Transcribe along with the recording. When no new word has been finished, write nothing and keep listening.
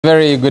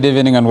Very good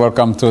evening and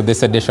welcome to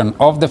this edition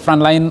of The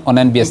Frontline on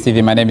NBS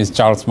TV. My name is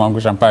Charles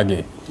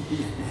Mwangu-Champagi.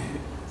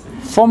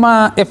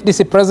 Former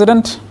FDC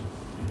president,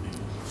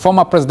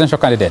 former presidential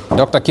candidate,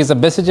 Dr. Kizza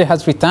Besigye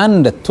has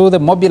returned to the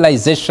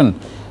mobilization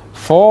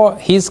for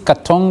his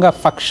Katonga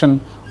faction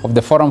of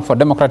the Forum for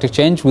Democratic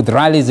Change with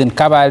rallies in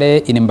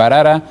Kabale, in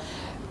Mbarara,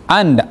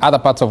 and other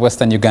parts of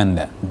Western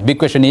Uganda. The big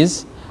question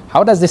is,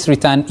 how does this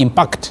return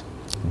impact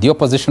the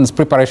opposition's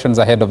preparations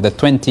ahead of the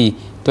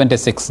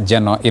 2026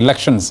 general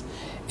elections?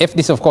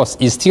 FDC, of course,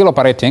 is still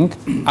operating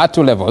at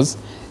two levels.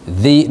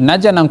 The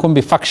Naja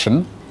Nankumbi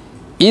faction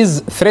is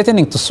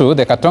threatening to sue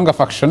the Katonga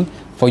faction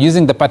for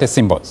using the party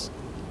symbols.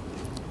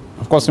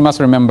 Of course, we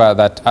must remember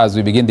that as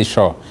we begin this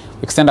show,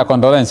 we extend our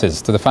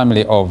condolences to the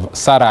family of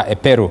Sarah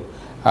Eperu,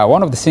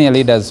 one of the senior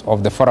leaders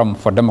of the Forum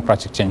for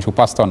Democratic Change, who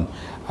passed on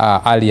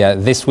earlier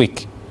this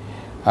week.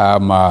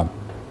 One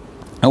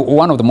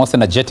of the most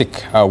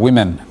energetic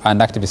women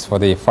and activists for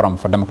the Forum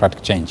for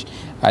Democratic Change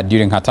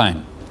during her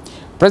time.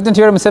 President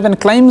Yoweri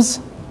Museveni claims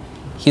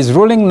his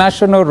ruling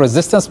National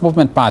Resistance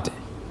Movement Party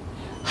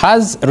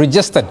has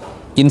registered,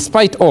 in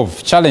spite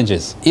of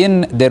challenges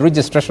in the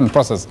registration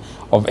process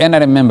of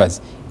NRM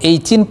members,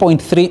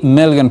 18.3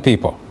 million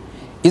people.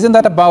 Isn't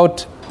that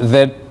about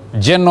the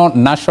general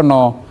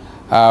national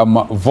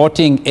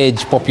voting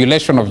age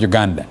population of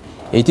Uganda?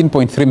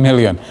 18.3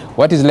 million.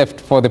 What is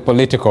left for the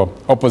political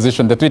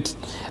opposition? The tweet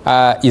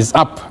is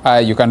up.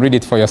 You can read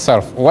it for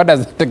yourself. What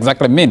does it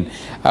exactly mean?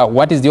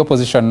 What is the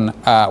opposition,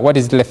 what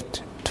is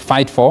left to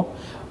fight for?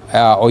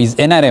 Or is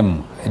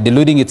NRM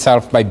deluding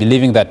itself by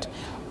believing that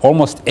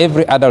almost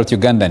every adult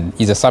Ugandan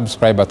is a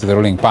subscriber to the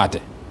ruling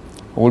party?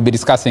 We'll be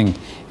discussing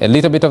a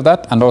little bit of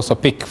that and also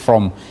pick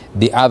from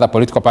the other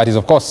political parties.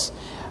 Of course,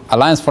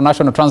 Alliance for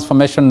National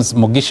Transformation's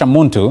Mugisha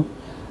Muntu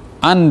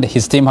and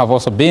his team have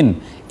also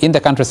been in the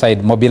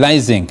countryside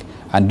mobilizing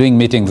and doing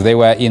meetings. They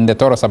were in the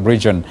Toro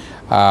sub-region.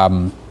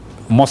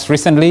 Most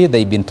recently,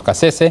 they've been to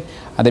Kasese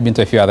and they've been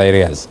to a few other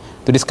areas.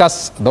 To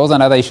discuss those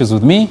and other issues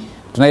with me,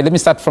 tonight let me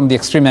start from the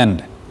extreme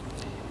end.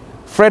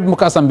 Fred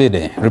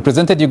Mbidde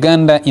represented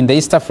Uganda in the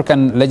East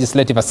African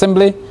Legislative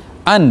Assembly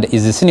and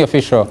is the senior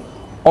official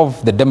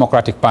of the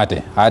Democratic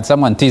Party. I had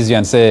someone tease you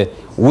and say,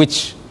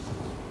 which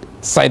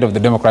side of the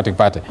Democratic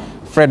Party?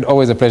 Fred,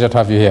 always a pleasure to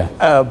have you here.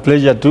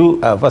 Pleasure too.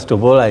 First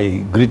of all, I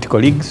greet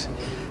colleagues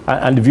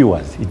and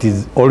viewers. It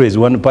is always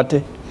one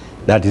party,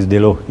 that is the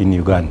law in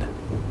Uganda.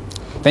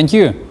 Thank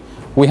you.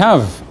 We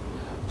have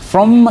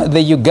from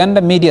the Uganda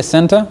Media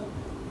Center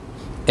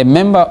a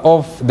member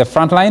of the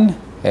Frontline,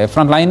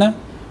 Frontliner,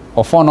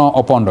 Ofwono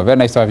Opondo. Very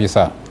nice to have you,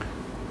 sir.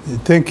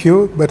 Thank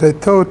you, but I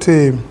thought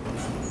you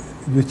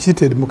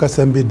cheated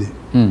Mbidde.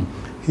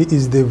 He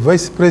is the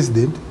vice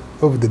president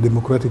of the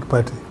Democratic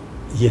Party.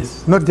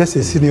 Yes. Not just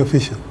a senior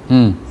official.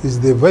 He's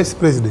the vice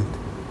president.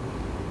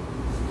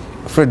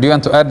 Fred, do you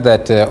want to add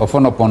that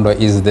Ofwono Opondo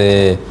is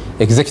the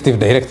executive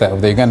director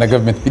of the Uganda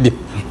government media,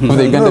 of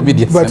the Uganda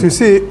Media Center? But you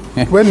see,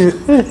 when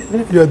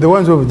you are the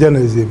ones of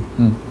journalism,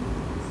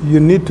 you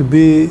need to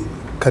be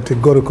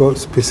categorical,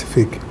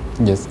 specific.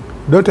 Yes.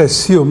 Don't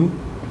assume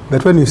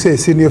that when you say a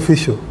senior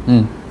official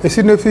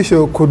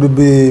could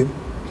be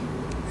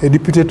a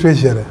deputy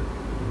treasurer,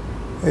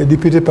 a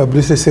deputy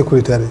publicity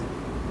secretary.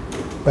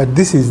 But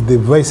this is the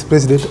vice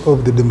president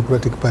of the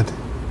Democratic Party.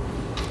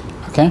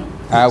 Okay,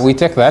 we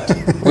take that.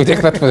 We take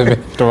that for the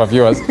benefit of our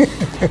viewers.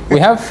 We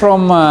have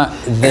from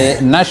the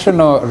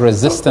National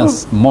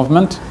Resistance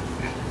Movement,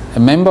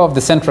 a member of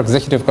the Central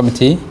Executive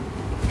Committee,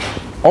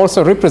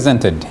 also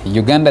represented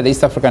Uganda, the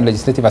East African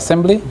Legislative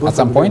Assembly at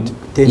some point.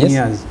 10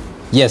 years.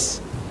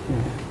 Yes.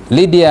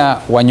 Lydia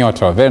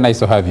Wanyoto, very nice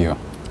to have you.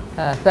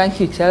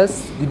 Thank you,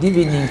 Charles. Good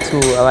evening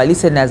to our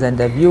listeners and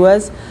the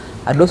viewers.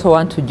 I'd also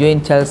want to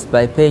join Charles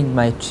by paying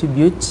my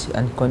tribute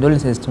and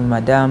condolences to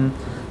Madame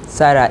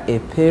Sarah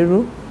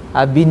Eperu.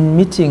 I've been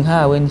meeting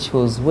her when she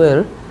was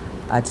well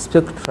at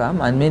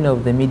Spectrum and many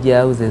of the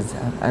media houses.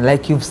 And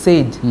like you've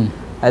said,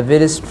 a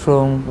very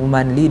strong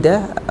woman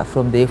leader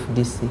from the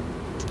FDC.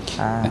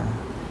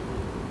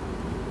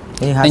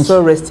 In her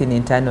soul rest in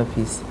eternal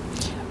peace.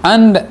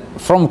 And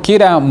from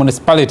Kira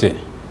Municipality,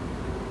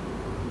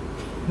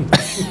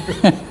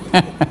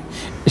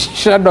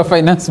 Shadow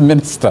Finance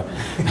Minister.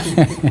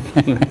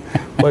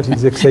 What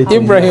is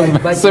exciting? Ibrahim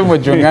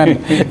Semujju.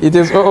 It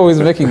is always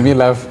making me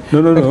laugh.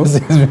 No.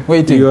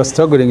 Waiting. You are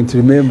struggling to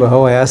remember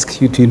how I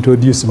asked you to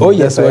introduce me. Oh,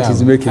 yes, that's what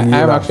is making me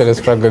laugh. I'm actually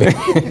struggling.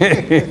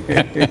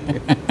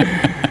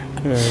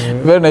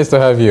 Very nice to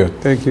have you.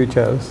 Thank you,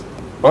 Charles.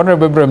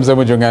 Honorable Ibrahim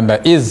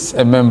Semujju is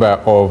a member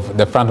of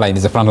the Frontline,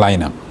 is a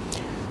frontliner.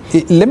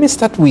 Let me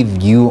start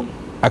with you,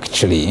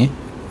 actually,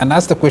 and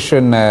ask the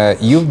question.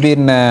 You've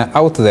been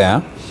out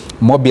there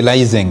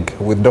mobilizing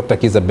with Dr.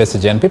 Kizza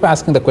Besigye, and people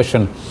asking the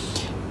question,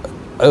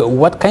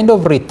 what kind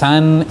of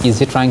return is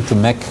he trying to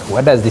make?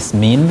 What does this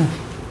mean?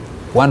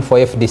 One for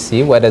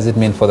FDC, what does it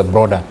mean for the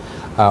broader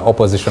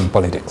opposition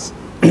politics?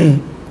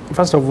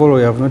 First of all,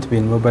 we have not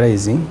been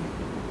mobilizing.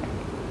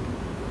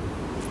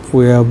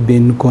 We have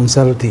been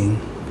consulting.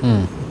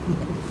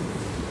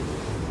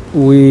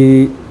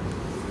 We,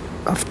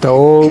 after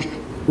all,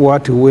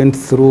 what we went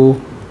through,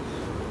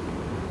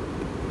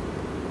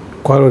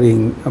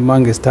 quarreling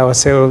amongst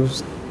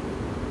ourselves,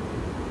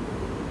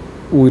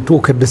 we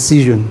took a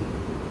decision.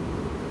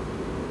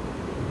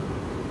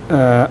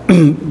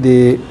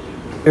 The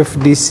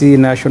FDC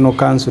National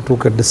Council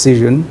took a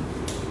decision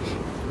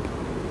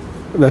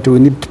that we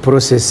need to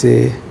process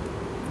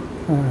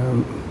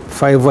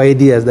 5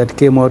 ideas that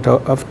came out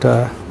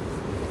after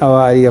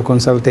our earlier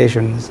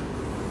consultations.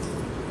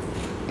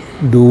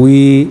 Do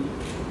we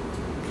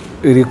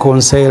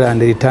reconcile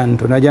and return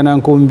to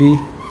Najanankumbi?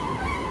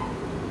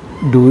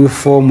 Do we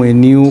form a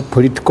new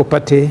political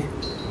party?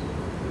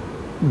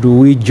 Do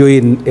we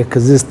join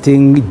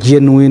existing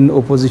genuine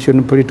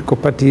opposition political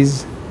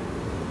parties?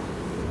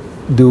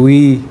 Do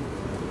we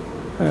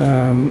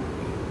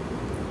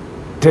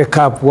take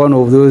up one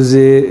of those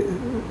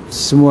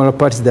smaller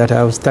parties that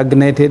have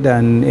stagnated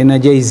and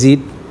energize it?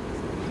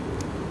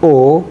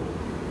 Or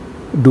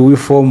do we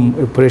form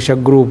a pressure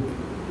group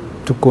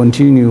to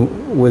continue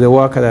with the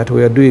work that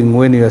we are doing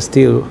when we are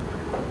still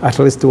at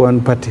least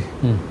one party?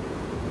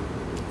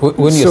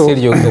 When you're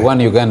still one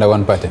Uganda,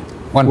 one party?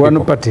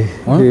 One party.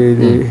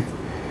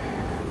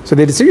 So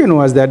the decision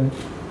was that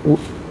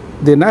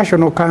the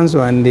National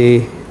Council and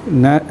the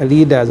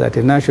leaders at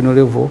the national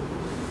level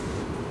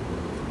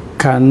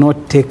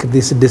cannot take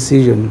this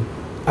decision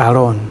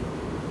alone.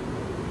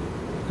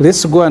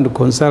 Let's go and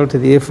consult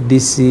the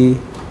FDC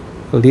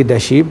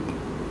leadership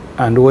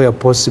and, where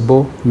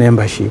possible,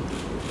 membership.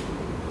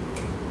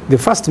 The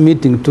first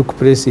meeting took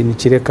place in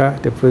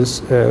Chireka, the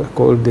place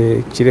called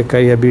the Chireka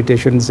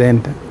Rehabilitation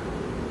Center,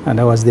 and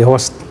I was the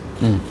host.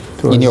 In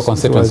your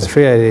constituency? It was a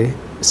fairly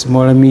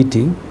small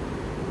meeting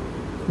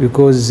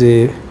because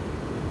the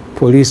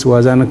police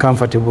was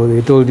uncomfortable.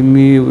 They told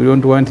me, we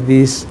don't want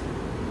this.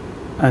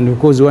 And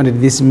because we wanted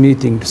this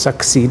meeting to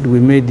succeed, we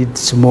made it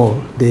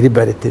small,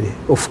 deliberately.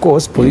 Of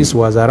course, police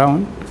was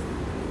around,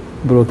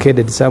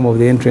 blockaded some of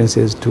the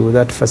entrances to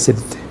that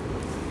facility.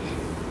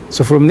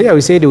 So from there,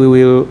 we said we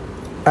will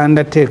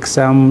undertake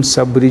some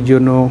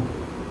sub-regional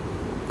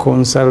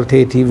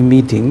consultative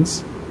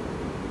meetings.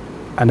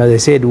 And as I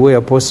said,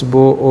 where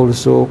possible,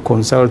 also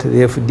consult the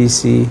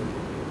FDC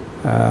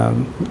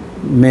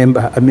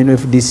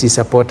FDC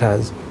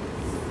supporters.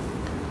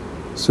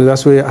 So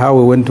that's how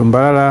we went to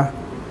Mbarara.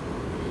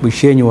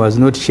 Bushenyi was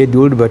not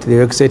scheduled, but they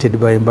were excited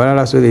by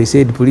Mbarara, so they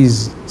said,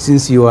 please,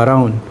 since you are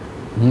around,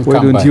 why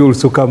don't you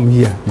also come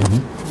here?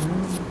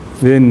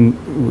 Then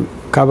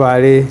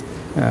Kabale,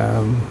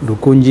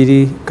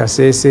 Lukunjiri,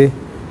 Kasese,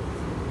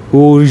 we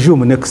will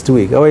resume next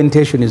week. Our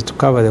intention is to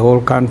cover the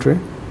whole country,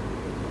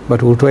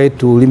 but we'll try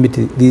to limit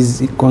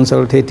these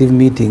consultative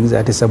meetings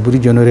at a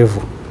sub-regional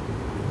level.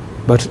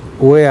 But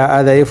where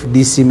other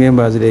FDC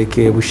members like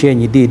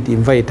Bushenyi did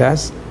invite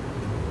us,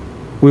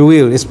 we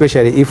will,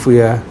 especially if we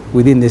are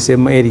within the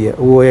same area.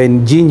 We were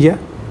in Jinja.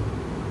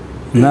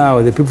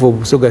 Now the people of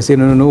Busoga say,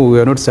 no, we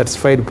are not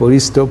satisfied.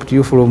 Police stopped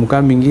you from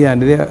coming here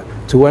and there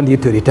to want you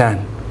to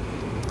return.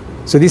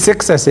 So this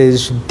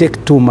exercise should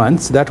take 2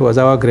 months. That was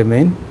our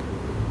agreement.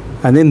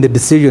 And then the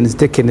decision is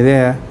taken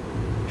there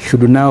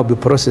should now be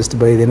processed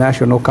by the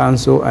National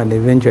Council and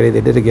eventually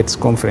the Delegates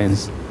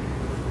Conference.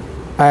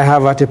 I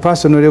have at a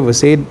personal level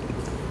said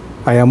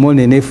I am on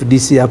an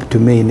FDC up to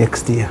May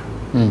next year.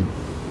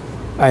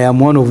 I am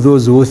one of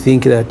those who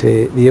think that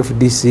the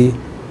FDC,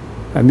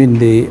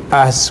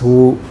 us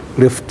who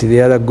left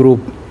the other group,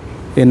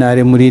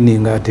 NRM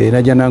leaning at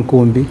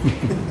Najanankumbi,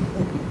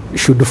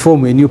 should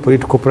form a new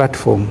political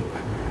platform.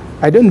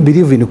 I don't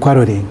believe in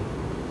quarreling,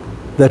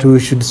 that we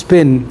should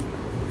spend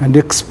and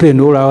expend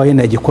all our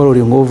energy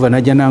quarreling over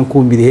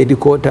Najanankumbi, the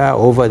headquarter,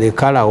 over the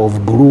color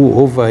of blue,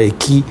 over a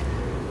key.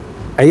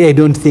 I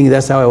don't think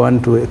that's how I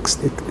want to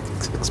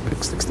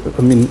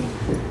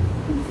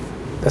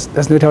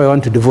that's not how I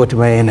want to devote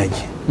my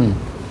energy.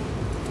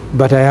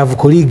 But I have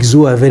colleagues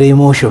who are very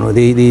emotional.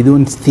 They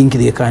don't think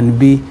they can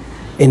be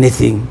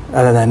anything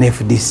other than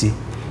FDC.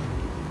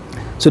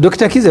 So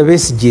Dr. Kizza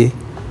Besigye,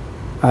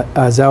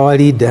 as our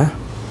leader,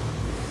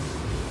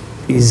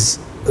 is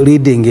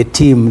leading a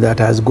team that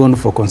has gone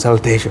for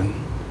consultation.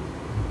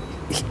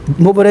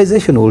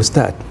 Mobilization will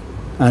start,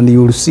 and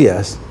you will see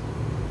us.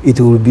 It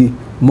will be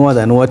more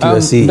than what you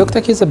are seeing. Dr.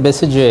 Kizza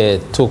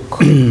Besigye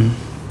took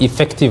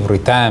effective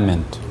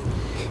retirement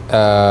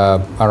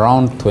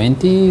around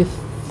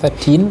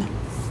 2013.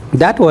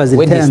 That was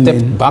when retirement. he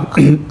stepped back.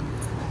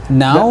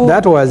 Now,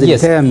 that was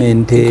yes.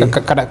 retirement.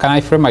 Can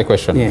I frame my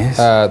question? Yes.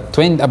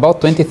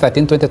 About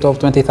 2013, 2012,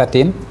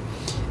 2013,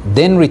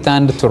 then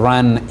returned to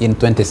run in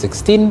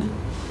 2016,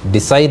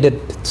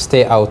 decided to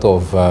stay out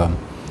of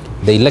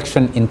the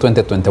election in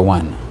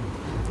 2021.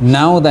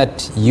 Now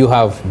that you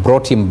have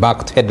brought him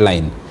back to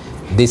headline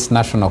this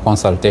national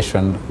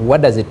consultation,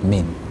 what does it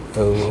mean?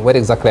 What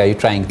exactly are you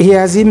trying to... He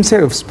has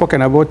himself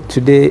spoken about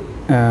today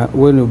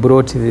when we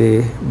brought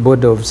the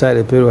board of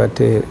Sale Peru at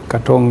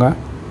Katonga.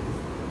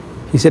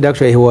 He said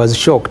actually he was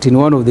shocked. In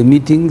one of the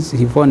meetings,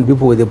 he found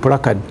people with a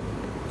placard.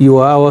 You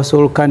are our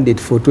sole candidate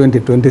for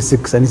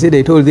 2026. And he said,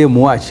 I told them,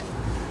 watch.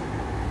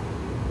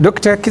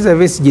 Dr. Kizza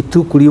Besigye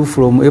took leave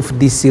from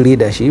FDC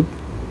leadership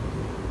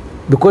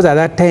because at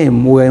that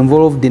time we were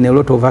involved in a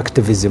lot of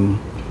activism.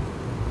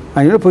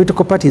 And you know,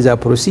 political parties are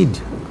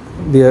procedure.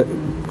 They are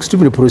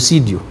extremely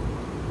procedural.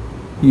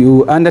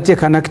 You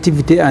undertake an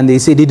activity and they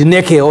say, did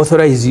NEC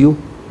authorize you?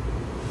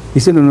 He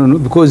said, no,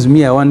 because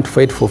me, I want to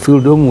fight for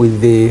freedom with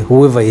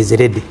whoever is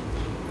ready.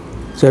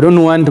 So I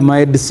don't want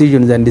my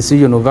decisions and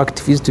decision of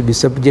activists to be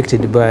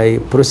subjected by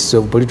process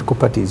of political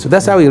parties. So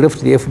that's how we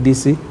left the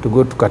FDC to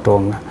go to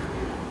Katonga.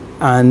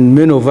 And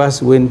many of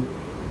us went,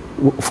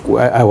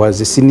 I was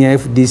a senior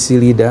FDC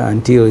leader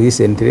until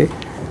recently.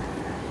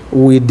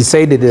 We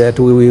decided that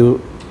we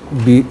will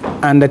be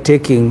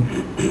undertaking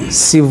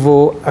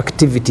civil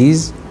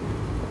activities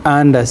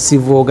and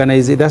civil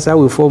organization. That's how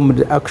we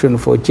formed Action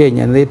for Change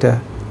and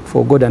later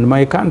for God and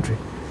My Country.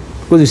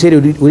 Because we said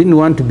we didn't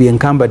want to be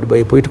encumbered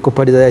by political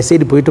parties. As I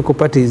said, political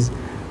parties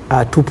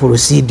are too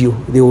procedural.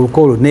 They will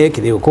call NEC,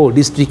 they will call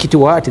district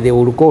what, they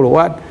will call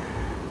what.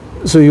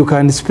 So you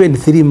can spend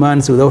 3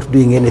 months without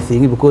doing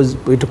anything because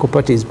political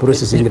party is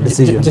processing the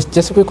decision.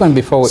 Just a quick one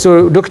before.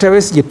 So Dr.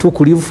 Besigye took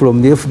leave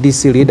from the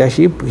FDC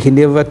leadership. He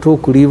never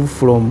took leave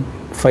from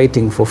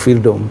fighting for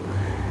freedom.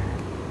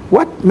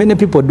 What many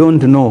people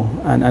don't know,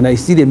 and I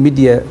see the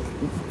media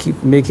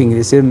keep making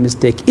the same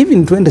mistake. Even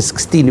in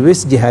 2016,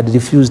 Besigye had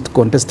refused to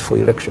contest for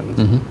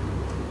elections.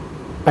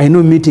 I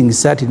know meetings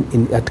sat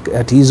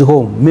at his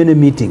home, many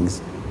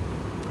meetings.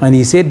 And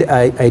he said,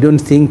 I don't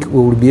think we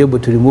will be able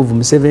to remove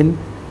Museveni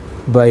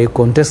by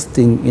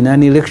contesting in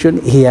an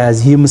election. He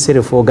has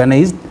himself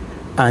organized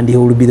and he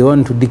will be the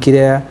one to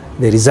declare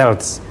the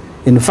results.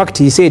 In fact,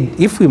 he said,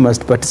 if we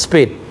must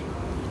participate,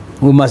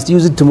 we must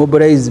use it to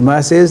mobilize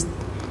masses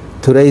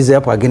to rise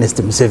up against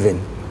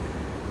Museveni.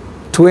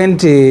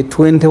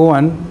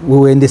 2021, we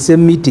were in the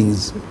same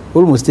meetings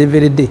almost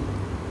every day.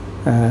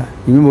 You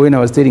remember when I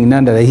was telling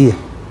Nandala here,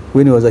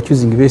 when he was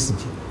accusing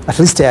Besigye? At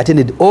least I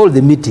attended all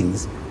the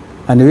meetings.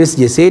 And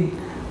Besigye said,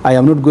 I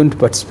am not going to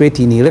participate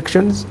in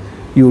elections.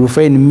 You will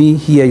find me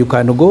here, you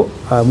can go.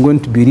 I'm going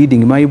to be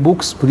reading my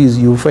books. Please,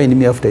 you will find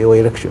me after your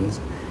elections.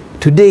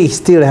 Today, he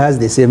still has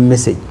the same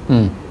message.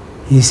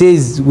 He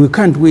says, we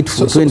can't wait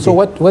for 20. So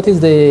what is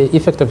the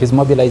effect of his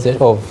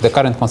mobilization, of the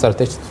current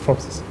consultation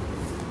process?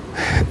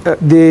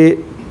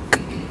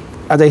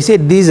 As I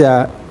said, these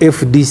are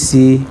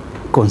FDC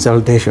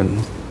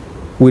consultations.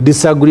 We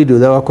disagreed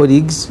with our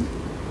colleagues.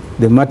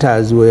 The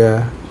matters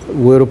were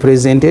well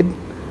presented.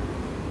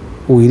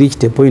 We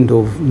reached a point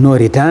of no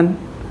return.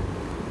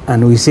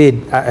 And we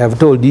said, I have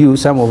told you,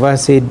 some of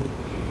us said,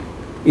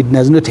 it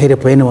does not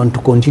help anyone to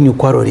continue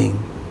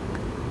quarreling.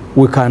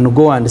 We can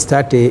go and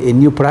start a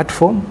new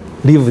platform,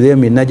 leave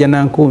them in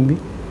Najana and Kumbi,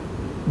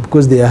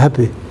 because they are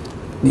happy.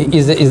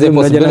 Is there a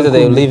possibility that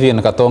they will leave you in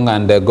Katonga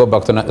and go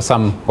back to,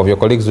 some of your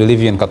colleagues will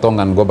leave you in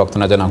Katonga and go back to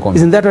Najana and Kumbi?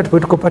 Isn't that what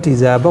political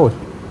parties are about?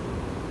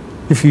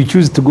 If you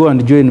choose to go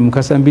and join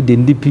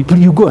Mbidde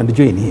NDP, you go and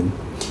join him.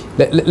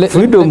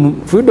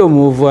 Freedom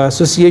of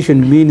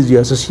association means you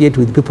associate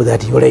with people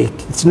that you like.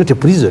 It's not a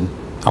prison.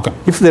 Okay.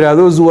 If there are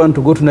those who want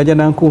to go to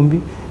Najana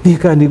Nkumbi, they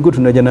can go to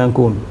Najana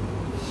Nkumbi.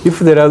 If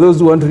there are those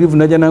who want to leave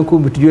Najana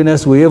Nkumbi to join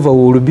us wherever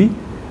we will be,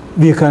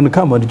 they can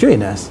come and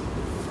join us.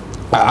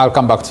 I'll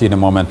come back to you in a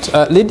moment.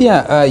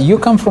 Lydia, you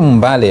come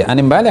from Mbale, and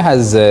Mbale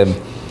has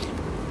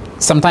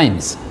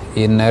sometimes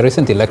in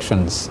recent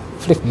elections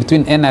flipped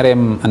between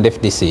NRM and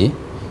FDC.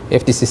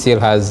 FDC still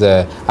has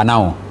a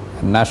now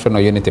National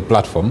Unity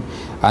Platform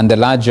and the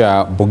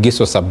larger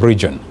Bugiso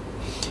sub-region.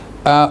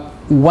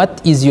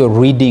 What is your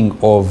reading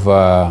of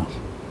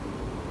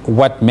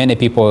what many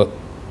people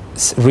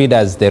read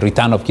as the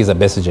return of Kizza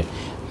Besigye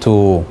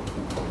to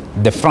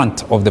the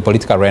front of the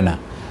political arena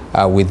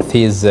with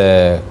his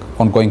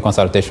ongoing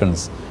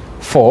consultations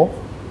for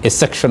a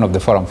section of the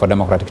Forum for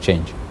Democratic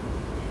Change?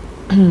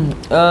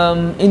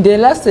 In the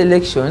last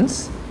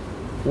elections,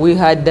 we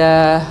had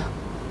a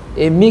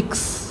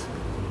mix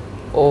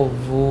of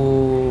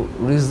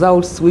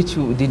results which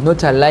did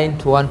not align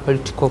to one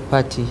political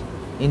party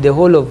in the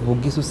whole of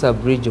Bugisu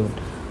sub-region.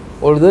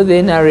 Although the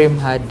NRM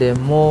had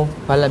more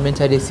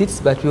parliamentary seats,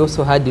 but we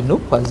also had the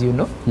NUP, as you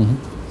know.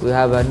 We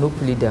have a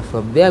NUP leader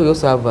from there. We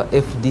also have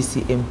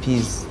FDC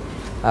MPs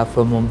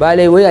from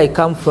Mbale. Where I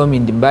come from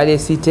in the Mbale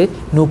city,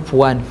 NUP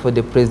won for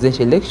the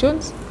presidential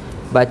elections,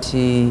 but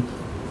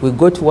we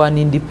got one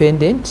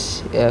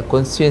independent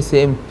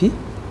constituency MP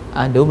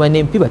and a woman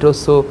MP, but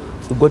also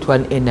we got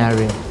one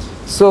NRM.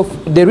 So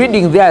the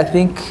reading there, I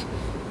think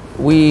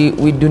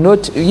we do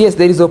not, yes,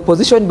 there is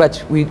opposition,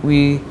 but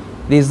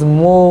there's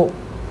more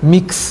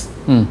mix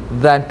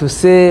than to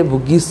say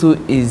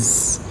Bugisu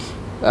is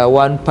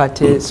one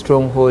party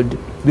stronghold,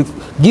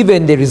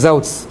 given the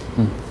results.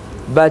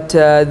 But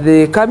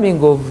the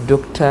coming of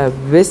Dr.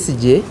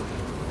 Besigye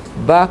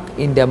back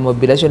in the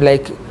mobilization,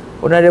 like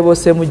Honorable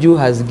Semujju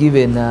has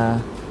given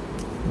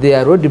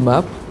their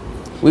roadmap,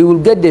 we will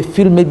get the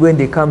feel maybe when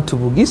they come to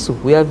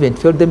Bugisu. We haven't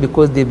felt them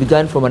because they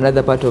began from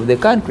another part of the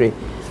country.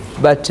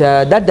 But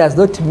that does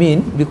not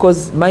mean,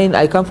 because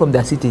I come from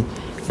the city,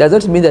 does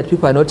not mean that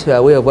people are not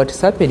aware of what is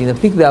happening. I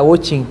think they are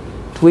watching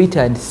to wait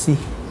and see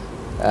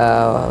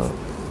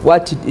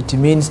what it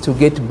means to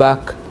get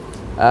back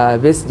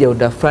Besigye on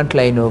the front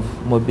line of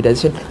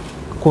mobilization,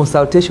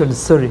 consultation,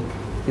 sorry,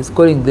 he's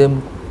calling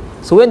them.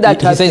 So when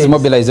that happens, he says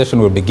mobilization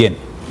will begin.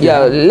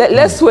 Yeah,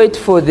 let's wait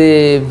for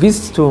the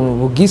visit to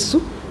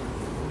Bugisu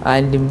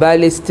and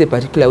Mbale State,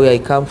 particularly where I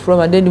come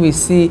from, and then we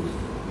see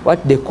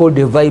what they call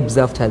the vibes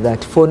after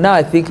that. For now,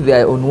 I think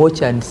they are on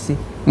watch and see.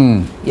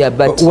 Yeah,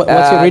 but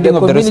what's your reading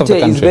of the rest of the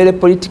country? Is very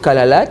political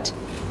alert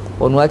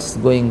on what's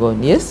going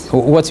on. Yes.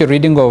 What's your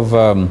reading of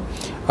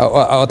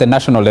at the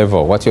national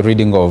level? What's your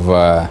reading of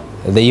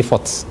the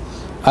efforts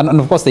and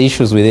of course the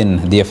issues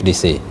within the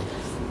FDC?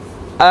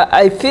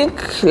 I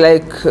think,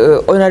 like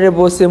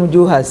Honorable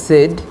Semujju has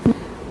said,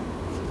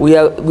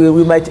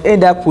 we might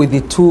end up with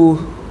the two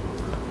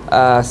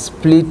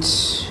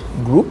split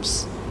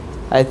groups.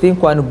 I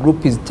think one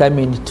group is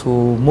determined to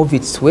move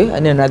its way,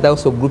 and another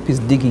also group is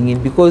digging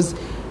in, because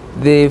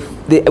we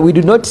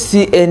do not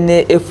see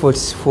any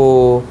efforts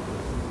for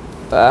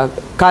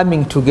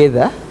coming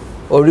together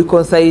or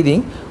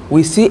reconciling.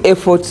 We see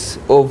efforts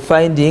of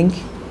finding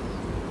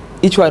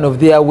each one of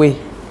their way,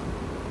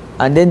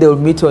 and then they will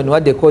meet on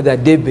what they call the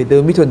debate. They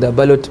will meet on the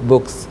ballot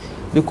box,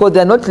 because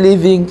they are not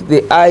leaving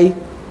the eye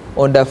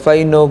on the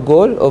final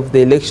goal of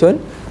the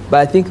election, but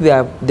I think they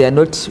are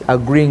not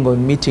agreeing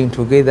on meeting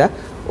together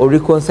or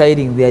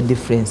reconciling their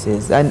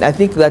differences, and I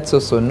think that's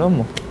also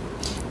normal.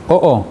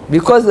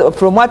 Because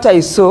from what I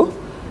saw,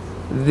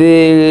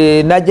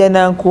 the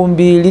Najana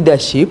Nkumbi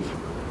leadership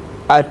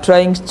are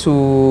trying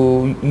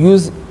to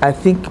use, I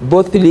think,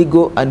 both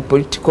legal and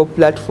political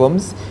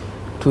platforms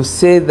to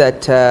say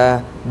that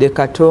the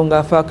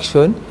Katonga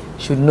faction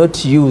should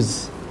not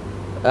use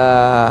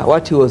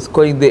what he was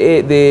calling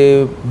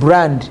the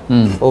brand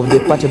of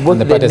the party, both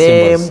the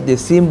name, symbols. The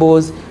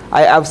symbols.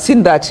 I have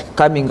seen that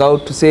coming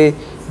out to say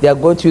they are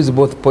going to use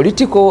both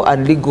political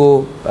and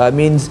legal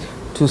means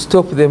to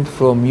stop them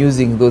from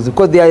using those,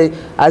 because they are,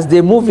 as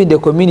they move in the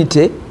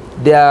community,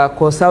 they are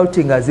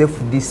consulting as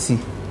FDC,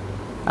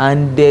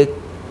 and the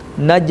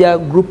Naja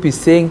group is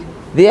saying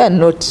they are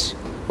not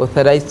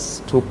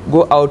authorized to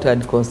go out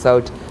and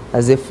consult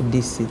as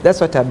FDC.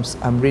 That's what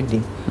I'm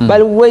reading. But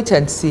we'll wait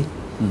and see.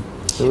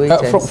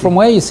 From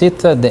where you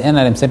sit at the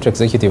NRM Central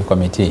Executive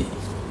Committee,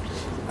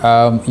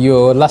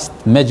 your last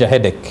major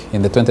headache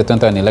in the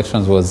 2021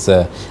 elections was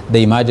the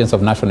emergence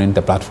of National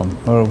Unity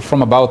Platform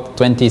from about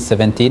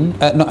 2017.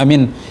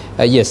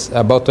 Yes,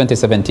 about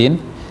 2017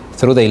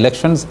 through the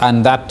elections,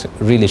 and that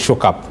really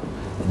shook up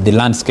the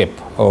landscape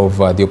of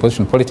the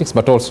opposition politics,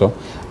 but also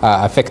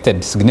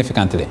affected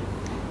significantly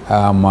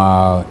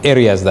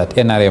areas that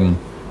NRM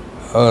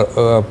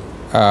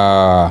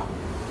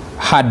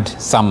had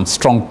some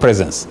strong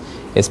presence,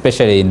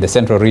 especially in the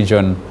central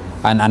region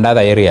and other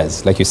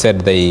areas. Like you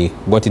said, they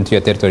got into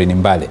your territory in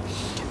Mbale.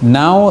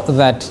 Now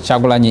that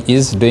Kyagulanyi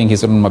is doing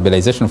his own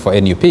mobilization for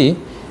NUP,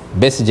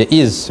 Besigye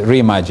is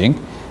re-emerging.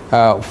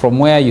 From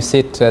where you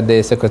sit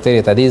the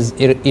Secretariat, are these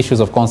issues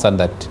of concern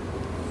that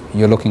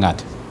you're looking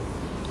at?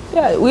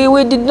 Yeah,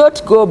 we did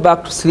not go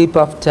back to sleep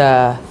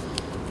after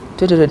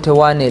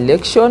 2021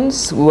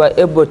 elections. We were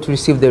able to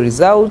receive the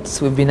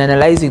results. We've been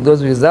analyzing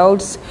those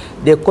results,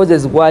 the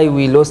causes why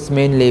we lost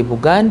mainly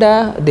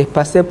Buganda, the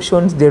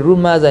perceptions, the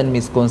rumors and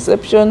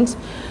misconceptions,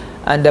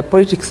 and the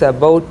politics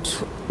about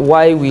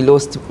why we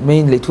lost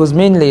mainly. It was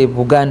mainly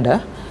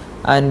Buganda.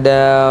 And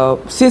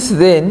since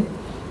then,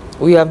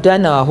 we have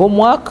done our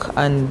homework,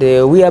 and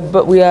we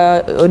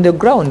are on the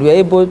ground. We are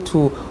able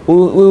to, we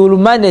will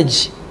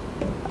manage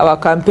our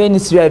campaign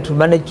is really to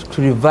manage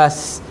to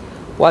reverse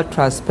what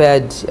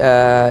transpired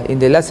in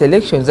the last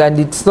elections, and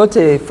it's not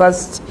a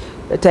first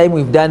time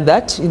we've done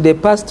that. In the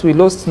past, we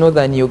lost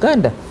northern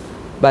Uganda,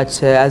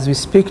 but as we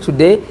speak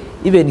today,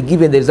 even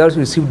given the results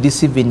we received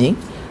this evening,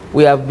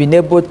 we have been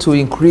able to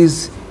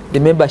increase the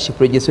membership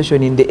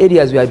registration in the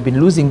areas we had been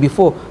losing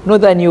before.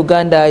 Northern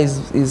Uganda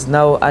is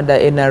now under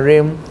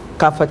NRM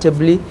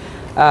comfortably.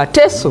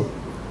 Teso,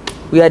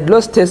 we had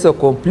lost Teso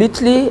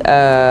completely.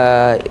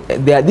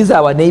 These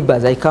are our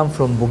neighbors. I come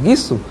from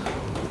Bugisu.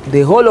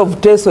 The whole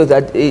of Teso,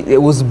 that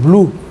it was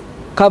blue,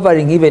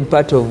 covering even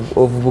part of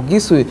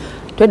Bugisu.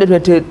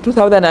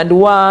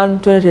 2001,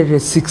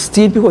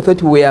 2016, people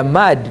thought we were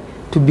mad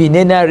to be in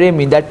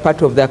NRM in that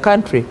part of the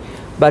country.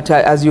 But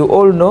as you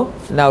all know,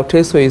 now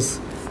Teso is,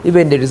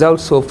 even the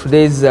results of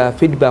today's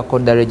feedback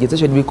on the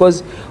registration,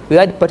 because we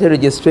had party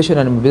registration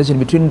and mobilization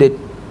between the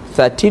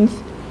 13th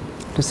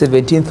to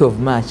 17th of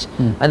March.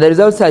 And the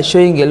results are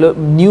showing a lot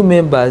new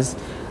members.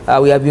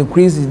 We have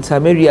increased in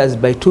some areas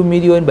by 2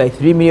 million, by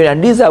 3 million,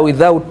 and these are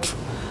without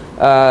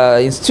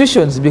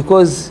institutions,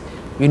 because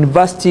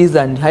universities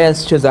and higher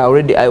institutions are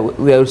already,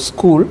 we are at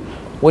school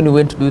when we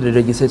went to do the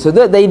registration. So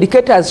the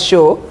indicators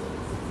show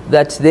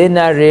that the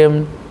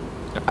NRM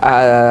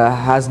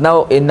has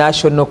now a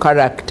national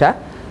character.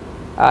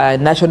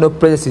 National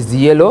presence is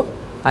yellow,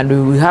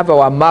 and we have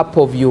our map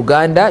of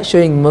Uganda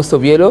showing most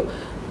of yellow.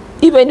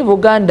 Even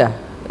Uganda,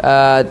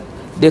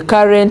 the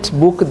current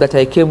book that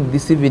I came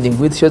this evening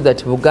with shows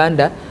that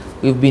Uganda,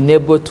 we've been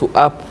able to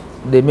up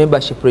the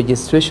membership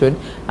registration,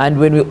 and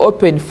when we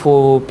open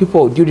for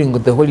people during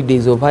the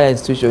holidays of higher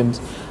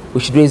institutions, we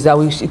should raise that.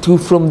 It will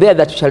from there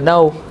that we shall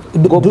now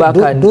go back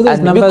and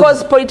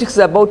because politics is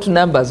about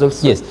numbers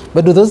also. Yes,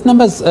 but do those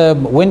numbers,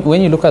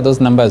 when you look at those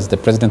numbers the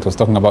president was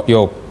talking about,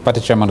 your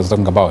party chairman was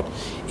talking about,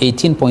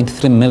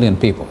 18.3 million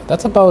people.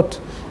 That's about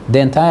the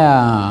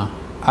entire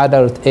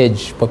adult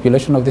age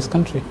population of this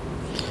country.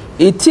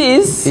 It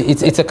is.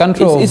 It's a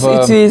country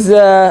it is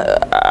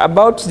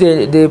about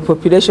the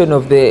population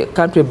of the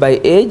country by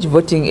age,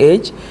 voting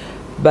age.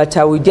 But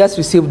we just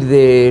received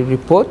the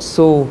report,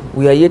 so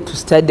we are yet to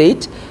study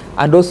it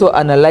and also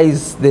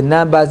analyze the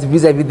numbers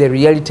vis-a-vis the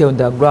reality on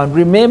the ground.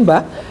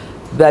 Remember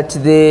that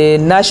the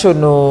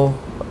national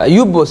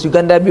UBOS,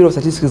 Uganda Bureau of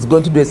Statistics, is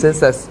going to do a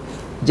census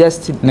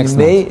just next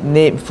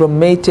month. From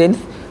May 10th,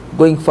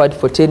 going forward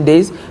for 10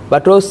 days.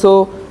 But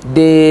also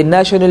the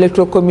National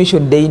Electoral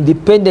Commission, the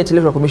Independent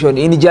Electoral Commission,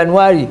 in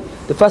January,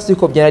 the first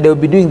week of January, they will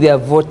be doing their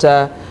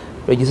voter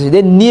registration.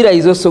 Then NIRA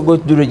is also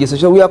going to do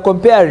registration. So we are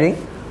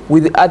comparing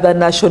with other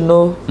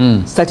national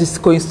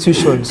statistical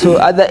institutions. So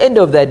at the end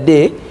of that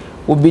day,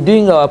 we'll be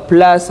doing our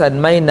plus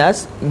and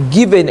minus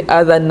given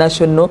other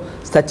national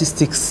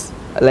statistics,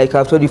 like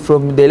I've told you,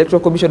 from the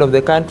Electoral Commission of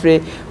the country,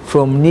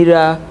 from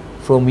NIRA,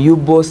 from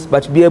UBOS,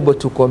 but be able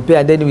to compare,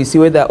 and then we see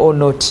whether or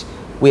not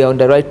we are on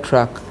the right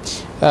track.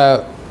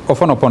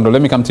 Ofwono Pondo,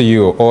 let me come to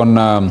you on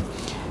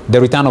the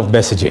return of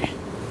Besigye.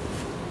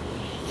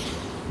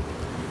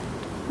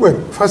 Well,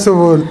 first of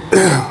all,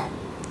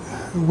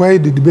 why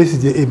did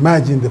Besigye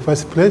emerge in the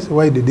first place?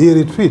 Why did he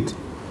retreat?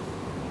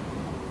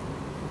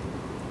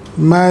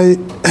 My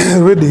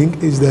reading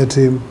is that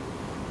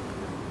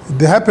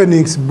the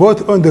happenings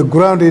both on the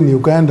ground in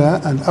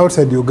Uganda and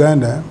outside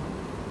Uganda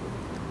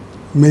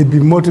may be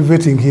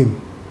motivating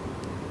him.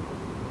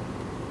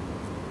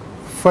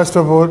 First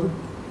of all,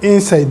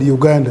 inside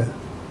Uganda,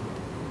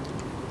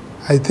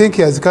 I think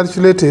he has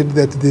calculated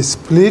that the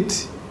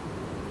split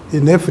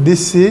in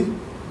FDC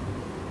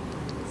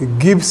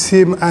gives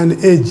him an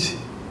edge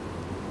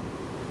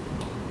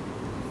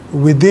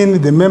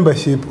within the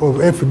membership of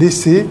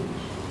FDC,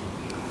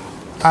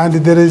 and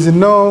there is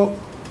no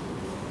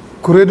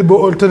credible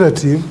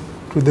alternative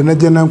to the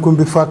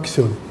Najanankumbi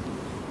faction.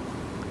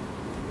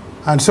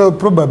 And so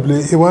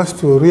probably he wants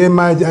to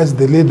re-emerge as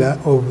the leader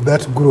of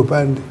that group,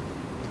 and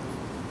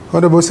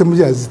Honorable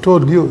Semujju has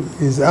told you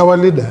is our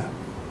leader.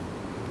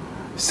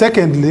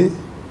 Secondly,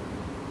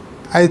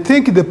 I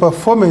think the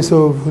performance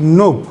of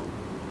NOP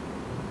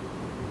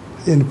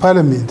in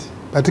Parliament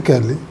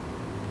particularly,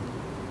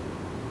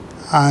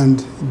 and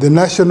the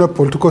national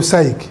political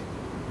psyche,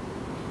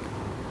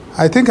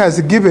 I think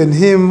has given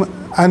him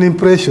an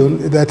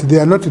impression that they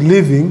are not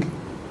living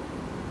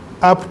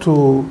up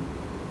to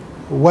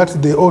what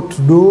they ought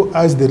to do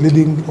as the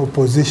leading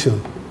opposition.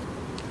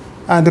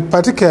 And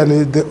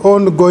particularly the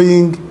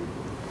ongoing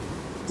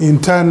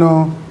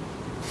internal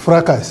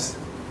fracas,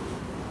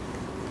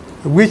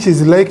 which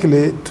is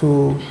likely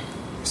to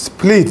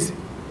split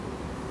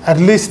at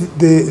least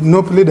the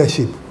NOP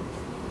leadership.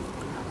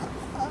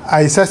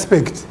 I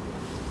suspect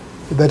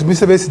that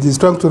Mr. Besigye is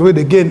trying to read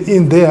again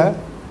in there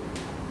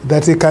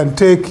that he can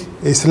take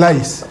a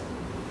slice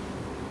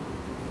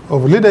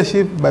of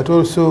leadership, but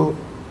also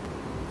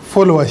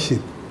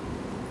followership.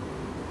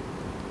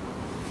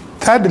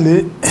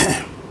 Thirdly,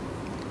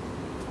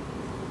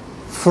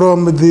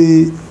 from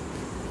the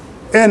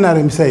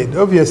NRM side,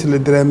 obviously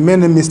there are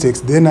many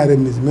mistakes the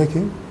NRM is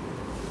making.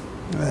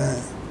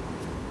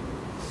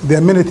 There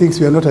are many things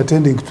we are not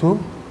attending to.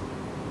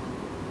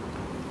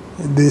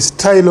 The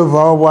style of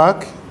our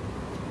work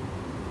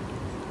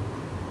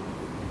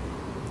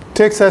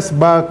takes us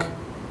back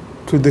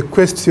to the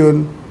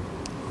question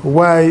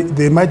why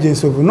the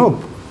emergence of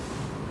NOP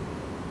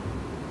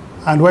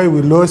and why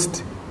we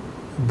lost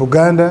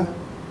Buganda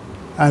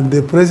and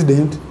the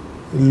president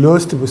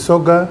lost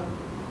Busoga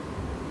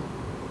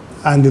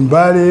and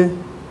Mbidde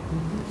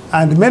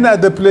and many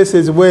other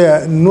places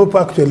where NOP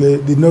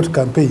actually did not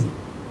campaign.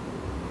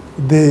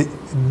 The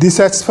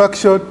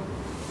dissatisfaction,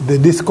 the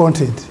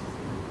discontent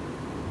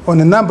on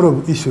a number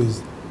of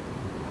issues.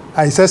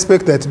 I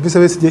suspect that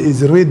Mr. Besigye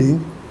is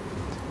reading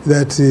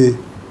that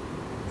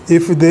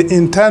if the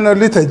internal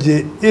liturgy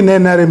in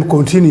NRM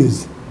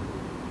continues,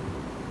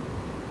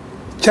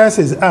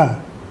 chances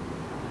are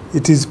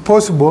it is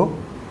possible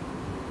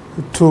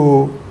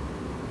to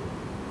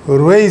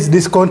raise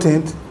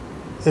discontent,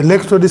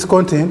 electoral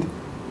discontent,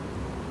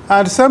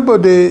 and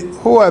somebody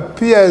who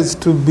appears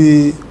to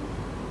be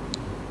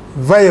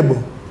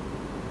viable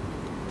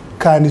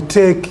can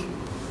take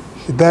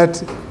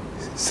that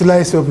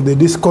slice of the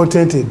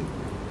discontented,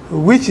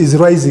 which is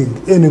rising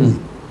anyway.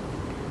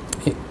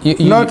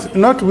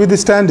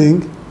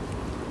 Notwithstanding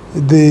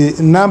the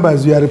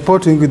numbers we are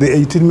reporting with the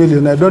 18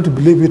 million, I don't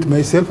believe it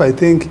myself. I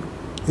think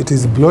it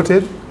is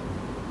bloated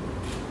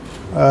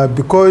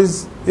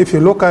because if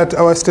you look at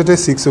our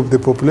statistics of the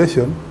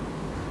population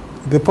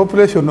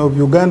of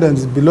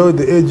Ugandans below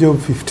the age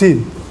of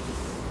 15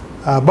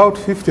 are about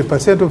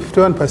 50% or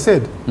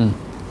 51%.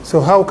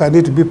 So how can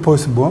it be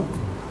possible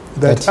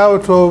that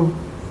out of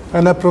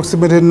an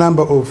approximated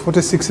number of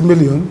 46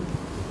 million,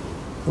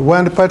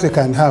 one party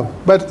can have.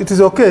 But it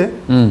is okay.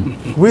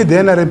 We, the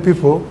NRM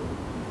people,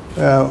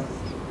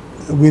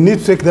 we need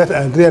to take that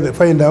and really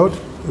find out,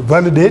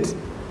 validate,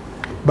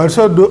 but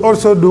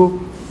also do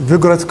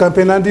vigorous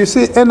campaign. And you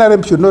see,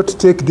 NRM should not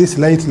take this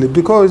lightly,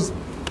 because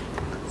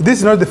this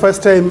is not the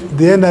first time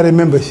the NRM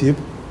membership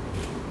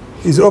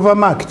is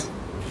overmarked.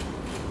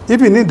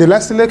 Even in the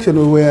last election,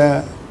 we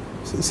were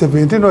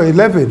 17 or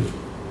 11,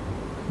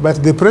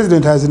 but the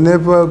president has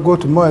never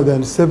got more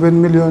than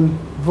 7 million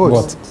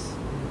votes.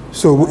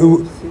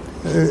 So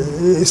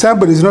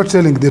somebody is not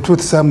telling the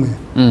truth somewhere.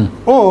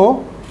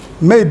 Or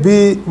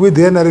maybe with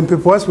the NRM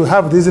people, once we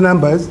have these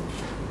numbers,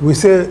 we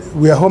say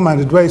we are home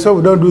and dry, so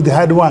we don't do the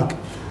hard work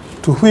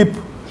to whip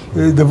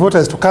the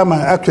voters to come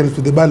actually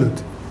to the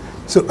ballot.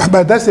 So,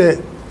 but that's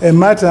a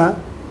matter,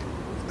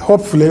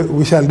 hopefully,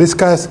 we shall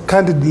discuss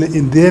candidly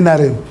in the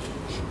NRM.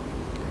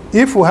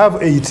 If we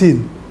have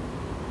 18,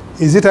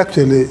 is it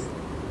actually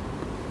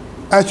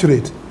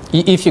accurate?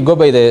 If you go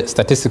by the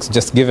statistics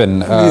just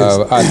given,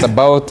 Yes. at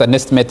about an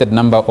estimated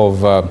number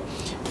of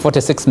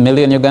 46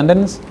 million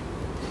Ugandans,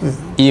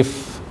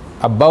 if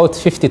about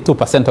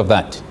 52% of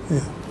that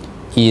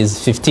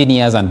is 15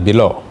 years and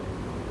below,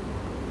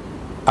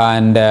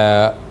 and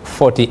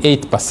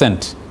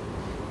 48%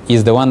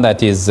 is the one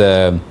that is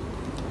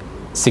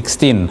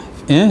 16,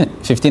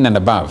 15 and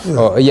above,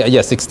 or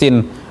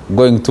 16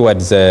 going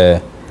towards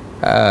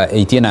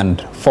 18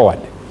 and forward.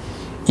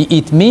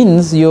 It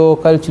means you're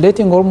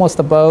calculating almost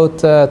about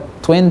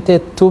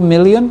 22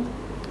 million.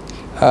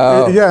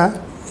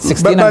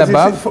 16 and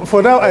above.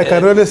 For now, I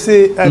can only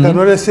say,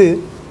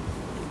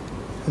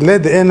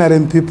 let the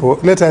NRM people,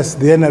 let us,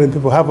 the NRM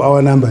people, have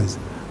our numbers.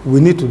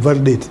 We need to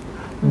validate.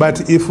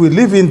 But if we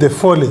live in the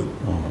folly,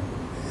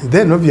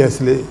 then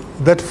obviously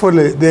that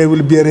folly, there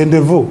will be a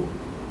rendezvous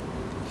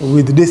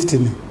with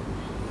destiny.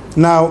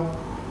 Now,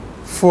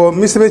 for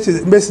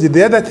Mr. Besigye,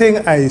 the other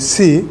thing I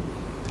see,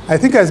 I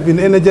think has been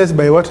energized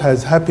by what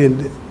has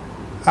happened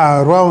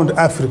around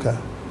Africa,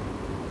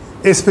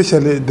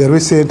 especially the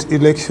recent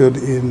election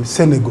in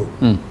Senegal.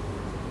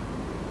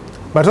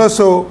 But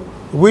also,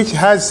 which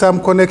has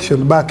some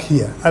connection back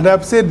here. And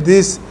I've said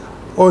this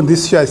on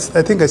this show,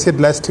 I think I said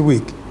last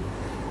week.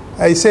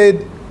 I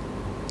said,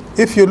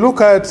 if you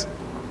look at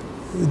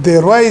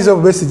the rise of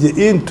Besigye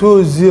in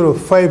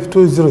 2005,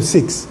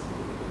 2006,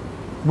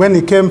 when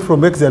he came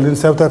from exile in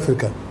South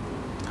Africa,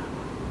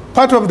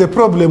 part of the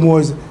problem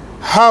was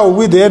how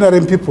we, the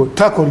NRM people,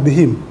 tackled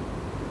him.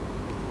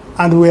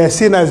 And we are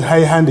seen as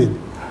high-handed.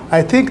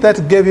 I think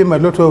that gave him a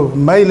lot of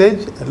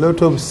mileage, a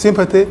lot of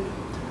sympathy.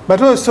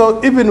 But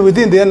also, even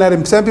within the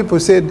NRM, some people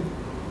said,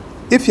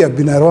 if you have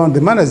been around,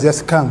 the man has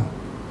just come.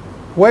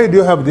 Why do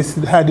you have this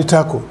hard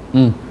tackle?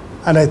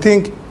 And I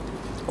think...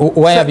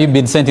 Why have you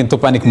been sent into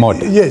panic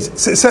mode?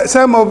 Yes.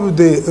 Some of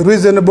the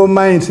reasonable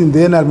minds in the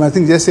NRM, I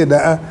think, just said,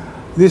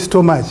 this is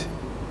too much.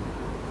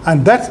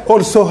 And that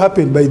also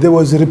happened, but there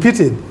was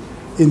repeated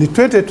in the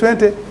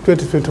 2020,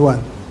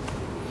 2021.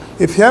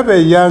 If you have a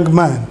young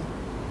man,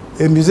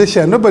 a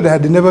musician, nobody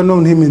had never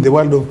known him in the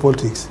world of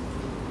politics.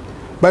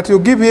 But you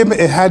give him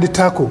a hard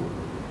tackle,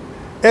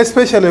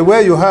 especially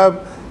where you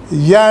have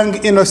young,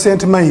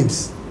 innocent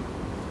minds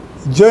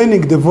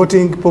joining the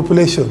voting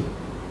population.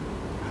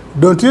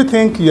 Don't you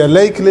think you are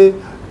likely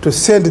to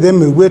send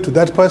them away to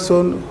that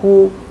person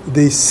who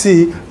they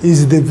see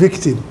is the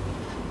victim?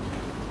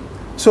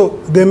 So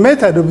the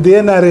method of the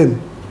NRM,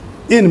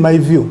 in my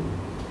view,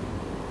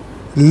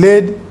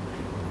 led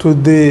to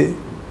the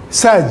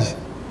surge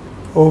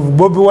of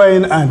Bobi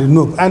Wine and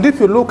Noob. And if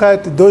you look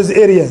at those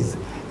areas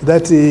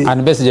that...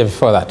 and Besigye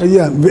before that.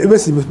 Yeah,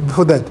 Besigye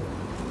before that.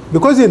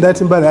 Because in that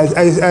environment,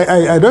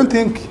 I don't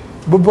think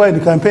Bobi Wine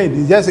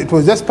campaigned. It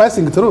was just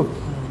passing through.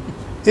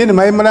 In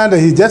Maimalanda,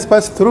 he just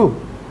passed through.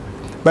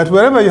 But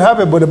wherever you have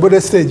a border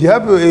stage, you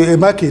have a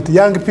market,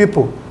 young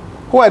people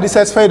who are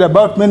dissatisfied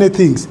about many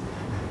things.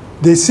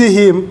 They see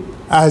him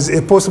as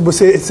a possible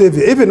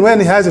savior. Even when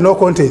he has no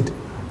content,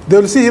 they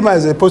will see him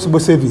as a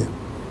possible savior.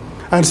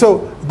 And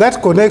so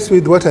that connects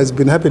with what has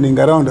been happening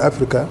around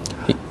Africa,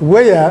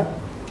 where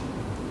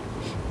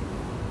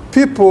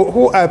people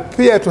who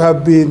appear to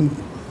have been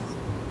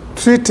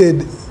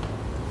treated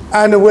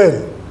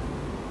unwell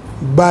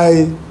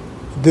by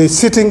the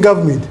sitting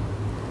government,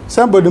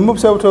 somebody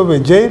moves out of a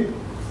jail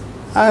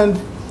and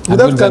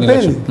without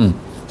campaigning.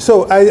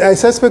 So I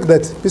suspect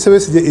that Mr.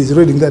 Besigye is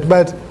reading that,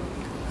 but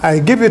I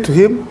give it to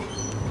him.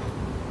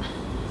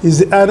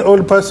 He's an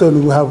old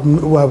person we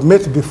have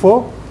met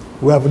before,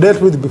 we have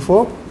dealt with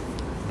before.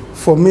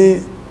 For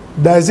me,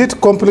 does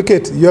it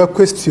complicate? Your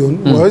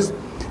question was,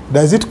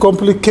 does it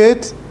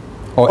complicate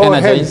or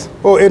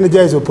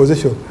energize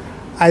opposition?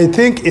 I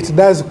think it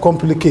does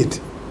complicate.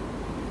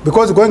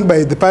 Because going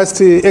by the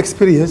past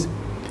experience,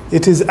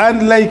 it is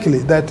unlikely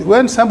that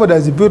when somebody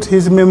has built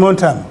his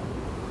momentum,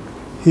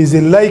 he's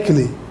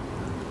likely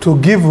to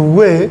give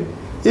way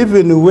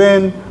even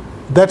when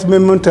that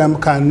momentum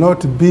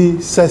cannot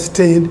be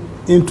sustained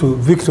into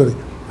victory.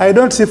 I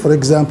don't see, for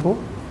example,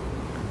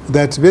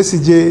 that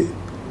Besigye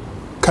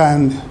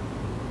can,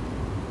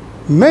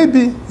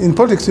 maybe in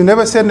politics you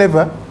never say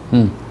never,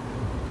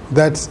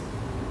 that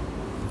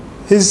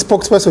his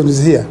spokesperson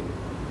is here.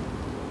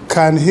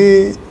 Can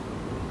he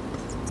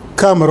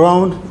come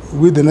around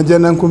with the Naja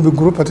Nankumbi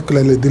group,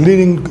 particularly the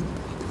leading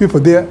people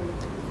there?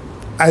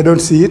 I don't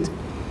see it.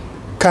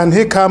 Can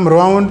he come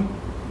around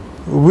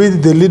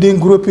with the leading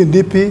group in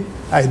DP?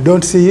 I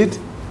don't see it.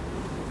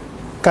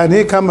 Can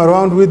he come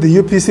around with the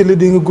UPC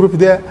leading group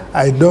there?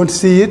 I don't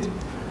see it.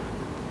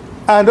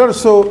 And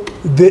also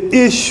the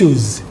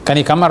issues. Can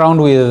he come around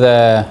with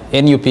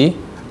NUP?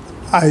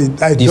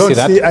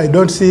 I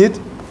don't see it.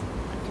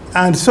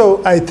 And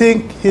so I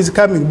think his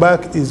coming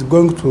back is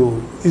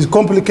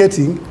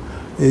complicating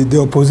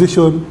the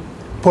opposition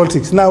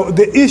politics. Now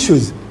the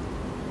issues,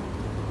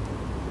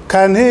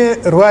 can he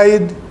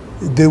ride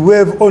the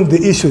wave on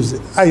the issues?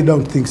 I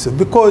don't think so.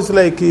 Because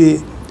like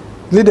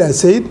leader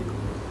said,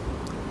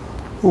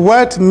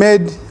 what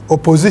made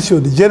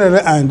opposition, general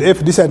and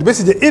FDC, and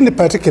Besigye in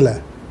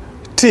particular,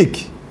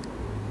 tick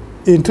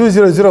in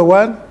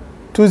 2001,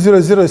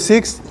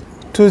 2006,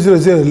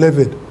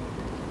 2011,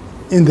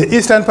 in the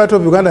eastern part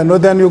of Uganda,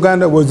 northern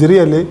Uganda, was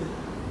really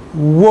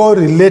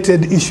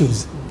war-related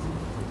issues.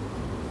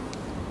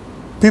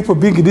 People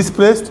being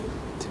displaced,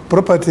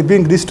 property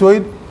being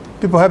destroyed,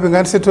 people having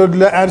unsettled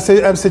life,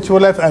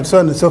 and so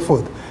on and so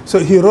forth. So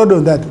he rode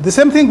on that. The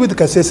same thing with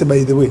Kasese,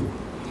 by the way.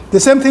 The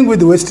same thing with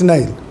the West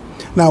Nile.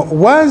 Now,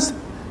 once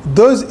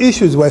those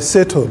issues were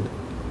settled,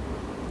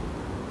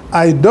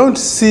 I don't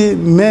see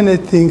many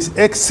things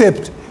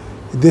except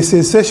the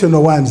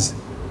sensational ones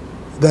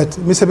that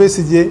Mr.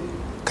 Besigye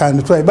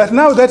can try. But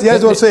now that he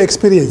has also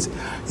experience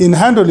in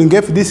handling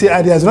FDC,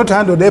 and he has not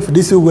handled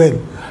FDC well,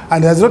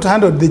 and has not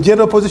handled the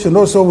general position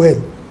also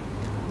well,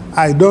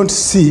 I don't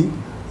see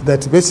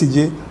that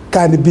Besigye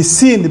can be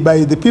seen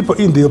by the people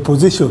in the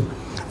opposition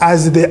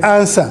as the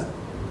answer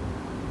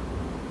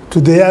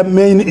to their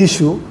main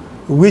issue,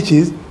 which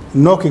is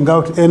knocking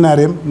out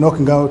NRM,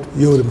 knocking out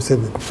Yoweri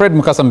Museveni. Fred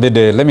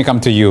Mbidde, let me come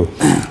to you.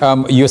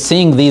 You're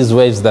seeing these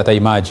waves that are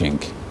emerging,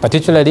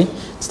 particularly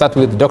start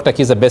with Dr.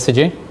 Kizza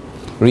Besigye,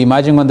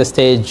 re-emerging on the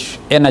stage,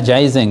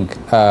 energizing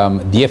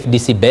the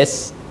FDC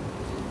base,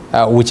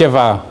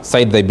 whichever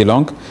side they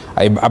belong.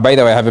 By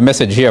the way, I have a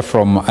message here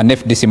from an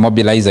FDC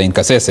mobilizer in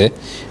Kasese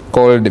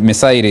called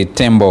Misairi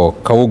Tembo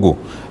Kahugu,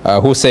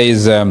 who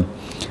says,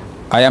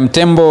 I am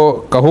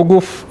Tembo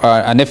Kahugu,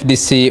 an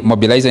FDC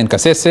mobilizer in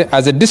Kasese.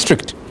 As a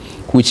district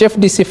which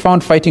FDC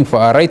found fighting for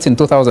our rights in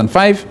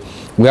 2005,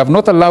 we have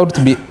not allowed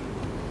to be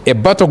a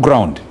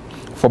battleground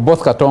for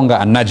both Katonga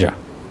and Naja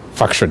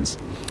factions.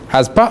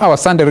 As per our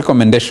Sunday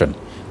recommendation,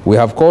 we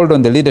have called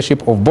on the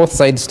leadership of both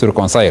sides to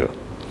reconcile.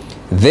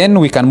 Then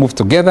we can move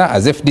together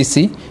as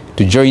FDC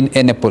to join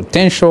any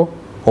potential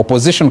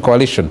opposition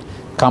coalition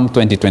come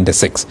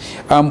 2026.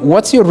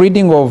 What's your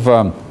reading of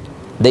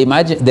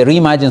the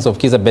re-emergence of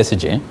Kizza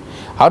Besigye?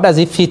 How does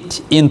it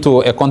fit into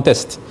a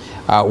contest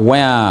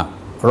where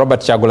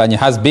Robert Kyagulanyi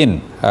has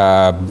been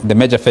the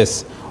major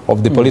face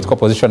of the political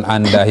opposition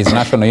and his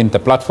National Unity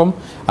Platform?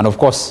 And of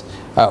course,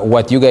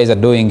 what you guys are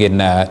doing in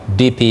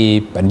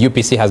DP and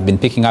UPC has been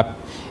picking up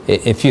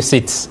a few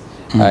seats,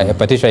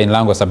 particularly in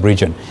Lango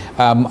sub-region.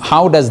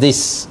 How does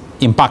this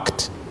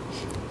impact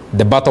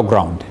the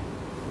battleground,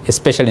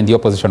 especially in the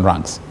opposition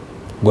ranks,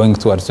 going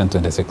towards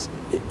 2026?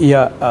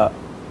 Yeah,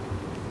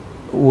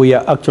 we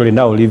are actually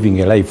now living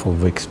a life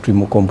of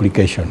extreme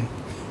complication.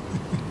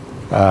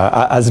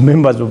 As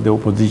members of the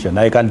opposition,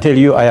 I can tell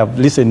you I have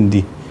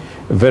listened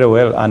very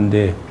well, and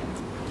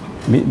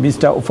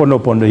Mr.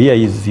 Ofwono here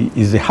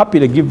is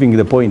happily giving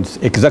the points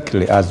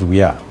exactly as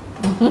we are.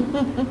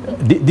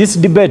 This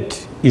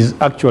debate is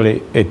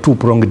actually a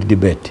two-pronged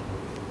debate.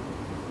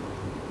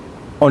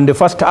 On the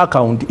first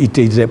account, it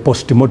is a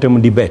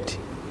post-mortem debate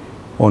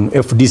on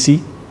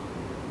FDC.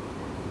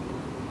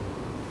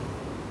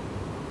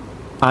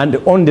 And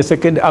on the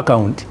second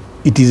account,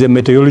 it is a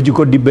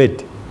meteorological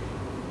debate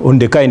on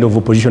the kind of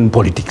opposition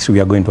politics we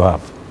are going to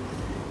have.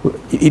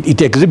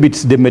 It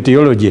exhibits the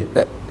meteorology,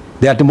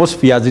 the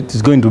atmosphere as it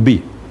is going to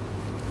be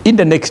in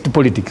the next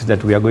politics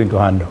that we are going to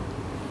handle.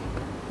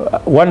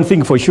 One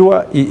thing for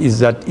sure is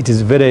that it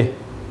is very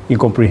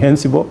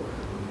incomprehensible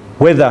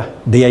whether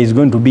there is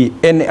going to be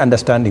any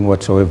understanding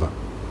whatsoever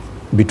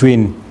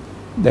between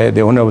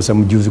the Honorable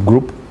Semujju's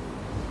group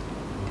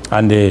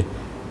and the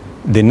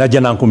Naja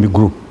Nankumbi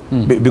group.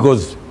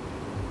 Because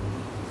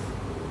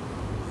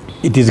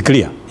it is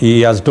clear.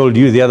 He has told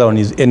you the other one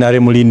is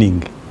NRM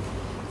leaning.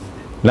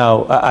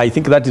 Now, I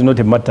think that is not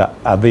a matter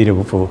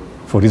available for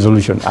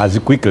resolution as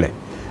quickly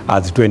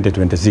as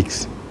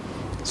 2026.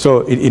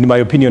 So, in my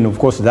opinion, of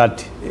course,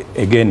 that,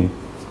 again,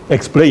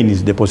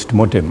 explains the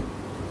post-mortem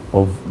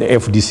of the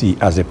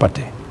FDC as a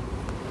party.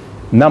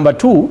 Number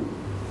two,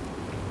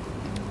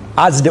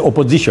 as the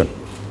opposition,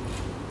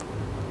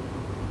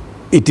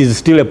 it is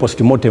still a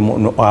post-mortem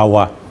on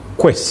our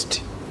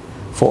quest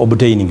for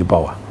obtaining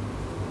power.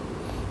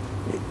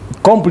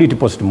 Complete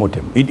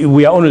post-mortem.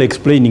 We are only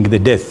explaining the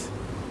death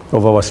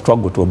of our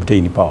struggle to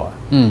obtain power,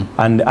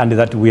 and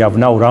that we have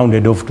now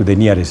rounded off to the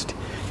nearest.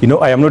 You know,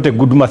 I am not a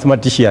good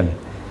mathematician,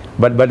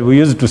 but we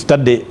used to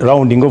study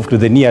rounding off to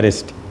the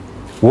nearest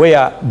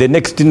where the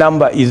next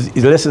number is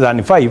less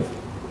than 5,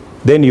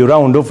 then you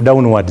round off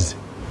downwards.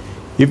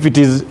 If it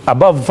is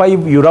above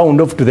 5, you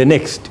round off to the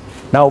next.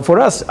 Now, for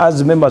us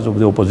as members of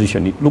the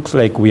opposition, it looks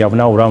like we have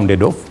now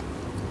rounded off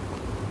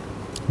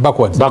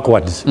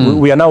backwards.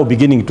 We are now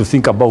beginning to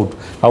think about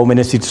how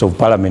many seats of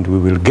parliament we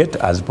will get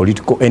as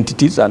political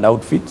entities and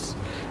outfits,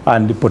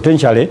 and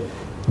potentially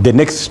the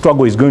next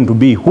struggle is going to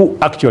be who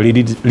actually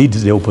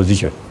leads the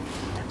opposition.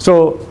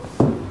 So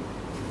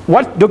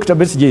what Dr.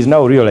 Besigye is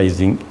now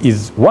realizing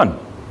is, one,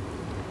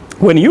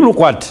 when you look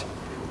at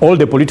all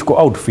the political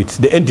outfits,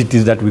 the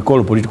entities that we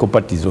call political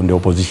parties on the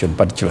opposition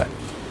particularly,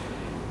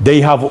 they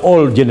have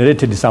all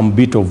generated some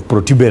bit of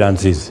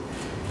protuberances.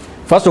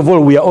 First of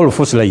all, we are all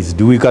fossilized.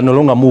 We can no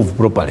longer move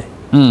properly.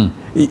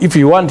 If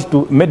you want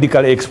to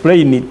medically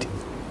explain it,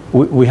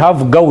 we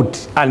have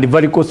gout and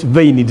varicose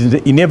vein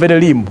in every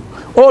limb.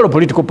 All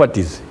political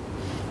parties.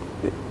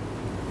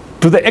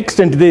 To the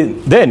extent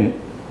then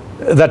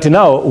that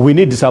now we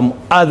need some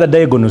other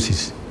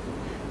diagnosis.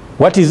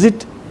 What is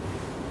it?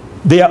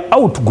 They are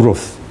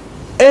outgrowth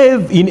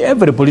in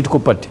every political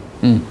party.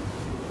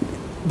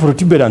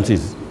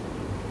 Protuberances.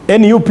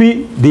 NUP,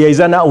 there is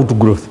an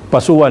outgrowth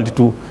pursuant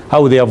to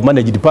how they have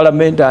managed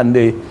parliament, and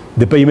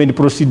the payment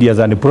procedures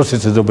and the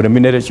processes of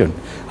remuneration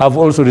have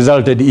also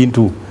resulted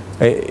into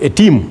a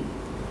team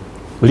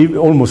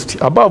almost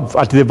above,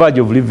 at the verge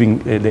of leaving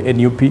the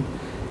NUP.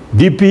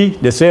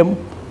 DP, the same.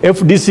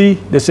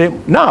 FDC, the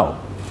same. Now,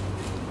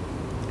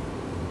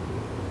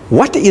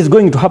 what is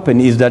going to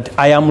happen is that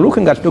I am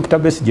looking at Dr.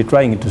 Besigye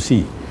trying to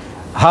see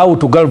how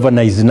to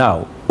galvanize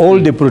now all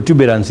the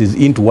protuberances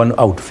into one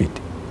outfit.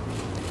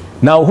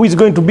 Now, who is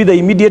going to be the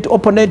immediate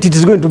opponent? It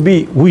is going to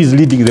be who is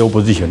leading the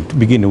opposition to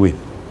begin with.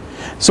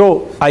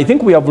 So I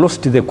think we have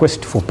lost the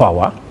quest for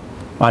power,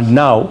 and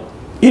now,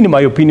 in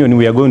my opinion,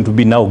 we are going to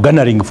be now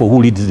gunning for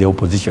who leads the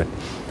opposition.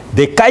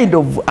 The kind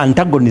of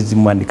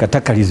antagonism and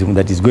cataclysm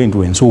that is going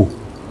to ensue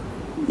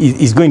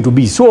is going to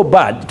be so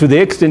bad to the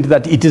extent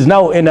that it is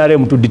now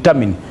NRM to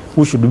determine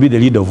who should be the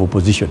leader of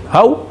opposition.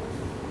 How?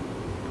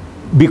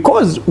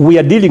 Because we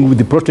are dealing with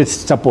the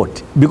protest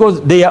support,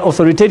 because they are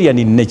authoritarian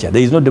in nature.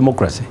 There is no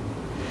democracy.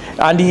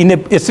 And in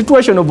a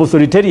situation of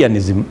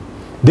authoritarianism,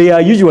 there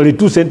are usually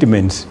two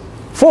sentiments,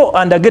 for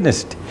and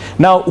against.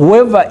 Now,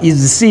 whoever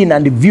is seen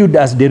and viewed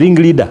as the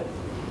ringleader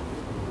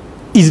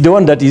is the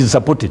one that is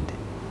supported.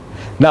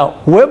 Now,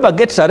 whoever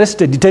gets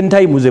arrested 10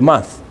 times a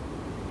month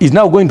is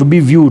now going to be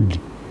viewed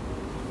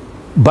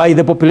by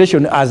the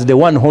population as the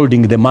one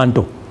holding the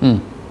mantle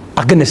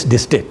against the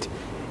state.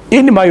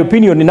 In my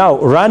opinion, now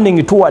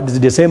running towards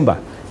December,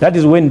 that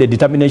is when the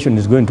determination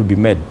is going to be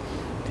made.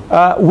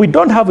 We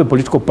don't have a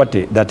political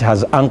party that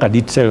has anchored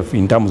itself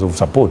in terms of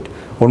support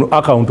on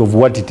account of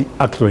what it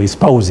actually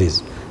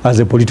espouses as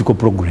a political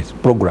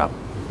program.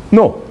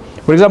 No.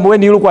 For example,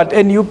 when you look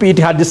at NUP, it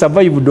had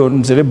survived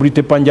on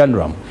Celebrity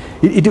Panjanram.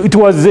 It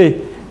was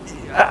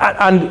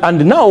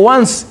and now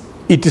once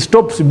it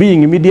stops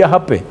being media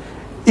happy,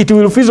 it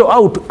will fizzle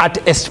out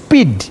at a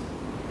speed.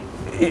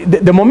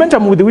 The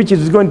momentum with which it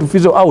is going to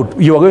fizzle out,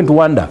 you are going to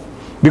wonder.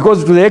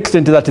 Because to the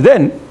extent that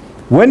then,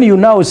 when you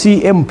now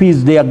see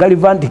MPs, they are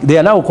gallivanting, they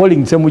are now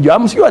calling Semujju.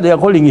 I'm sure they are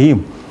calling him.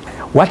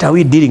 What are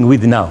we dealing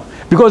with now?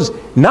 Because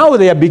now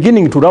they are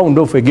beginning to round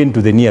off again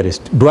to the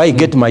nearest. Do I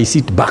get my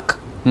seat back?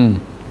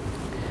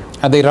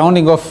 Are they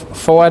rounding off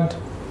forward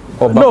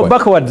or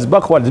backward? No,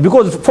 backwards.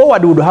 Because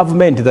forward would have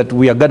meant that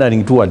we are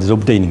gathering towards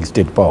obtaining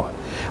state power,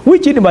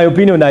 which in my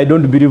opinion, I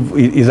don't believe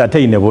is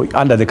attainable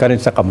under the current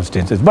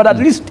circumstances. But at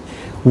least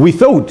we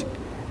thought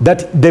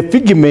that the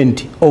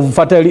figment of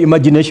fertile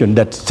imagination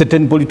that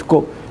certain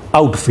political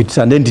outfits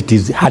and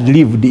entities had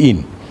lived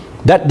in,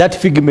 that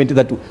figment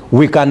that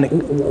we can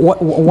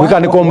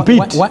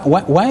compete.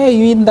 Why are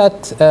you in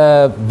that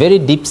very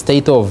deep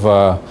state of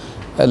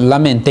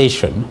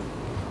lamentation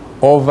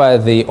over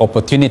the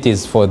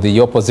opportunities for the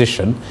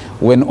opposition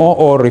when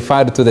OO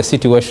referred to the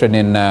situation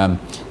in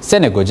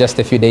Senegal just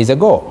a few days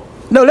ago?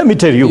 Now, let me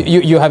tell you.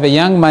 You have a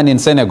young man in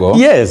Senegal,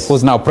 yes,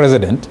 who's now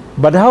president.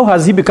 But how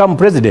has he become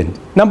president?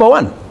 Number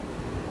one,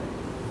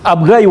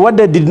 Abdoulaye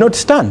Wade did not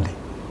stand.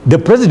 The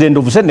president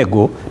of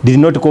Senegal did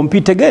not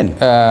compete again.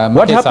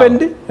 What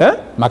happened?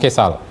 Macky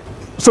Sall.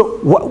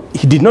 So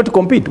he did not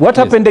compete. What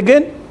happened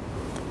again?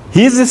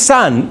 His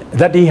son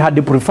that he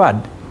had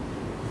preferred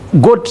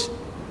got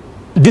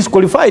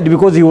disqualified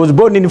because he was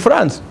born in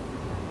France.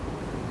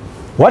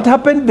 What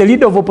happened? The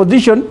leader of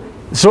opposition,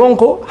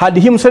 Sonko, had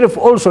himself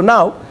also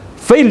now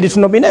failed to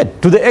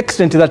nominate, to the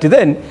extent that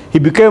then he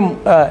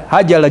became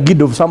Haji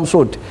Alagid of some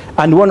sort,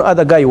 and one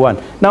other guy won.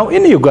 Now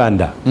in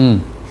Uganda,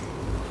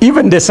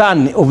 even the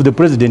son of the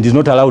president is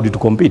not allowed to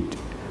compete.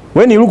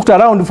 When he looked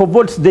around for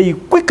votes, they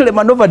quickly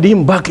maneuvered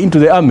him back into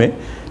the army,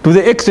 to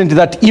the extent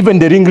that even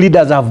the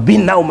ringleaders have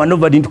been now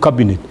maneuvered into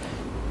cabinet.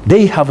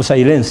 They have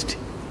silenced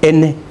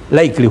any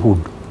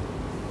likelihood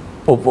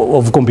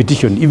of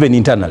competition, even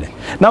internally.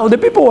 Now, the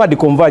people who had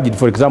converged,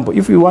 for example,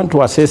 if you want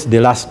to assess the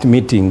last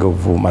meeting of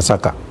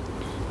Masaka,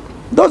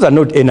 those are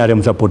not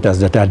NRM supporters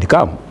that had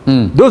come.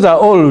 Those are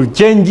all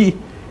change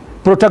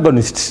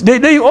protagonists.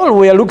 They all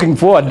were looking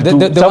forward to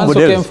the somebody ones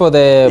who else. came for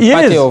the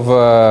party of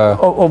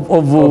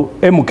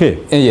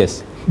MK.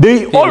 Yes.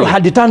 They all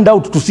had turned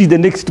out to see the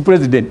next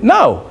president.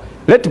 Now,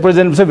 let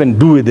President Museveni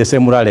do the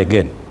same rally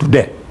again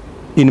today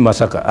in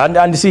Masaka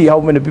and see how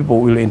many people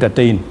will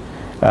entertain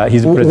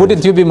his presidency.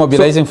 Wouldn't you be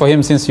mobilizing for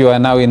him since you are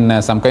now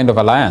in some kind of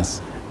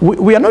alliance?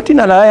 We are not in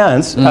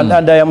alliance, and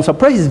I am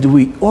surprised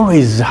we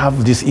always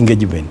have this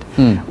engagement.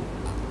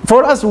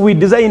 For us, we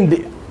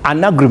designed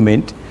an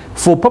agreement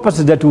for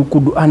purposes that we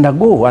could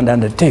undergo and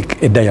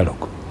undertake a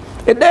dialogue.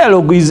 A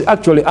dialogue is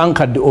actually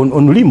anchored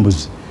on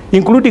limbs,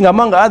 including,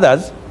 among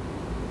others,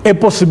 a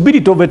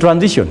possibility of a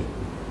transition.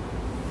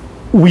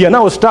 We are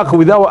now stuck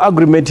with our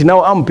agreement in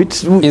our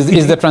armpits.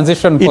 Is the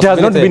transition It has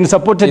not been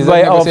supported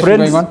by our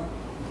friends.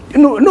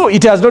 No,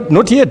 it has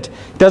not yet.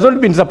 It has not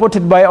been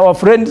supported by our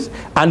friends,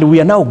 and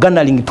we are now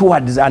gunning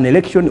towards an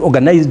election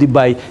organized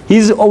by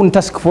his own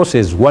task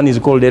forces. One is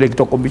called the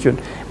Electoral Commission,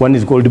 one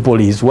is called the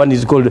police, one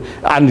is called,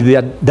 and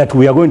that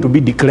we are going to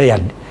be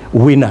declared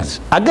winners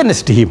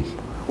against him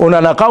on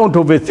an account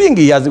of a thing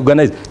he has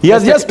organized. He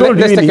has just told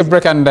me. Let's take a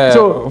break and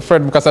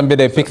Fred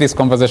Mbidde pick this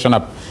conversation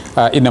up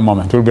in a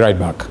moment. We'll be right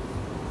back.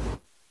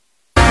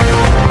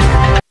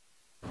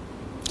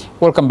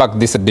 Welcome back to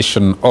this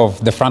edition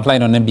of the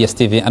Frontline on NBS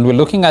TV, and we're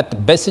looking at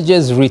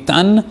Besigye's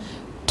return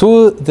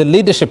to the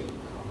leadership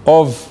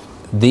of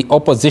the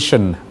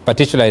opposition,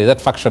 particularly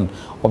that faction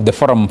of the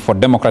Forum for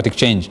Democratic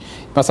Change.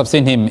 You must have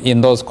seen him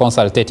in those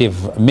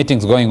consultative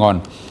meetings going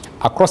on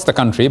across the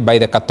country by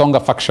the Katonga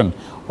faction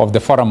of the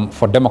Forum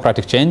for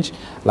Democratic Change.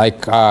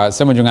 Like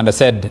Semujju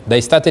said,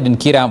 they started in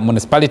Kira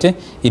municipality,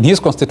 in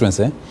his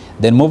constituency,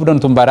 then moved on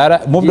to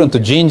Mbarara, moved on to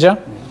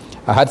Jinja.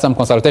 I had some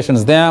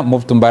consultations there,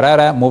 moved to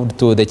Mbarara, moved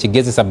to the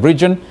Chigezi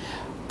sub-region,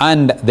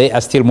 and they are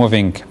still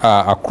moving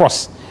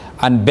across.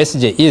 And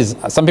Besigye is,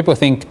 some people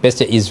think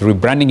Besigye is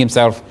rebranding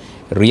himself,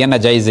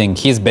 re-energizing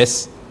his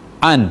base.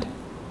 And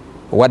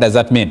what does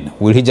that mean?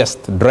 Will he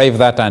just drive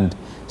that and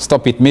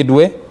stop it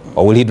midway,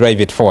 or will he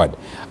drive it forward?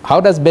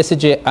 How does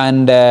Besigye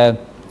and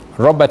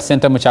Robert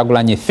Sentamu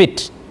Kyagulanyi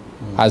fit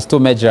as two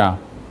major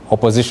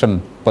opposition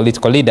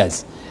political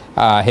leaders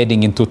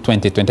heading into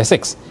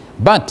 2026?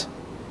 But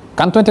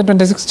can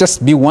 2026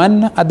 just be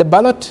won at the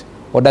ballot,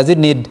 or does it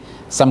need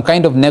some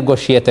kind of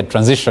negotiated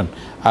transition,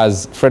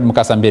 as Fred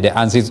Mbidde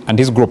and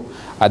his group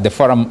at the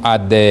Forum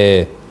at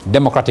the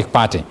Democratic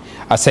Party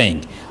are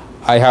saying?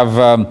 I have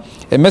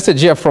a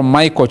message here from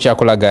Michael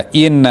Chakulaga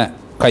in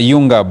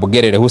Kayunga,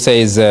 Bugerere, who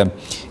says,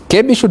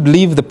 Kebi should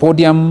leave the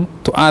podium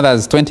to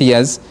others 20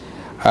 years.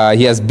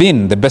 He has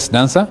been the best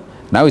dancer.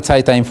 Now it's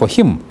high time for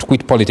him to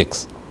quit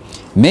politics.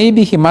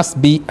 Maybe he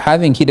must be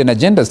having hidden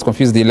agendas to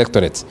confuse the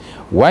electorates.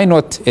 Why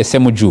not a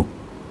Semujju?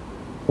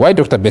 Why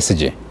Dr.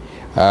 Besigye?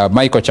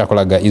 Michael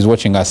Chakulaga is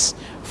watching us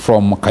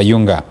from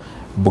Kayunga,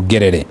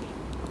 Bugerere.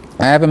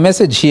 I have a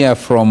message here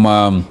from,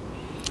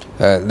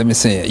 let me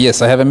see.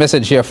 Yes, I have a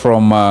message here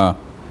from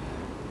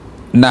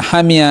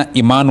Nahamia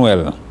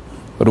Emmanuel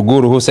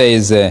Ruguru, who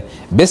says,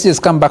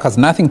 Besigye's comeback has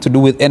nothing to do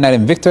with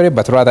NRM victory,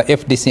 but rather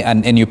FDC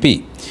and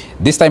NUP.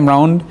 This time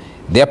round,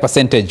 their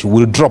percentage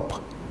will drop.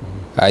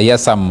 He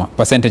has some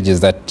percentages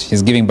that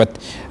he's giving, but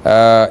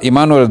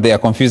Emmanuel, they are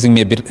confusing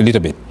me a little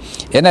bit.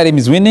 NRM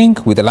is winning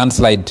with a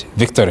landslide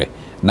victory,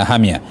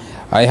 Nahamia.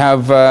 I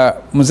have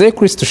Mzee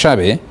Chris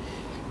Tushabe,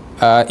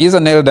 is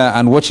an elder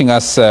and watching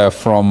us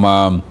from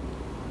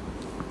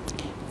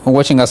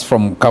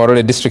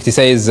Kabarole district. He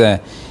says,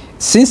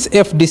 since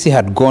FDC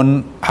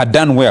had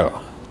done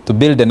well to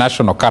build a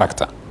national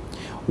character,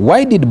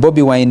 why did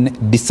Bobby Wine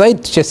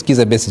decide to chase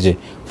Kizza Besigye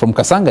from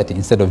Kasangati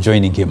instead of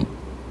joining him?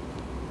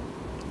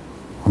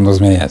 From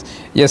those many years.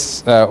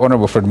 Yes,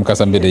 Honorable Fred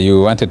Mbidde,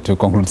 you wanted to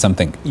conclude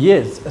something.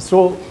 Yes,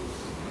 so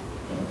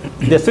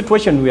the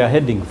situation we are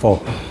heading for,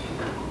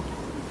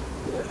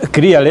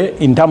 clearly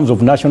in terms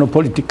of national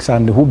politics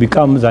and who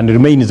becomes and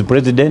remains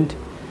president,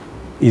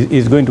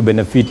 is going to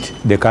benefit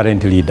the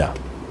current leader.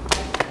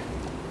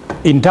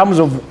 In terms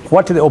of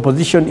what the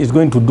opposition is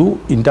going to do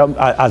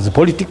as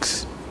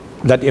politics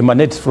that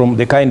emanates from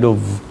the kind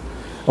of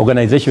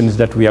organizations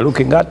that we are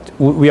looking at,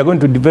 we are going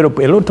to develop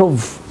a lot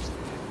of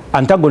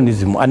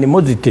antagonism,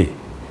 animosity.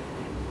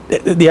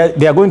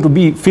 They are going to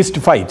be fist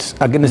fights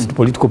against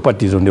political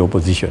parties on the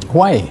opposition.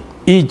 Why?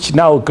 Each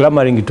now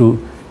clamoring to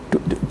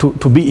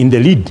be in the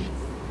lead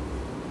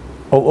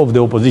of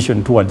the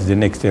opposition towards the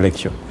next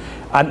election.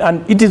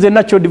 And it is a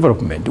natural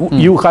development.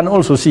 You can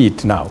also see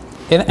it now.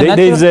 There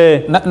is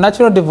a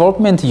natural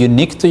development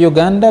unique to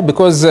Uganda,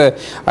 because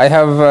I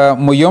have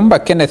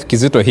Muyomba Kenneth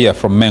Kizito here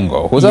from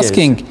Mengo, who's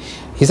asking,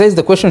 he says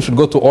the question should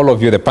go to all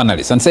of you, the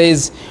panelists, and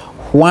says,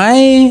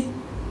 why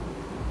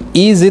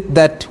is it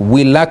that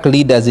we lack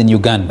leaders in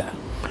Uganda?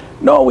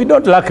 No, we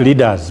don't lack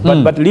leaders,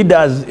 but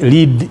leaders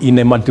lead in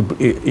a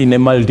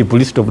multiple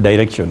list of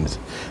directions,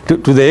 to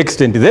the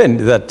extent then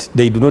that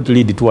they do not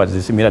lead towards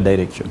a similar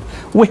direction.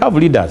 We have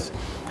leaders.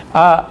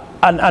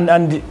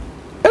 And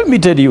let me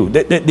tell you,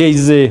 there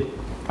is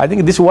I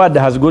think this word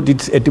has got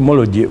its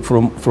etymology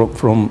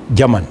from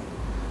German,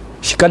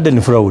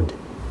 Schadenfreude.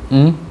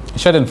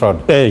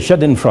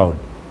 Schadenfreude,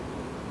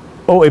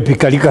 or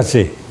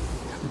epikalikase,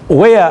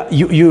 where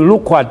you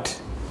look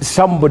at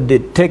somebody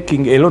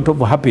taking a lot of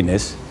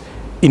happiness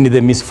in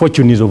the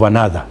misfortunes of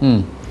another.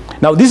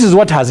 Now, this is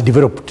what has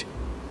developed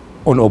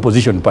on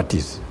opposition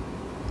parties.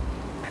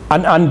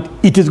 And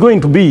it is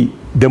going to be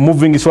the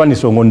moving swan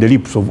song on the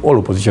lips of all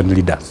opposition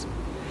leaders.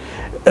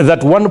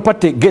 That one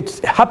party gets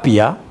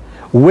happier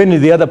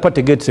when the other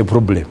party gets a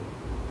problem.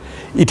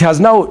 It has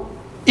now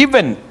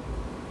even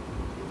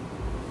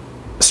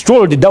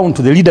strolled down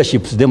to the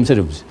leaderships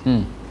themselves.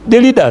 The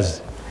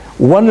leaders.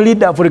 One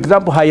leader, for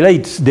example,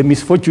 highlights the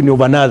misfortune of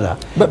another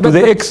to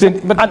the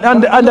extent,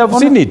 and I've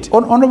seen it.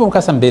 Honorable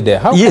Mbidde,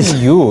 how yes.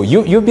 can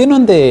you've been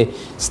on the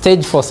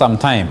stage for some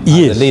time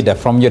yes. as a leader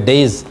from your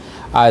days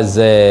as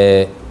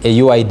a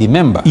UID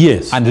member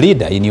yes. and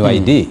leader in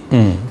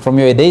UID, from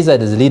your days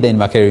as a leader in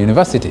Makerere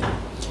University,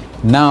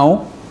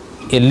 now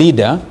a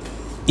leader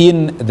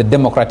in the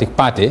Democratic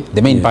Party,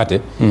 the main party,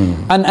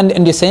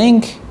 and you're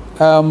saying,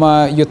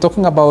 you're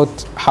talking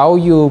about how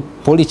you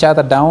pull each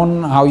other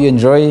down, how you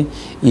enjoy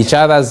each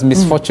other's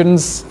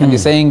misfortunes, and you're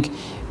saying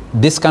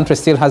this country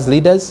still has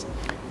leaders?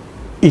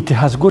 It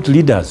has got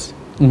leaders.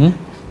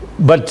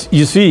 But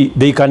you see,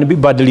 they can be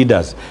bad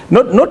leaders.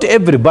 Not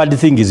every bad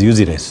thing is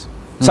useless.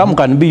 Some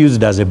can be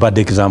used as a bad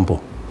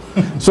example.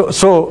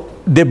 So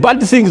the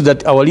bad things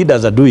that our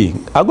leaders are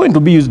doing are going to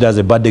be used as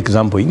a bad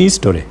example in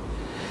history.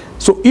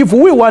 So if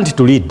we want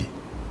to lead,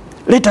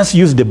 let us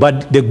use the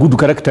good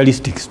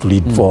characteristics to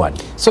lead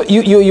forward. So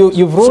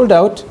you've ruled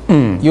out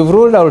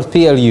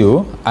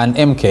PLU and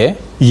MK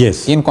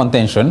yes. in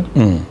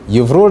contention.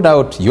 You've ruled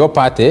out your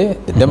party,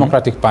 the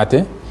Democratic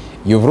Party.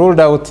 You've ruled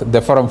out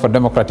the Forum for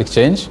Democratic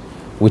Change,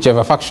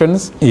 whichever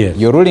factions. Yes.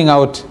 You're ruling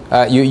out,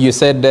 you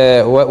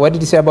said, what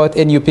did you say about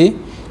NUP?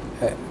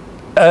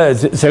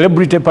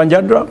 Celebrity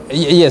Panjandra?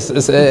 Yes,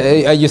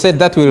 you said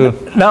that will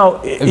now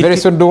very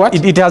soon do what?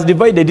 It has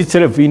divided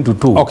itself into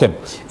two. Okay,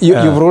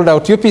 you've ruled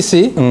out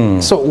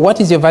UPC. So what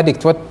is your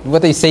verdict?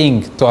 What are you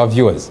saying to our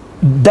viewers?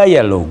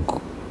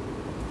 Dialogue.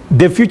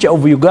 The future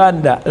of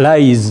Uganda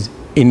lies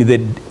in the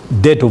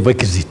date of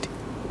exit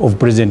of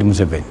President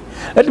Museveni.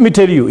 Let me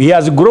tell you, he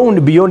has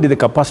grown beyond the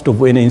capacity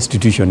of any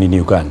institution in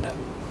Uganda.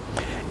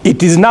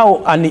 It is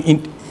now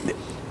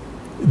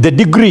the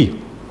degree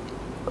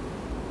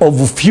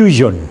of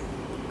fusion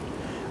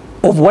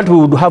of what we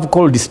would have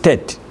called the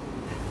state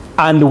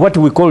and what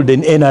we call the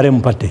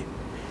NRM party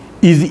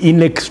is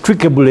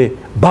inextricably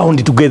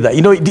bound together.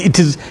 You know, it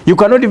is, you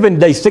cannot even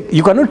dissect,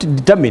 you cannot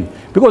determine,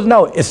 because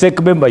now a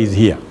SEC member is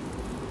here.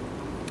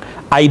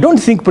 I don't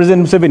think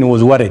President Museveni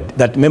was worried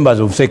that members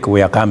of SEC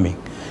were coming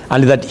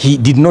and that he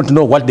did not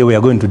know what they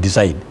were going to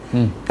decide.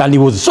 And he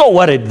was so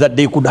worried that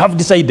they could have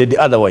decided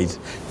otherwise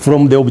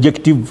from the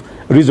objective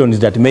reasons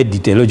that made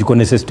it a logical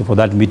necessity for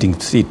that meeting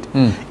to sit.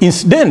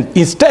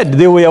 Instead,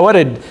 they were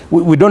worried,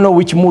 we don't know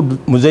which mood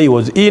Musei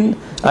was in.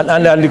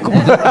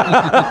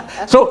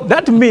 So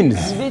that means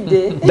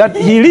that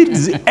he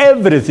leads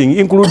everything,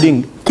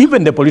 including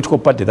even the political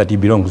party that he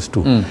belongs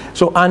to.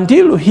 So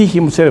until he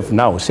himself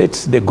now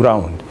sets the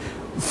ground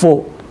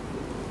for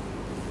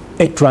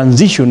a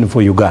transition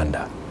for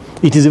Uganda,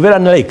 it is very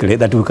unlikely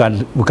that we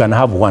can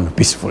have one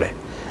peacefully.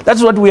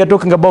 That's what we are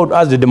talking about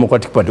as the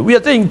Democratic Party. We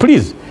are saying,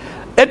 please,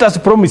 let us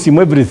promise him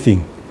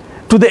everything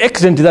to the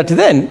extent that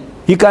then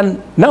he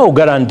can now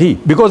guarantee,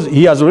 because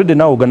he has already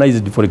now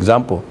organized, for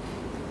example,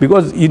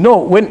 because, you know,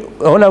 when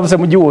Honorable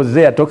Semujju was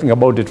there talking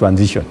about the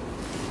transition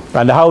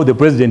and how the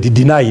president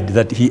denied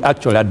that he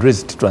actually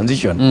addressed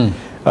transition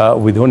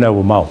with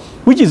Honorable Mao,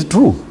 which is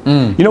true.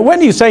 You know,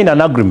 when you sign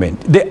an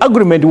agreement, the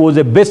agreement was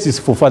a basis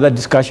for further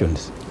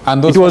discussions.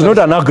 And it was not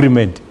an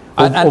agreement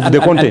of the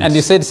content. And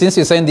you said since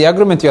you signed the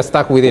agreement, you are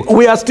stuck with it.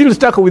 We are still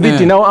stuck with it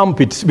in our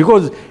armpits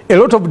because a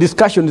lot of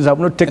discussions have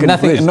not taken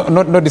place.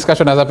 No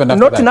discussion has happened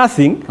after that. Not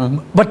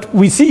nothing, but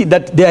we see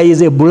that there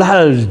is a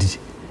blurred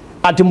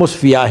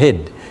atmosphere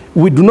ahead.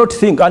 We do not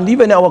think, and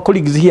even our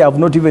colleagues here have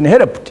not even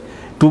helped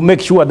to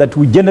make sure that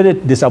we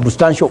generate the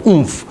substantial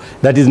oomph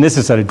that is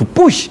necessary to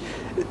push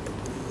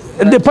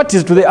the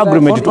parties to the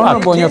agreement to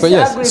act.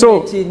 Yes.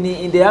 So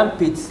in the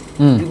armpits,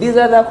 do these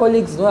other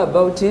colleagues know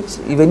about it,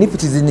 even if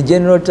it is in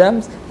general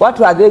terms? What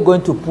are they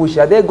going to push?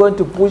 Are they going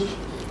to push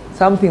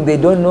something they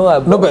don't know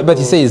about? No, but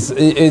he says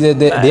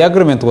the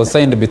agreement was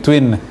signed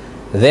between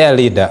their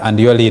leader and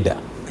your leader.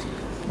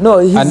 No,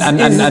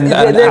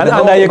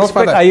 I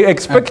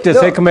expect a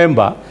SEC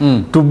member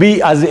to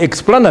be as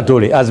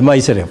explanatory as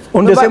myself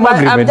on the same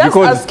agreement. I'm just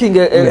asking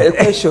a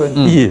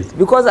question. Yes.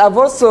 Because I've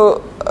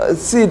also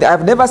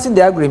I've never seen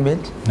the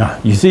agreement.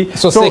 You see,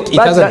 so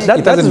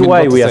that is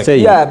why we are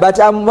saying. Yeah, but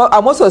I'm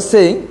also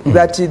saying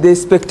that the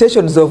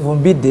expectations of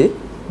Mbidde,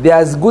 they're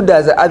as good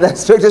as other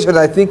expectations,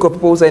 I think, of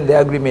people who signed the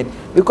agreement.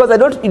 Because I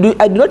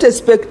do not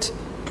expect,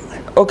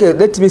 okay,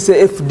 let me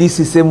say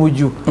FDC,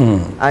 Semujju,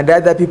 and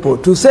other people,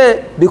 to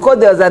say, because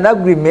there's an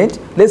agreement,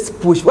 let's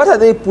push. What are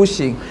they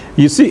pushing?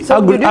 You see, so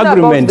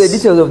agreements, the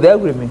details of the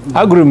agreement.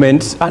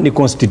 Agreements and the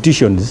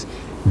constitutions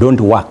don't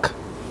work.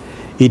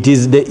 It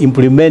is the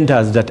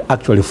implementers that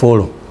actually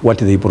follow what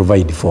they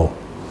provide for.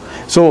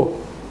 So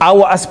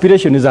our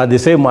aspirations are the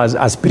same as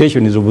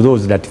aspirations of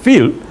those that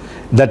feel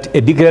that a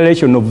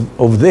declaration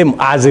of them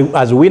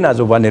as winners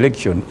of an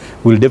election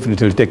will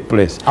definitely take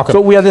place. Okay.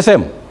 So we are the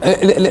same.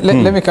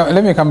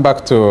 Let me come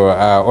back to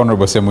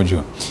Honorable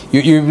Semujju.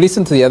 You've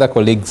listened to the other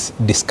colleagues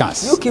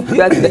discuss. You keep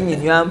that thing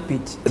in your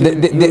armpit.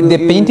 They're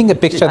painting a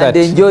picture that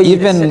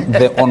even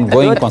the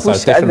ongoing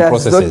consultation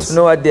processes don't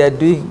know what they are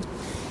doing.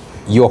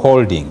 You're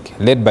holding,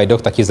 led by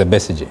Dr. Kizza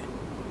Besigye,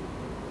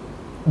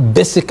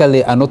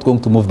 basically are not going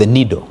to move the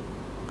needle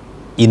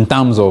in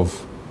terms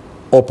of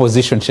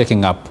opposition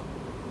shaking up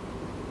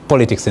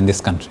politics in this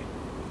country,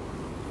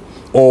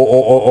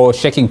 or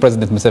shaking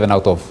President Museveni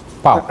out of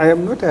power. I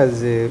am not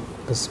as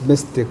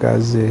pessimistic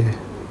as the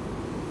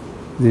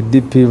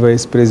DP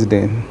Vice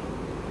President.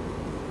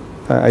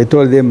 I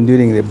told them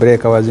during the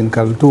break I was in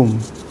Khartoum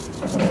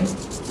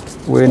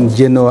when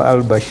General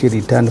al-Bashir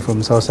returned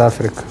from South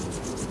Africa,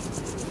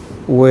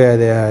 where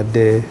they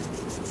had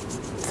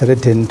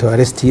threatened to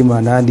arrest him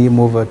and hand him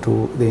over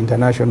to the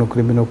International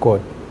Criminal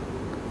Court.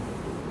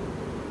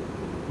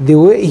 The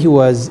way he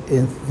was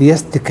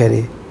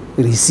enthusiastically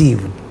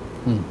received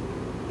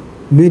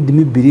made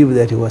me believe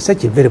that he was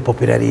such a very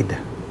popular leader.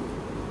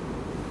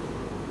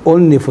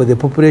 Only for the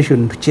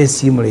population to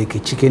chase him like a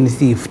chicken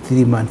thief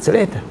 3 months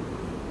later.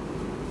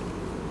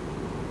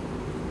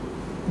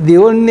 The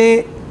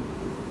only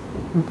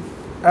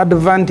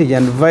advantage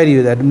and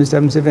value that Mr.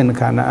 Museveni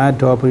can add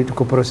to our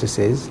political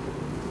processes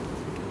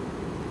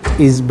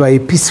is by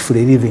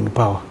peacefully leaving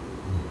power.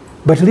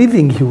 But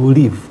leaving, he will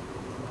leave.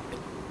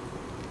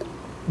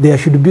 There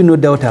should be no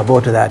doubt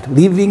about that.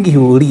 Leaving, he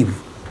will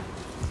leave.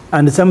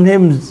 And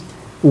sometimes,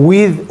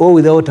 with or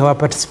without our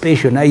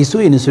participation, I saw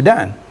in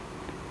Sudan,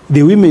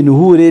 the women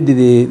who led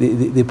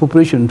the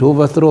population to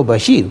overthrow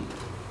Bashir,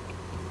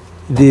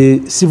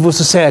 the civil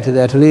society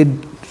that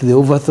led to the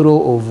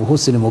overthrow of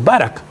Hosni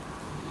Mubarak.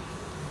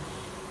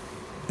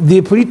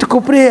 The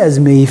political players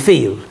may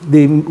fail.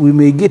 We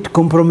may get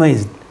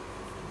compromised.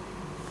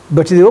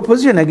 But the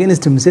opposition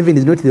against Museveni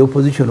is not the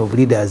opposition of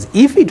leaders.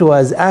 If it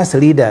was us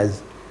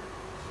leaders,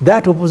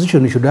 that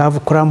opposition should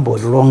have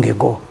crumbled long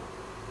ago.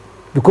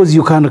 Because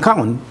you can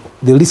count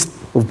the list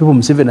of people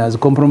Museveni has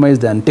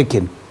compromised and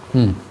taken.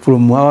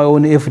 From our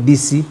own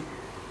FDC,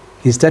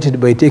 he started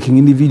by taking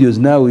individuals.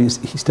 Now he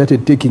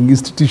started taking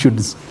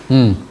institutions.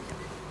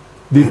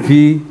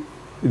 BP,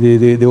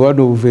 the one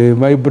of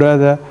my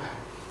brother,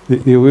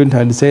 they went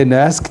and said,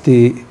 asked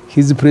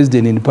his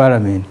president in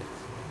parliament,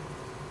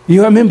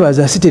 your members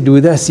are seated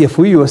with us here.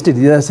 For you are seated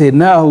there. I said,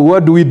 now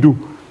what do we do?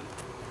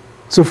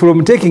 So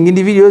from taking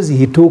individuals,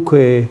 he took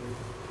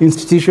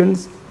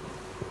institutions.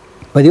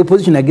 But the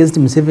opposition against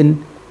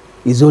Museveni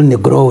is only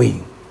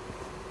growing.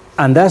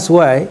 And that's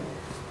why,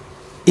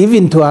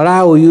 even to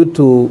allow you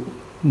to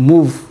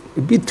move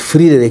a bit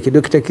freely, like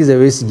Dr. Kizza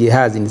Besigye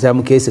has in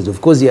some cases,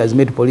 of course he has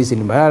met police in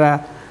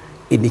Mbarara,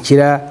 in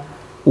Chira,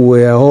 we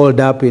were hauled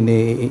up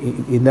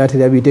in that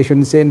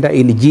rehabilitation center.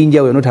 In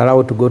Jinja, we were not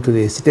allowed to go to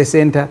the city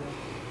center.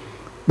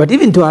 But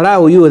even to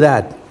allow you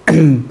that,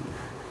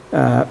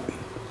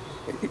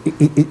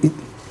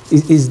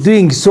 is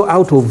doing so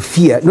out of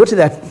fear. Not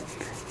that,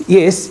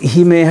 yes,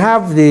 he may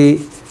have the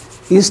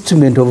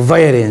instrument of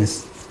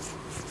violence,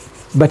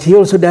 but he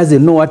also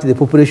doesn't know what the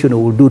population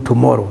will do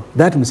tomorrow.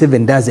 That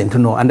Museveni doesn't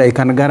know, and I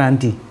can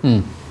guarantee.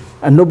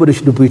 And nobody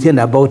should pretend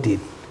about it.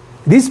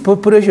 This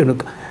population,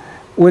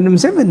 when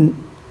Museveni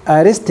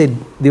arrested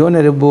the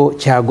Honorable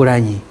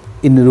Kyagulanyi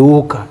in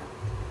Ruwoka,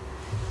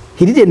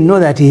 he didn't know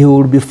that he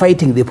would be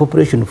fighting the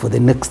population for the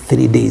next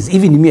 3 days.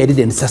 Even me, I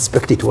didn't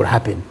suspect it would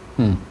happen.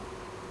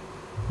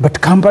 But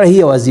Kampala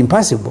here was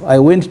impossible. I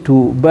went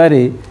to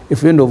bury a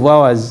friend of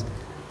ours,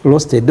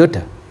 lost a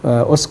daughter,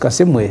 Oscar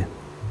Semujju.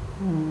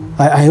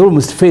 I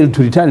almost failed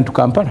to return to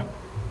Kampala.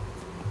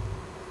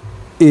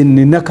 In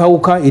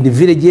Nakauka, in the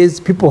villages,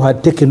 people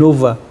had taken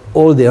over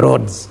all the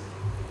roads.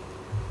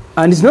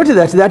 And it's not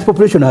that that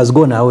population has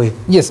gone away.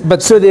 Yes,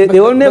 but so the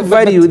only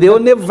value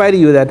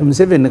that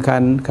Museveni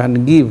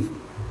can give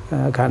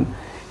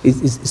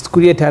is to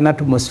create an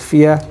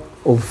atmosphere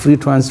of free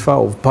transfer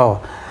of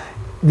power.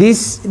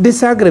 These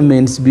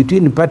disagreements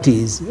between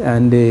parties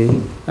and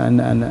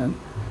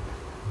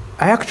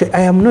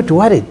I am not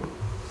worried.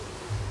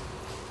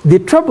 The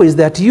trouble is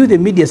that you, the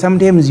media,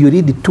 sometimes you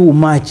read too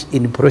much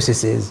in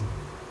processes.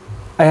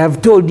 I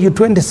have told you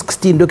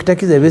 2016, Dr.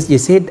 Kizza Besigye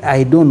said,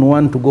 I don't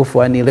want to go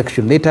for an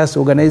election. Let us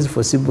organize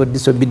for civil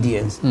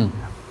disobedience.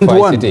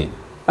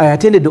 I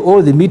attended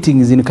all the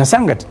meetings in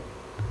Kasangati.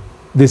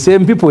 The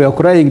same people were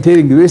crying,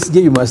 telling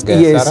Besigye, you must,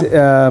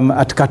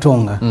 at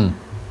Katonga.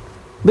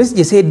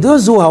 Besigye said,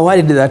 those who are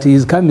worried that he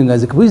is coming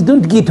as a please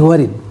don't get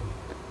worried.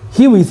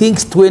 He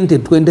thinks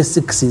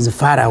 2026 is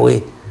far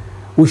away.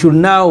 We should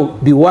now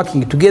be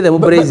working together,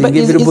 mobilizing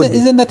everybody.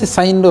 Isn't that a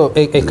sign of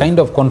a kind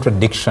of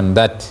contradiction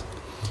that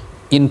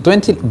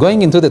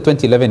going into the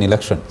 2011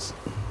 elections,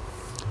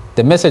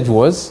 the message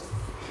was,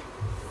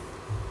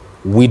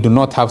 we do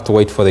not have to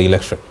wait for the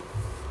election.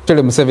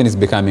 Actually, Museveni is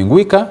becoming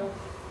weaker,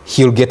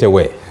 he'll get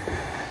away.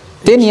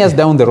 10 years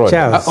down the road,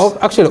 Charles,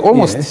 actually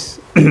almost,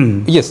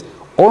 yes,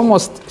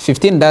 almost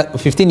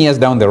 15 years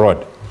down the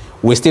road,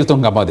 we're still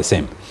talking about the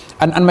same.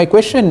 And my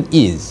question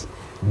is,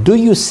 do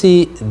you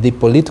see the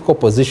political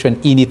position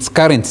in its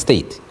current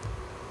state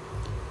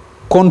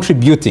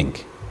contributing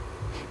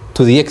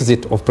to the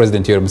exit of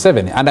President Yoweri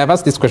Museveni? And I've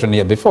asked this question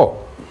here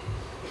before.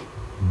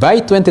 By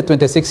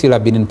 2026, he'll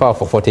have been in power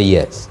for 40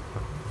 years.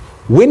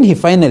 When he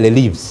finally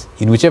leaves,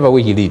 in whichever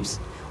way he leaves,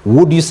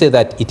 would you say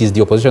that it is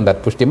the opposition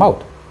that pushed him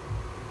out?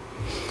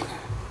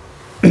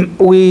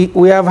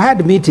 We have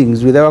had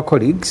meetings with our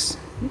colleagues,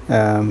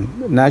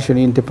 National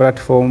Unity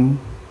Platform,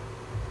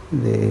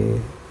 the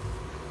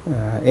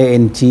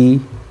ANT,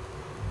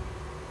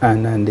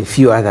 and a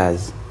few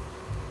others.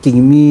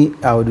 Me,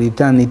 I would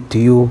return it to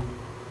you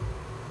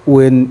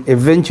when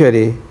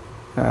eventually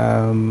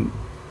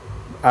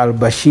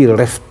al-Bashir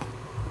left,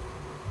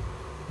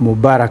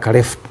 Mubarak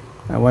left.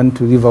 I want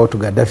to leave out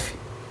Gaddafi.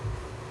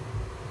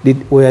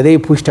 Were they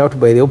pushed out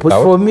by the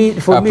opposition? For me,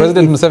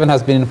 President Museveni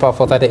has been in power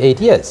for 38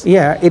 years.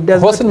 Yeah, it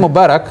does. Hosni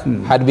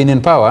Mubarak had been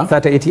in power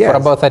 38 years. For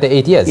about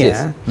 38 years.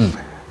 Yeah. Yes.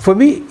 For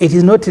me, it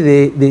is not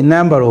the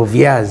number of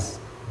years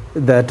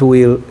that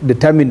will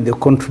determine the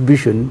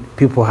contribution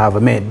people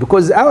have made,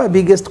 because our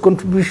biggest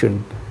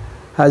contribution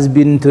has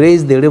been to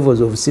raise the levels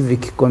of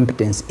civic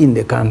competence in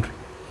the country.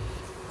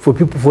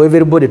 For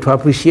everybody to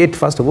appreciate,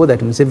 first of all,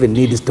 that Museveni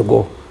needs to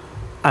go.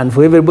 And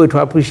for everybody to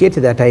appreciate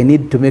that I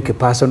need to make a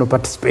personal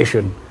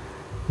participation.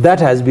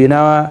 That has been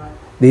the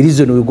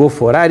reason we go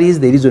for rallies,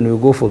 the reason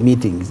we go for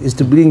meetings, is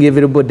to bring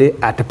everybody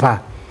at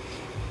par.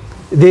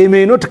 They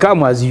may not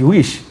come as you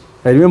wish.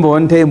 I remember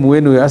one time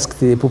when we asked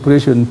the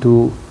population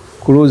to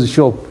close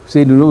shop,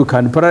 saying, we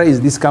can paralyze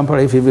this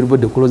Kampala if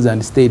everybody closed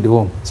and stayed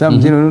home.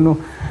 Some say, no,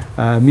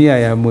 me, I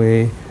am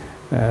a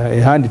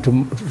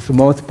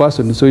hand-to-mouth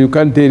person, so you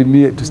can't tell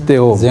me to stay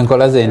home.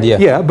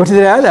 Yeah, but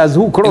there are others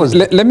who closed.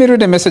 Let me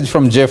read a message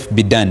from Jeff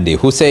Mbidde,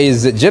 who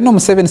says, General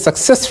Museveni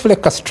successfully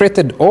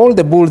castrated all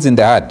the bulls in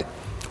the herd,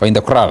 or in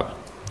the corral,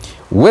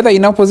 whether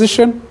in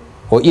opposition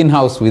or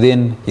in-house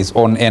within his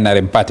own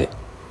NRM party.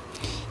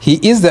 He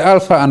is the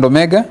alpha and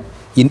omega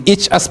in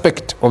each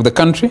aspect of the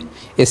country,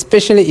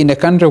 especially in a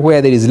country where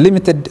there is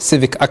limited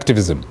civic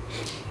activism.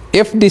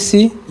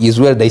 FDC is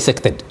well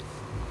dissected.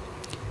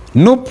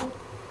 NUP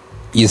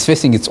is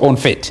facing its own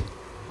fate.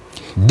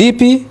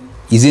 DP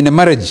is in a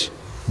marriage,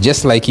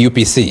 just like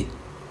UPC.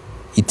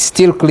 It's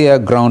still clear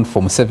ground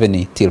for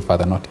Museveni till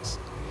further notice.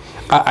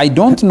 I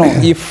don't know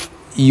if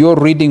your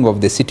reading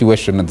of the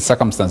situation and the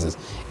circumstances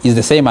is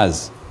the same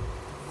as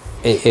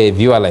a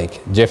viewer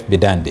like Jeff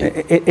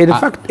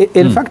Mbidde.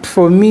 In fact,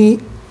 for me,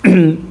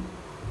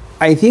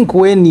 I think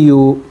when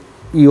you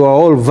are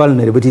all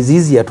vulnerable, it is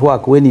easier to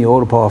work when you're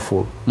all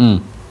powerful.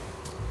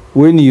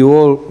 When you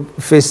all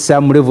face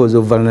some levels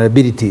of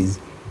vulnerabilities,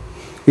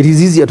 it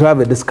is easier to have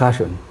a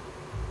discussion.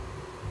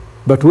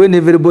 But when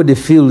everybody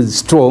feels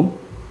strong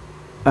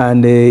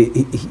and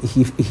he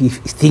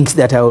thinks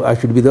that I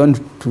should be the one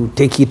to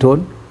take it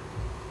on,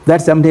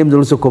 that sometimes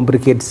also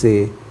complicates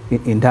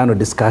internal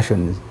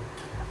discussions.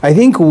 I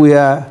think we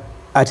are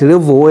at a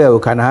level where we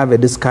can have a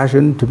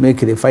discussion to make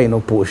the final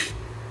push.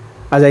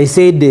 As I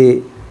said,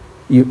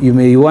 you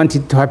may want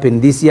it to happen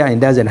this year and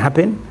it doesn't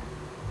happen.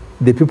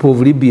 The people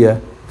of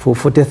Libya, for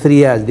 43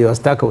 years, they were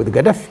stuck with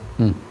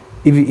Gaddafi.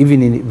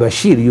 Even in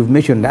Bashir, you've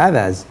mentioned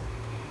others.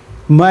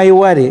 My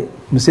worry,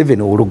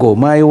 Museveni will go.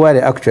 My worry,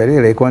 actually,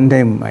 like one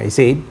time I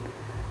said,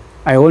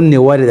 I only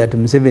worry that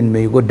Museveni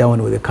may go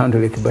down with the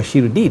country like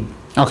Bashir did.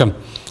 Okay.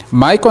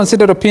 My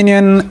considered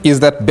opinion is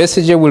that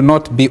Besigye will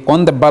not be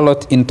on the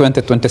ballot in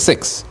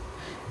 2026.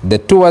 The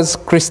tours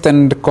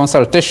christened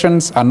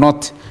consultations are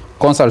not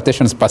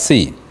consultations per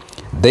se.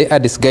 They are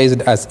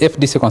disguised as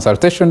FDC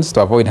consultations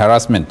to avoid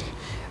harassment.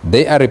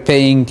 They are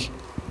replaying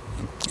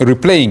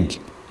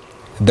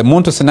the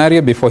Muntu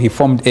scenario before he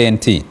formed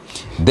ANT.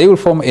 They will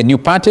form a new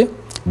party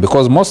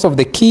because most of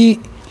the key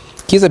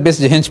Kizza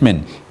Besigye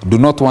henchmen do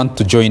not want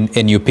to join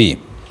NUP.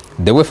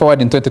 The way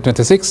forward in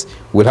 2026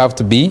 will have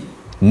to be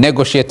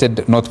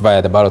negotiated, not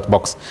via the ballot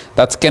box.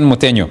 That's Ken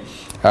Mutenyo,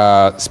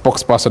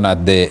 spokesperson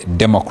at the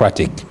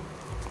Democratic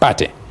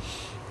Party.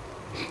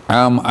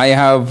 I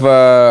have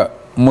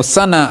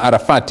Musana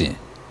Arafati,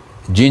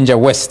 Jinja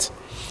West.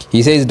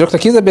 He says, Dr.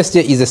 Kizza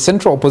Besigye is a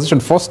central opposition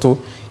force to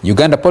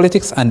Uganda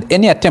politics, and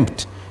any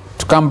attempt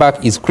to come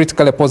back is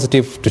critically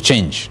positive to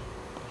change.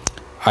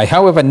 I,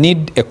 however,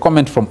 need a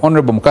comment from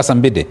Honorable Mukasa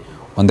Mbidde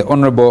on the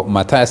Honorable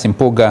Matthias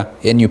Impuga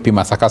NUP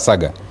Masaka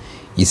saga.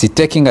 Is he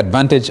taking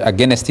advantage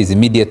against his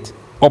immediate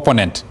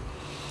opponent?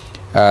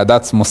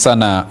 That's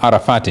Musana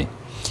Arafati.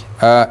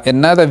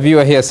 Another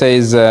viewer here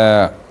says,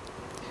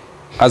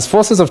 as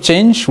forces of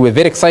change, we're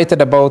very excited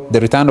about the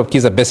return of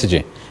Kizza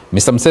Besigye.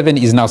 Mr.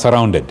 Museveni is now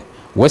surrounded.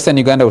 Western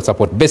Uganda will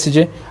support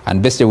Besigye,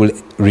 and Besigye will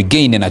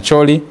regain in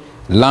Acholi,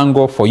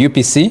 Lango for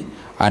UPC,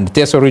 and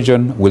Teso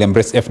region will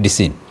embrace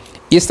FDC.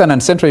 Eastern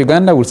and Central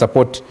Uganda will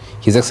support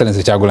His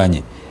Excellency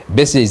Kyagulanyi.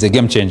 Besigye is a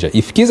game changer.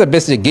 If Kizza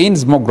Besigye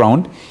gains more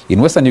ground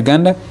in Western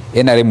Uganda,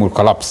 NRM will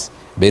collapse.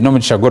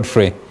 Benomisha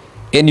Godfrey,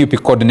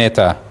 NUP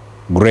coordinator,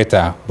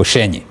 Greta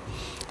Bushenyi.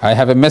 I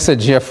have a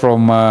message here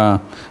from, let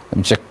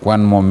me check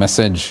one more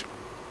message.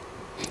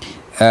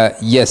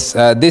 Yes,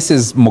 this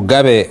is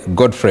Mugabe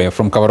Godfrey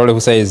from Kabarole, who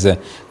says,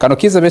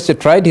 Kizza Besigye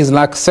tried his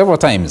luck several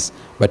times,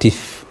 but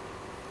if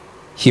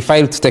he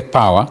failed to take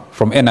power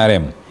from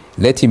NRM,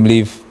 let him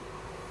leave,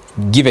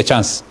 give a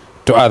chance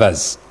to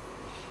others.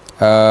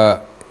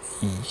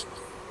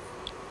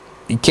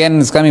 Ken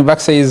is coming back,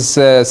 says,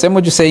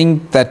 Semujju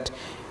saying that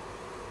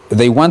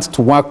they want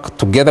to work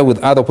together with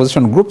other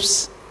opposition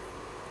groups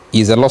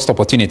is a lost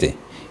opportunity.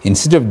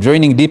 Instead of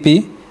joining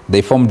DP,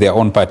 they formed their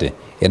own party.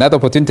 Another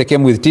opportunity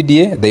came with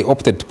TDA. They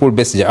opted to pull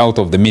Besigye out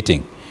of the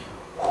meeting.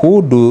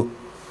 Who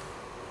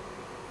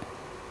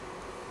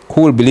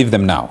will believe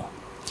them now?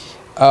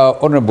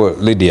 Honorable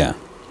Lydia,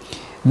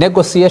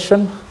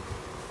 negotiation,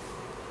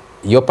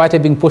 your party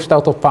being pushed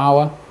out of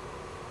power,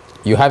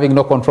 you having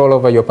no control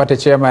over your party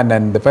chairman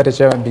and the party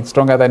chairman being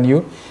stronger than you,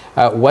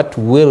 what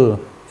will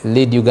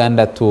lead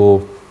Uganda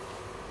to,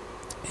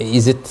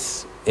 is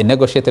it a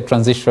negotiated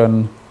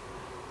transition?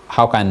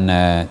 How can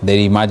the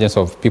emergence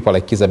of people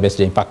like Kizza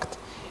Besigye impact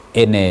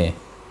any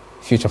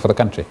future for the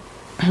country?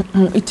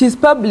 It is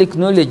public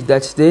knowledge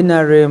that the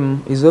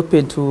NRM is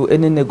open to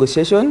any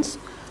negotiations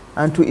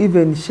and to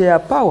even share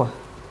power.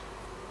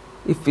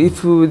 If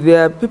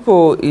there are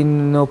people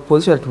in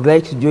opposition that would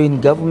like to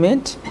join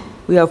government,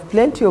 we have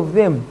plenty of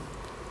them.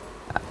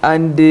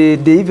 And they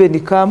even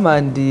come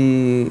and,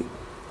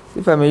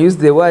 if I may use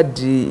the word,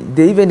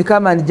 they even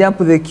come and jump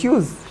the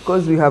queues,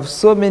 because we have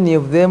so many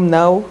of them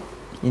now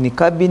in the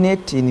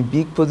cabinet, in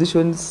big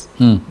positions,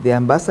 the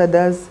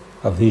ambassadors.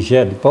 Have they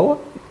shared power?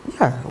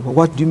 Yeah,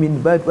 what do you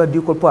mean by, what do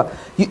you call power?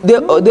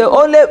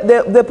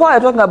 The power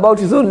I'm talking about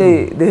is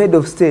only the head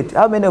of state.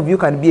 How many of you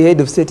can be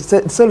head of state?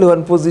 It's only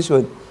one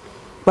position.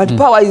 But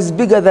power is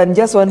bigger than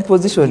just one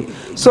position.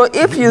 So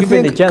if you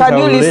think, can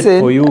you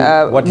listen,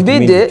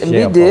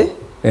 Mbidde,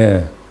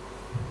 yeah.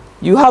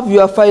 You have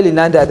your filing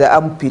under the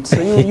armpit,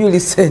 so you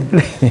listen.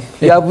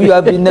 you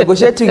have been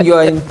negotiating, you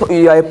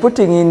are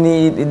putting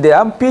in the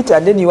armpit,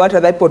 and then you want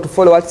other people to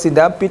follow what's in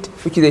the armpit,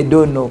 which they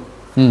don't know.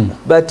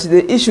 But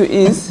the issue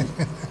is,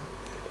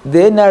 the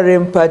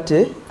NRM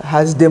party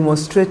has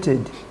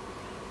demonstrated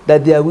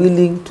that they are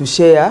willing to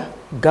share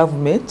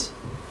government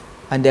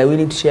and they are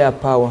willing to share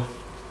power.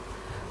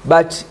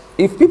 But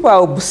if people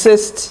are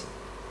obsessed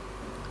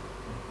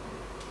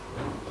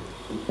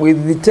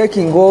with the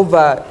taking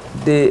over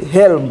the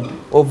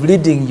helm of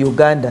leading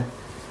Uganda,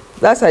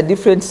 that's a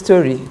different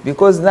story,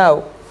 because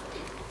now,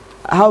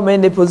 how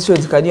many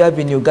positions can you have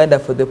in Uganda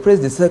for the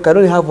president? So you can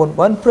only have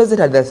one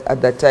president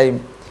at that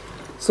time.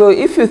 So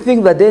if you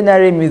think that the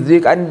NRM is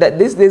weak, and that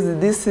this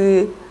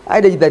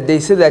idea that they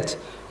say that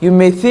you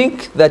may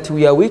think that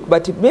we are weak,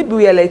 but maybe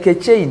we are like a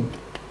chain.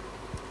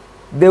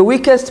 The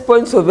weakest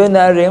points of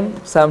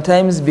NRM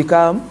sometimes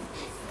become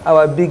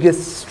our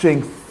biggest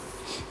strength.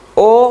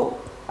 Or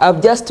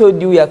I've just told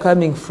you we are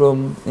coming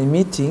from a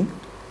meeting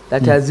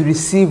that has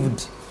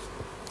received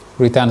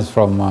returns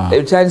from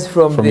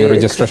the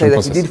registration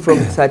process that we did from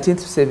 13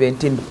 to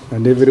 17.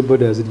 And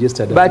everybody has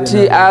registered. But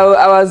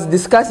I was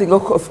discussing,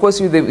 of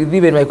course, with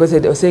even my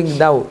question, I was saying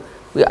now,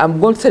 I'm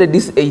going to set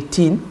this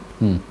 18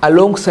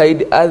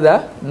 alongside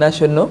other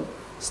national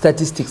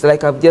statistics,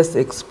 like I've just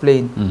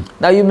explained.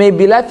 Now, you may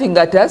be laughing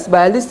at us,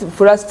 but at least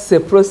for us, it's a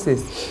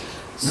process.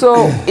 So,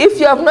 if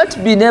you have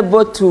not been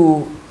able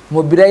to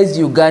mobilize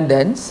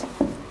Ugandans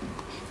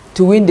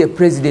to win the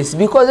presidency,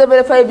 because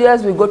every 5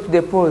 years we go to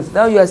the polls.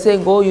 Now you are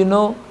saying, oh, you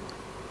know,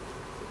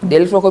 the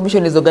Electoral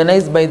Commission is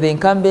organized by the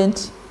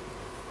incumbent.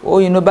 Oh,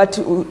 you know, but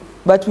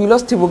we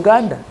lost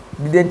Uganda.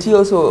 Didn't he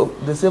also,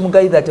 the same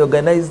guy that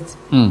organized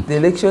the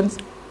elections?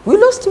 We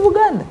lost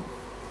Uganda.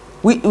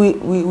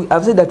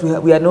 I've said that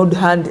we are not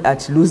hand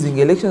at losing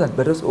elections,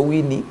 but also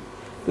winning.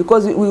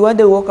 Because we one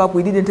day woke up,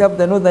 we didn't have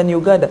the Northern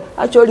Uganda.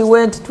 Actually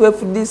went to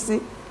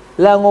FDC,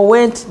 Lango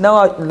went,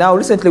 now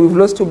recently we've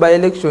lost 2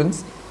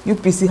 by-elections.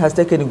 UPC has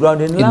taken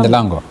ground in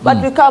Lango.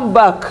 But we come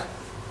back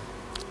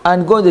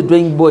and go on the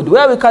drawing board.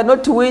 Where we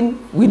cannot win,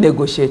 we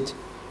negotiate.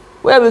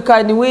 Where we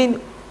can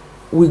win,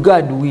 we go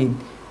and win.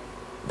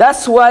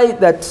 That's why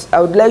that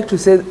I would like to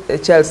say,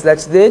 Charles, that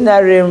the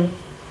NRM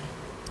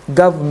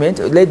government,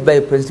 led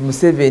by President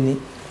Museveni,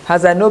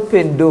 has an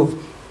open door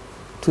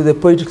to the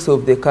politics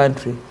of the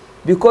country.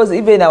 Because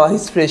even our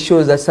history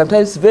shows that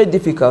sometimes it's very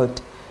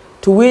difficult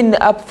to win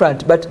up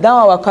front, but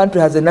now our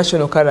country has a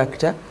national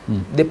character.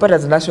 The party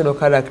has a national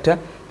character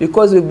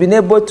because we've been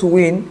able to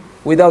win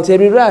without a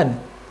rerun.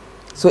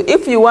 So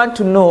if you want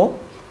to know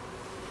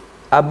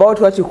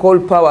about what you call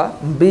power,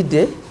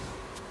 Mbidde,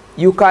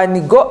 you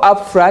can go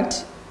up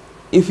front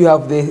if you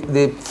have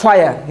the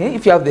fire,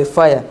 if you have the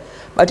fire.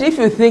 But if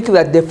you think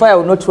that the fire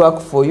will not work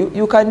for you,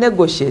 you can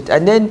negotiate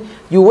and then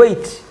you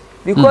wait.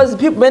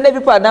 Because many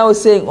people are now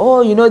saying,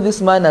 oh, you know, this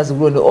man has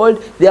grown.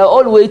 They are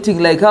all waiting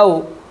like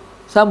how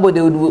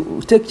somebody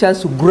would take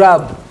chance to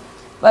grab.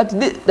 But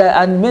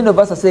and many of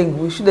us are saying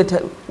we shouldn't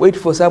wait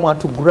for someone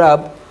to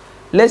grab.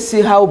 Let's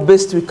see how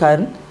best we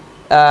can.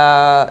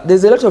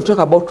 There's a lot of talk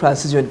about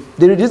transition.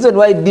 The reason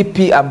why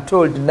DP, I'm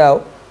told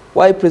now,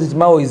 why President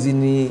Mao is in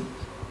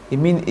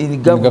the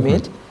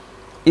government,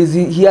 is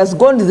he has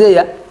gone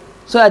there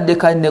so that they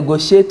can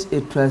negotiate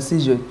a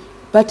transition.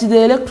 But the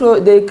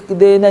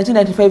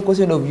 1995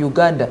 Constitution of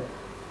Uganda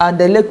and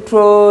the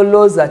electoral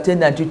laws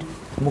attendant to it,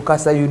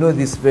 Mukasa, you know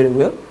this very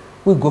well,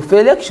 we go for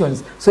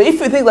elections. So if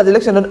you think that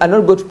elections are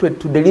not going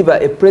to deliver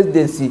a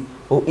presidency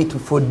or it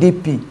for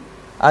DP,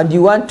 and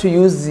you want to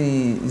use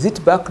the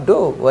it back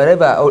door,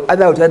 whatever, or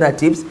other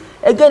alternatives,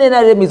 again,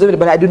 NRM is over.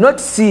 But I do not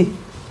see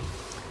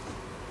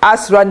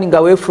us running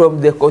away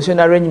from the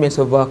constitutional arrangements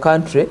of our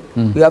country.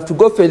 We have to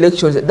go for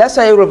elections. That's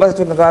why all of us are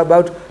talking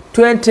about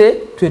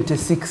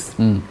 2026.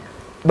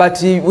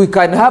 But we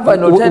can have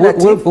an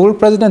alternative. Will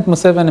President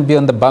Museveni be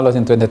on the ballot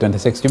in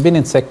 2026? You've been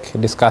in SEC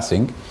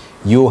discussing.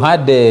 You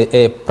had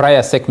a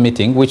prior SEC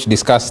meeting which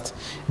discussed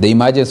the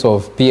emergence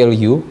of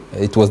PLU.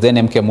 It was then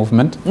MK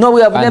movement. No,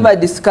 we have never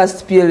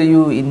discussed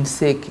PLU in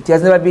SEC. It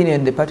has never been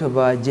in the part of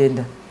our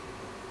agenda.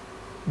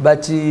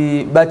 But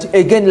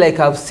again, like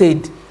I've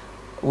said,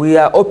 we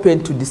are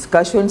open to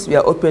discussions. We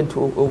are open to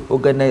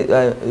organize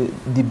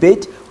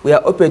debate. We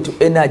are open to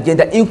any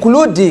agenda,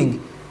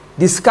 including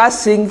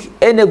discussing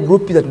any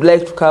group that would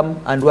like to come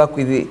and work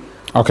with the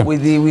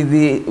with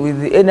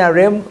the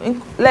NRM,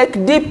 like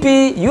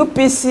DP,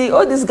 UPC.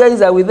 All these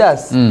guys are with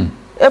us.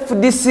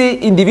 FDC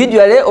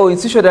individually or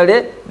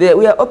institutionally,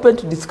 we are open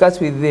to discuss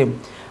with them.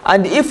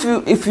 And if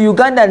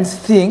Ugandans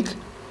think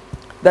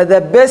that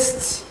the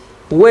best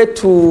way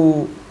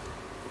to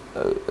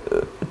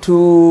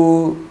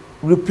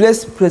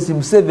replace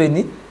President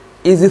Museveni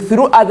is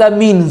through other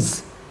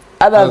means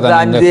other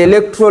than the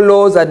electoral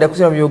laws and the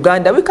Constitution of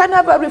Uganda, we can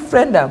have a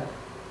referendum.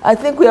 I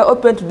think we are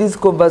open to these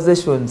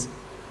conversations.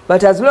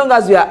 But as long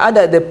as we are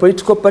under the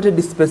political party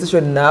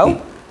dispensation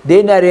now,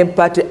 the NRM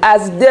party,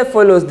 as day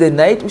follows the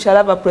night, we shall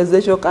have a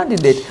presidential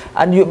candidate.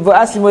 And you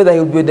ask him whether he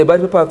will be on the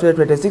ballot paper of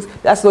 2026.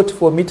 That's not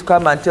for me to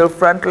come and tell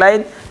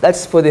Frontline.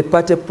 That's for the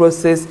party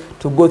process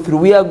to go through.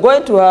 We are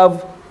going to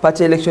have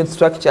party election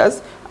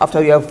structures after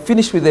we have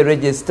finished with the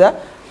register.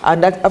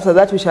 And after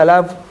that, we shall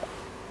have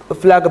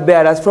flag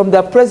bearers from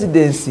the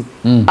presidency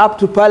up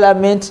to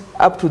parliament,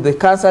 up to the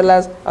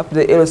councillors, up to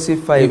the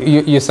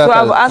LC5. So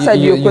I've answered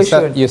your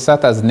question. You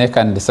sat as NEC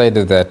and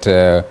decided that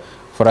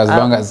for as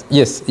long as...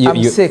 Yes,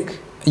 I'm sick.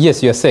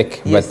 Yes, you're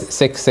sick. Yes. But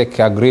SEC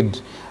agreed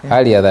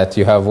earlier that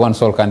you have one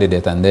sole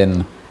candidate and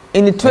then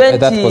in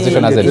that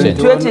position hasn't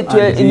changed.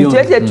 In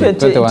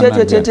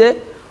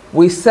 2020,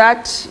 we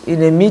sat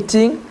in a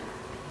meeting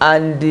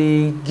and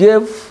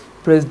gave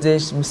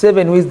President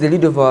Museveni, who is the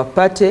leader of our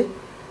party,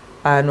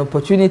 an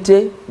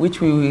opportunity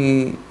which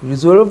we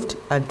resolved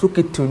and took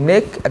it to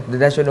NEC at the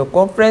national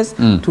conference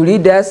to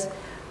lead us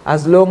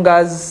as long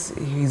as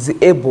he's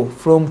able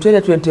from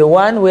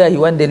 2021 where he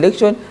won the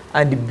election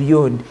and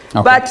beyond.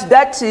 But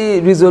that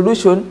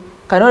resolution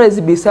can always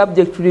be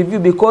subject to review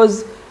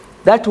because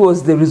that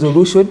was the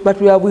resolution, but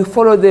we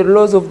follow the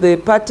laws of the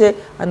party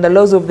and the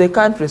laws of the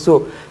country.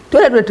 So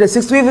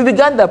 2026, we've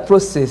begun the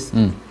process.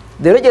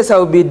 The register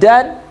will be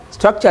done,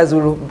 structures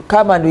will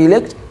come and we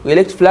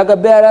elect flag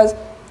bearers,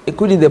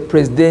 including the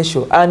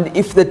presidential. And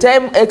if the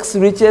time X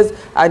reaches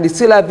and is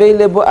still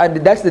available and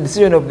that's the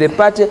decision of the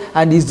party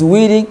and is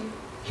winning,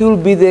 he will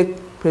be the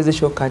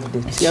presidential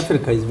candidate. See,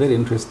 Africa is very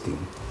interesting.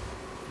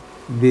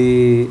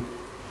 The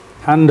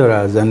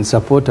handlers and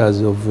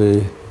supporters of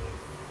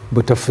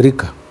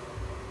Bouteflika,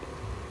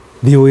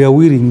 they were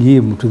wearing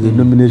him to the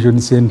nomination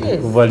center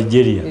of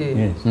Algeria.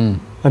 Yes.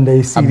 And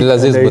I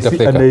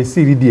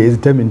see Lydia is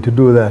determined to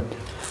do that.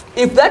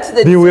 If that's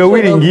the they were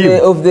winning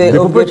of the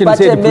population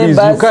party said, please,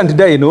 members, you can't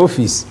die in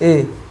office.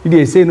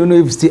 They say, no,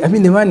 I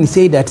mean, the man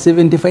said at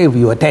 75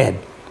 you are tired.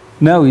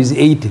 Now he's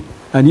 80.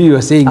 And you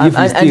are saying if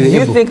he's still able.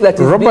 You think that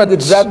Robert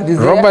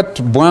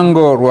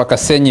Bwango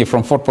Rwakasenyi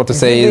from Fort Porto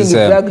says,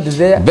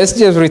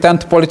 Besigye's return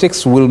to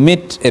politics will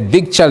meet a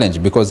big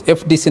challenge because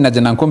FDC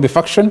Najanankumbi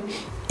faction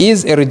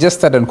is a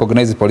registered and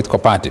recognized political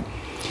party.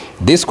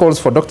 This calls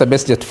for Dr.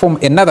 Besigye to form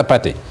another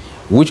party,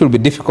 which will be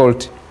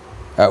difficult,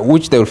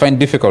 which they will find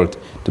difficult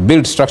to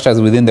build structures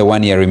within the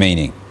 1 year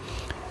remaining.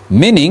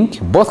 Meaning,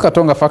 both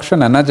Katonga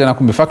faction and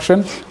Najanankumbi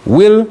faction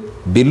will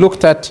be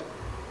looked at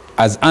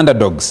as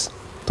underdogs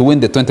to win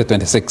the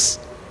 2026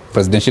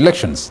 presidential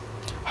elections.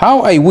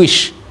 How I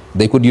wish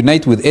they could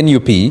unite with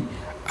NUP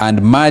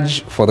and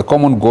merge for the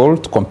common goal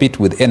to compete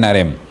with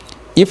NRM.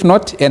 If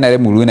not,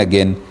 NRM will win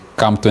again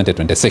come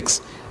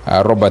 2026.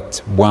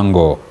 Robert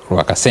Bwango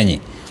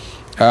Rwakasenyi.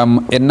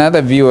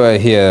 Another viewer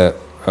here,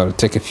 I'll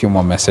take a few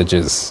more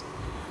messages.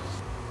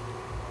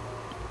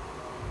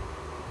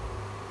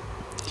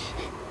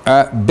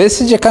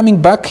 Besigye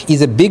coming back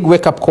is a big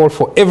wake-up call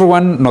for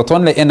everyone, not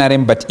only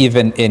NRM but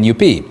even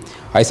NUP.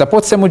 I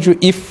support Semujju.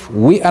 If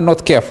we are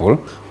not careful,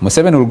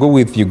 Museveni will go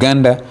with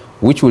Uganda,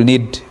 which will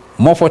need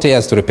more 40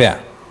 years to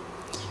repair.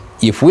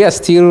 If we are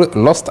still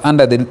lost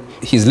under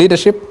his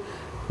leadership,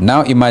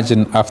 now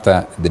imagine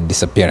after the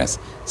disappearance.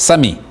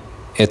 Sami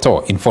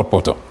Eto in Fort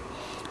Porto.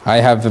 I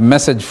have a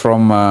message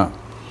from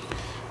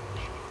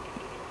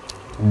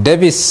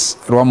Davis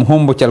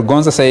Rwamhumbu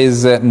Chalgonza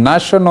says,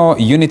 National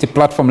Unity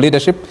Platform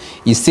leadership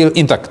is still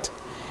intact.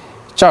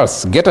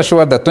 Charles, get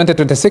assured that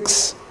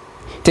 2026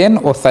 10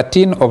 or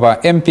 13 of our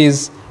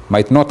MPs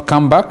might not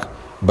come back,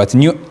 but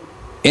new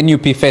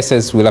NUP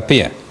faces will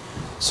appear.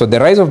 So the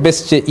rise of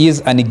Besigye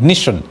is an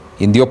ignition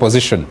in the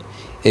opposition.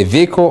 A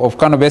vehicle of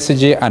Kano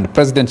Besigye and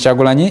President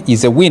Chagulanyi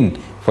is a win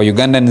for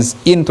Ugandans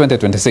in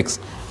 2026.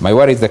 My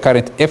worry is the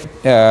current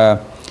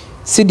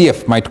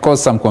CDF might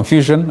cause some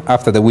confusion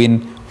after the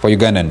win for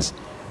Ugandans.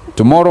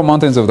 Tomorrow,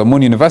 Mountains of the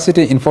Moon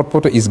University in Fort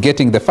Portal is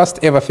getting the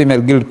first ever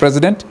female guild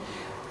president,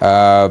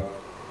 Grace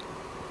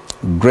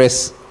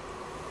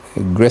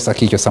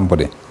Akicho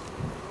somebody.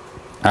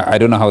 I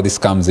don't know how this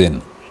comes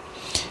in.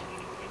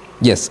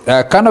 Yes,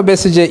 Kano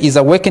Besigye is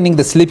awakening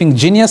the sleeping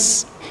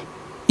genius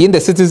in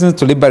the citizens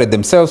to liberate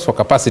themselves from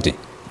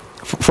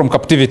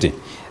captivity.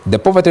 The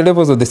poverty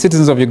levels of the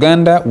citizens of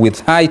Uganda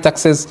with high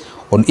taxes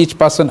on each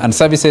person and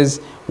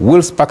services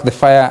will spark the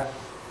fire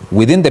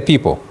within the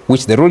people,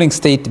 which the ruling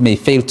state may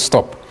fail to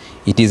stop.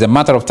 It is a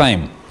matter of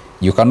time.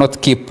 You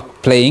cannot keep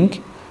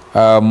playing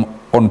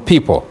on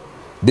people.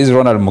 This is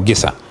Ronald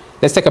Mugisa.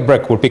 Let's take a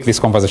break. We'll pick this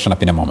conversation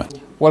up in a moment.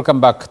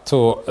 Welcome back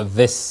to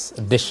this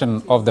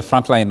edition of the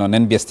Frontline on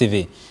NBS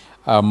TV.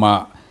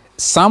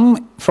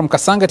 Sam from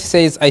Kasangati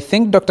says, I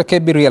think Dr.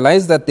 Kebi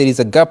realized that there is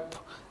a gap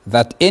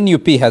that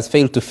NUP has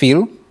failed to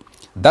fill.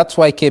 That's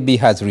why Kebi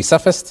has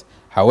resurfaced.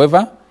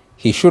 However,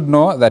 he should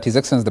know that His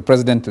Excellency the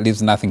President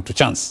leaves nothing to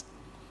chance.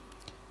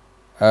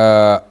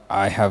 There's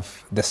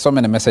so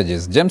many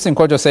messages. James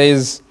Nkojo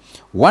says,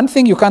 one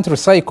thing you can't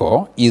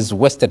recycle is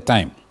wasted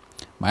time.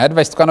 My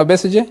advice to Kano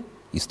Besigye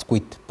is to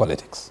quit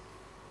politics.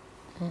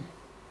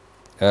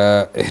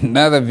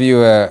 Another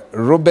viewer,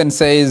 Ruben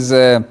says,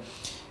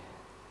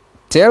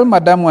 tell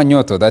Madam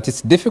Wanyoto that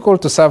it's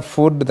difficult to serve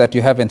food that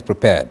you haven't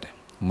prepared.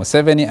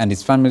 Museveni and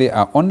his family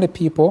are only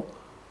people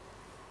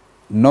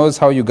knows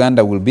how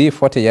Uganda will be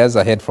 40 years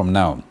ahead from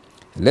now.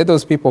 Let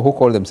those people who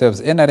call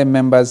themselves NRM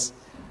members,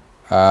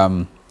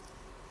 chairmans,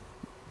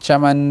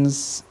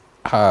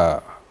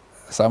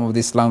 some of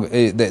this language,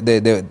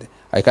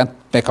 I can't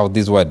make out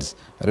these words.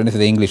 I don't know if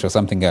they're English or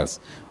something else.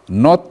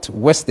 Not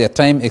waste their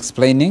time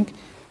explaining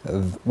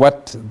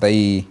what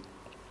they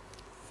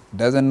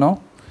doesn't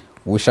know.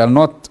 We shall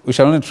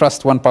only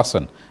trust one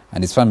person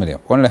and his family.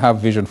 Only have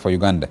vision for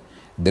Uganda.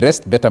 The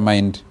rest better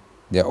mind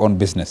their own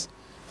business.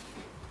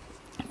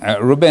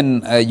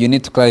 Ruben, you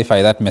need to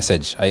clarify that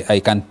message. I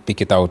can't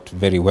pick it out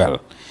very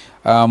well.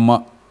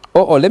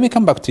 Let me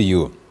come back to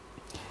you.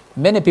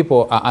 Many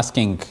people are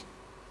asking,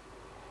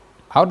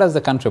 how does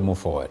the country move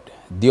forward?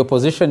 The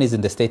opposition is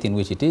in the state in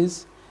which it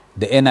is.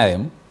 The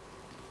NRM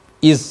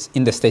is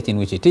in the state in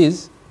which it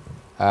is.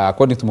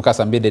 According to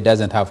Mukasa, Mbidde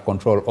doesn't have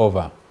control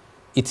over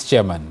its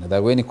chairman.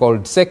 That when he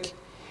called SEC,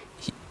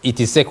 it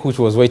is SEC which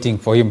was waiting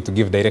for him to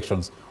give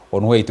directions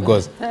on where it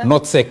goes,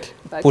 not SEC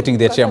putting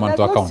their chairman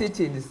to account.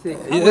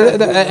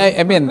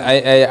 I mean,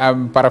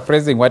 I'm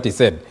paraphrasing what he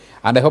said,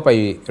 and I hope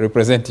I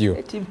represent you.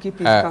 Let him keep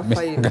his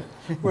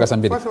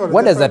Mbidde.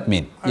 What does that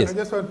mean? Yes. I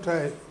just want to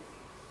try,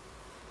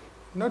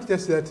 not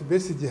just that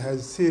Besigye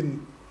has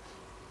seen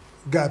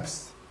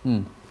gaps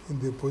in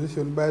the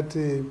opposition, but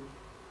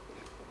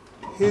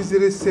his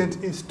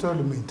recent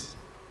installment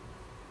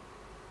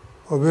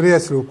of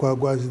Elias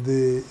Lukwago as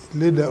the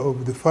leader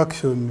of the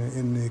faction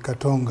in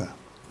Katonga.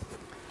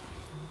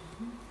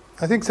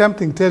 I think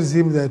something tells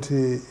him that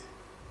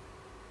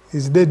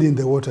he's dead in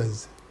the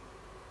waters.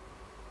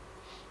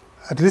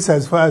 At least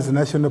as far as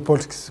national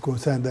politics is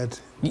concerned. That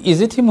is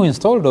it him who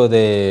installed or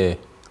the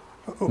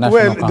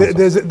National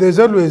Council? There's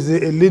always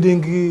a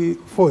leading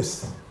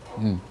force.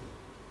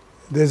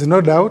 There's no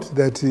doubt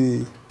that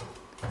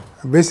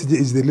Besigye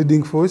is the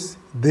leading force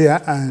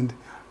there, and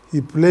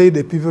he played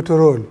a pivotal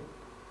role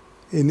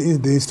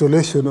in the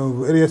installation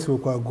of Elias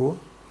Lukwago,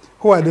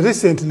 who had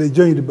recently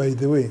joined, by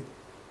the way.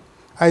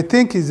 I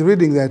think he's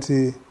reading that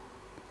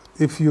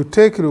if you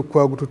take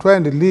Lukwago to try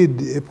and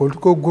lead a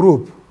political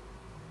group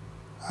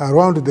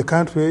around the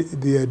country,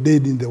 they are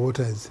dead in the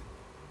waters.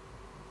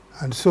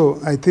 And so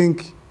I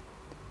think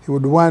he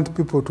would want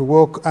people to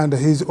walk under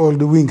his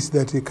old wings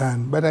that he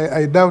can. But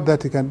I doubt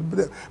that he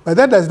can. But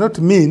that does not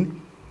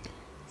mean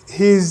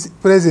his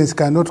presence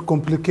cannot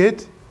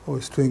complicate or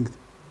strengthen.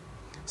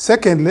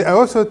 Secondly, I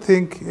also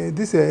think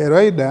this is a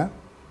rider.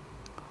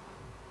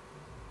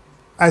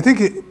 I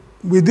think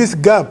with this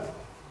gap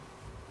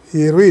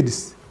he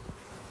reads,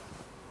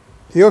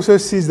 he also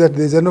sees that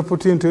there's an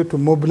opportunity to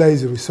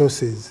mobilize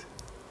resources,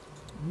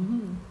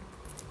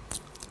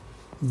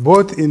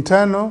 both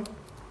internal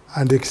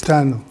and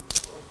external,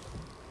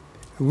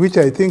 which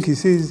I think he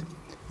sees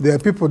there are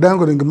people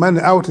dangling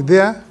money out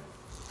there,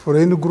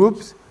 foreign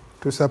groups,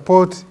 to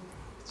support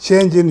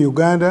change in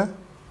Uganda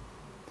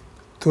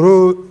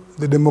through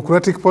the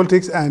democratic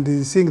politics, and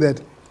he's seeing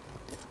that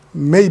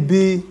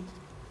maybe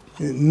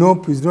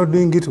NOP is not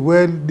doing it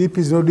well, DP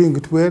is not doing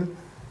it well,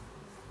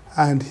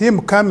 and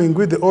him coming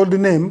with the old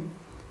name,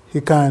 he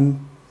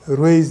can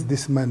raise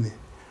this money.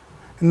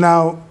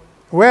 Now,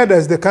 where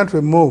does the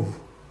country move?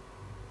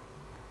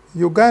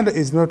 Uganda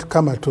is not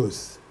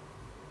comatose,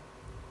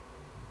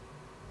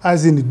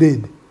 as in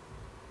dead.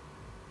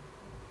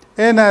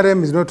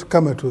 NRM is not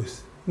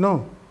comatose,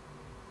 no.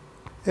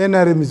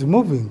 NRM is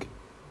moving.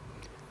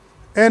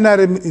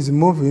 NRM is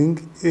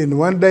moving in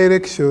one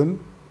direction,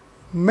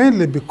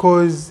 mainly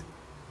because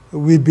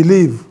we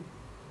believe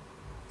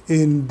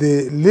in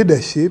the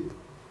leadership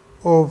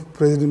of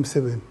President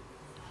Museveni.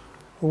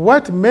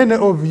 What many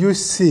of you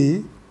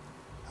see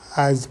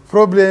as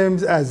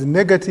problems, as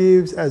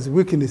negatives, as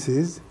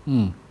weaknesses,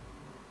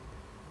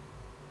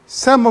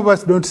 some of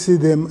us don't see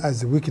them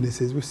as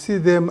weaknesses. We see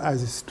them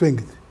as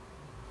strength.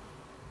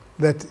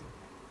 That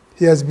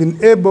he has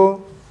been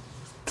able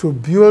to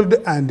build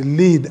and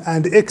lead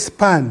and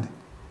expand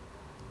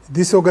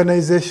this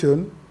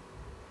organization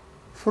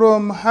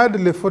from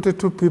hardly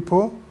 42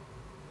 people.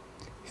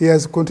 He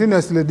has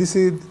continuously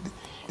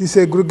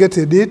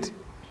disaggregated it.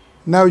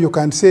 Now you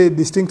can say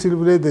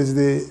distinctively there's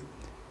the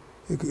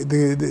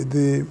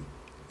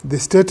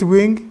state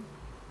wing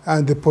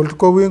and the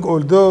political wing,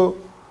 although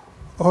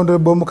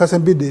Honorable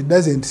Mbidde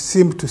doesn't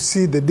seem to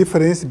see the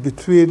difference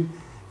between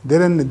the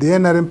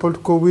NRM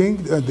political wing,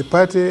 the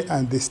party,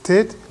 and the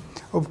state.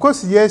 Of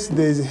course, yes,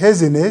 there is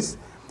haziness,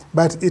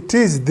 but it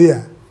is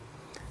there.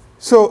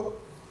 So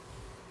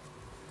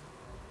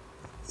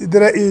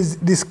there are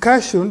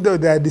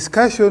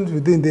discussions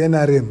within the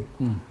NRM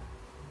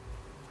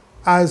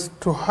as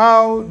to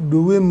how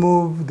do we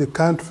move the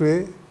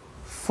country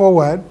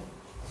forward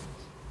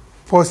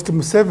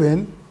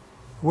post-Museveni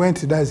when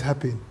it does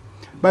happen.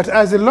 But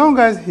as long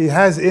as he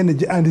has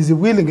energy and is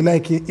willing,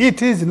 like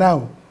it is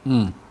now,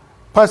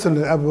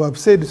 personally, I've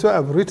said so,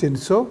 I've written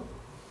so,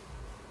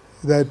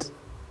 that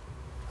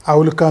I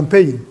will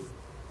campaign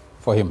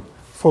for him,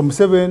 for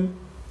Museveni,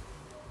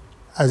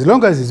 as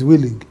long as he's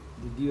willing.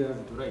 Did you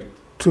have to write?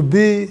 To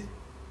be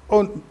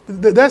on.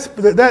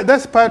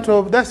 That's part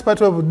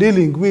of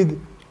dealing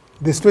with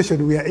the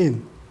situation we are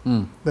in.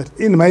 That,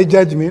 in my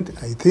judgment,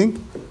 I think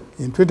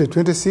in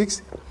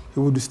 2026 he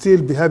would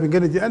still be having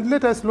energy. And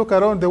let us look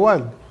around the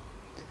world.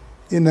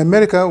 In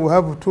America, we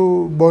have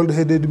two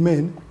bald-headed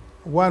men,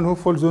 one who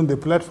falls on the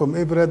platform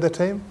every other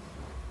time.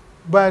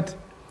 But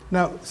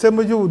now,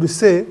 Semujju would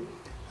say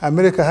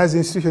America has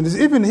institutions.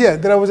 Even here,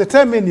 there was a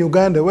time in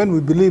Uganda when we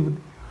believed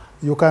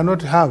you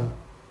cannot have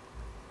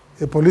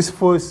a police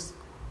force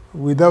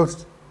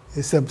without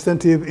a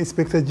substantive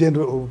inspector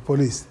general of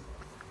police.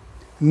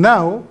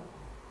 Now,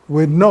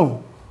 we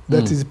know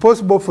that it's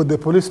possible for the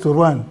police to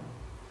run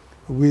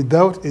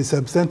without a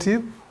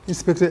substantive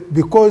inspector,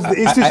 because the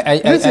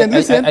institution...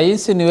 Listen. Are you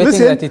insinuating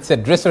that it's a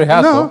dress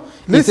rehearsal? No,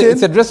 listen.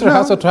 It's a dress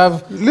rehearsal to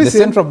have the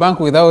central bank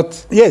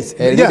without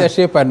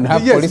leadership and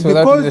have police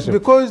without leadership.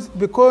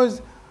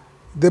 Because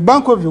the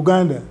Bank of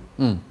Uganda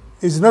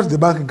is not the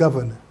bank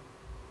governor.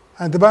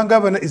 And the bank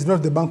governor is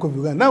not the Bank of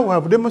Uganda. Now we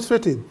have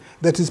demonstrated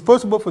that it's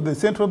possible for the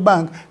central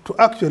bank to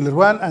actually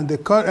run, and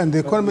the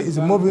economy is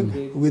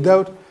moving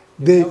without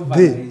the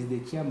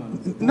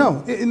chairman.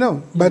 No,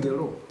 but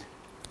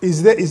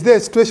is there a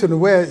situation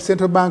where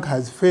central bank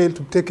has failed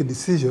to take a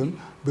decision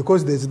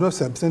because there's no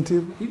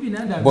substantive?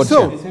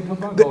 So,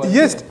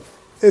 yes,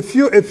 a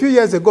few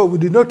years ago we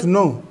did not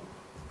know,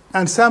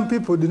 and some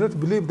people did not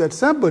believe that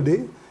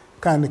somebody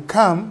can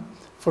come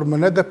from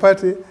another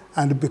party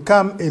and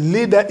become a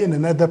leader in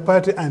another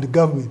party and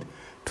government.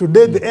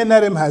 Today, the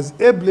NRM has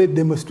ably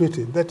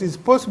demonstrated that it's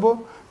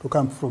possible to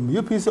come from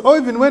UPC, or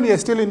even when you're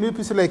still in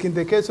UPC, like in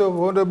the case of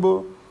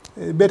Honorable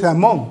Beta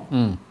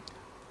Mom,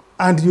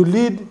 and you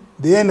lead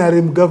the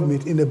NRM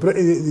government, you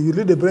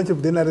lead the branch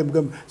of the NRM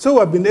government. So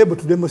we've been able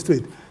to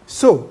demonstrate.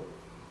 So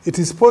it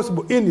is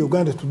possible in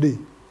Uganda today,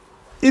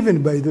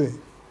 even by the way,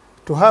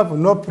 to have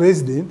no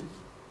president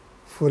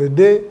for a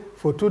day,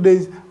 for 2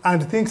 days,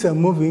 and things are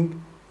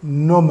moving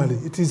normally.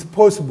 It is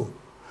possible.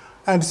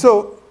 And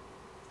so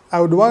I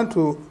would want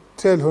to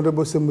tell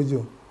Honorable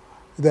Semujju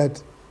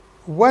that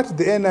what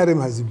the NRM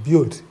has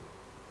built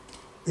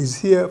is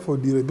here for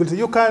durability.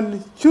 You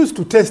can choose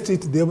to test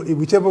it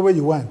whichever way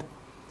you want,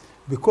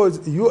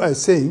 because you are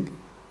saying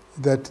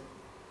that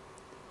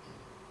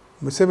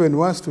Museveni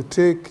wants to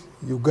take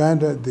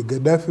Uganda, the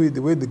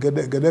way the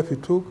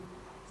Gaddafi took.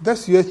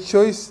 That's your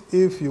choice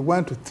if you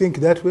want to think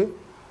that way.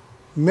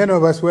 Many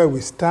of us, where we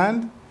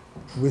stand,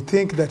 we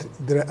think that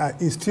there are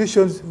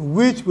institutions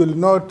which will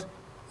not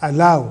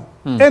allow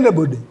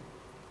anybody,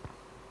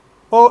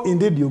 or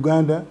indeed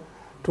Uganda,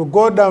 to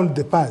go down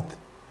the path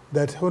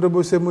that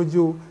Honorable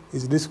Semujju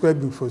is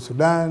describing for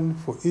Sudan,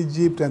 for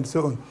Egypt, and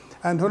so on.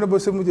 And Honorable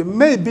Semujju,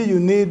 maybe you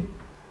need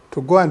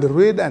to go and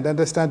read and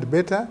understand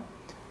better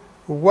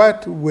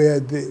what were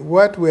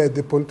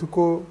the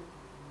political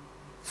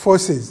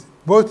forces,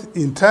 both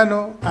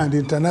internal and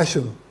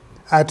international,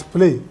 at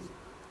play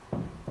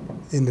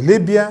in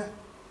Libya,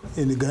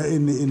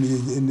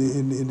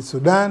 in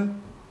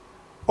Sudan.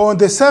 On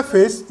the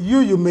surface,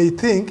 you may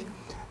think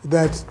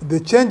that the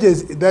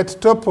changes that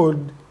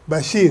toppled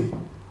Bashir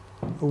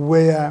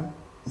were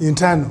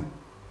internal.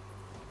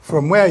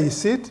 From where you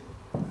sit,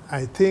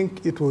 I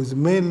think it was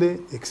mainly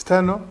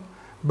external,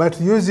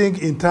 but using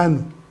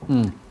internal.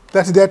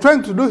 That they are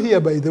trying to do here,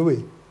 by the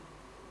way.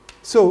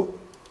 So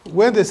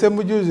when the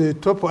Semujju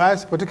topple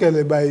us,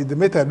 particularly by the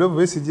method of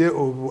Besigye,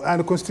 of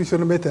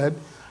unconstitutional method,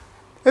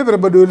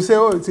 everybody will say,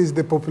 oh, it is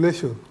the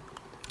population.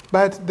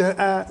 But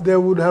there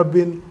would have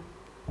been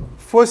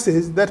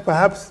forces that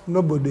perhaps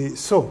nobody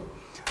saw.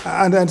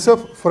 And so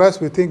for us,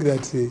 we think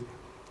that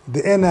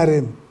the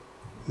NRM,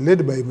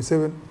 led by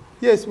Museveni,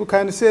 yes, we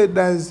can say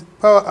that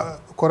power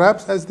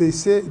corrupts, as they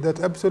say, that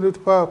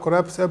absolute power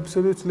corrupts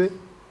absolutely.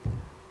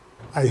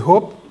 I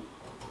hope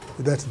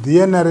that the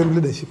NRM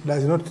leadership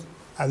does not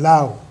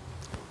allow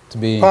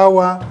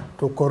power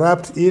to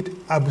corrupt it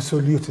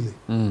absolutely.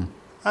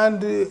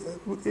 And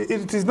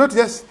it is not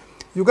just,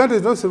 Uganda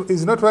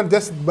is not run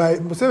just by,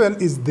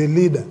 Museveni is the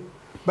leader,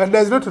 but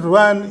does not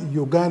run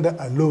Uganda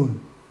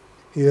alone.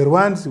 He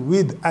runs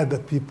with other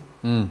people.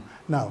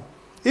 Now,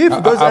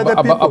 if those other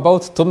people...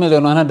 About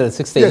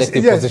 2,160,000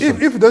 elected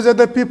positions. If those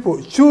other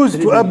people choose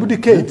to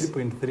abdicate,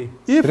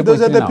 if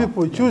those other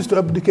people choose to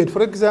abdicate,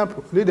 for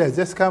example, leaders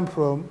just come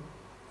from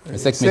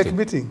SEC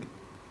meeting.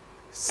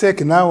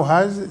 SEC now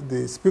has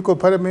the Speaker of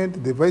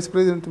Parliament, the Vice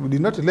President. We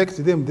did not elect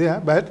them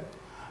there, but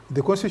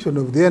the constitution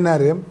of the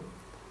NRM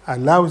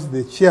allows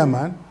the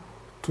chairman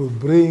to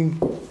bring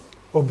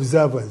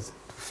observers.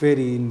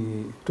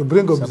 To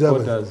bring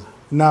observers.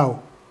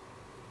 Now,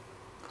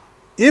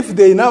 if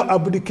they now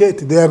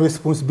abdicate their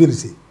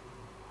responsibility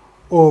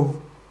of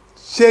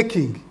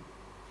checking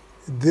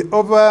the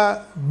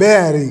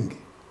overbearing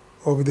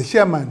of the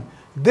chairman,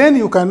 then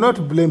you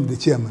cannot blame the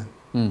chairman.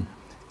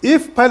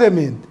 If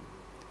Parliament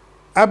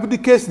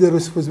abdicates the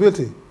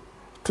responsibility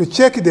to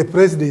check the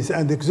presidency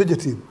and the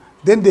executive,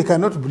 then they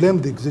cannot blame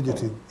the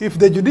executive. If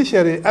the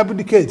judiciary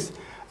abdicates,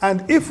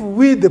 and if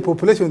we, the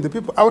population, the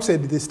people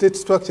outside the state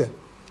structure,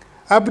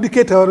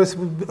 abdicate our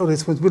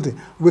responsibility,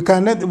 we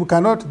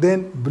cannot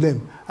then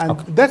blame. And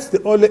that's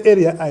the only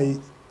area I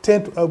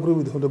tend to agree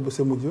with Honorable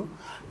Semujju,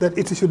 that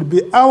it should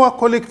be our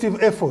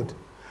collective effort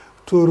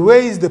to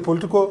raise the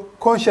political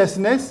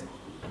consciousness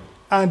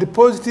and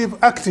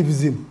positive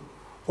activism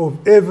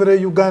of every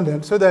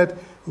Ugandan so that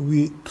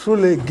we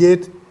truly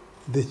get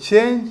the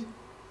change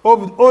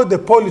of all the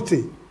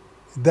polity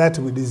that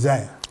we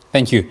desire.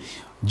 Thank you.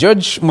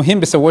 George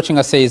Muhimbise watching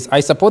us says, I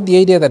support the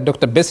idea that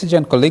Dr. Besigye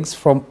and colleagues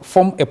form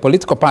a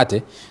political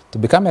party to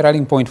become a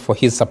rallying point for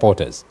his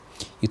supporters.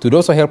 It would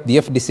also help the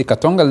FDC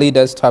Katonga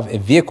leaders to have a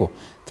vehicle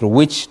through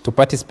which to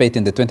participate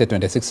in the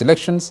 2026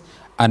 elections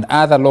and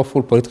other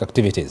lawful political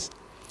activities.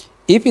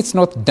 If it's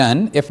not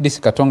done,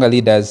 FDC Katonga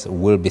leaders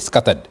will be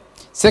scattered.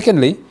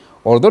 Secondly,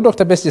 although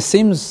Dr. Besigye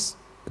seems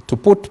to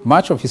put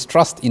much of his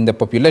trust in the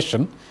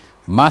population,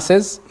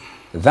 masses,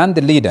 than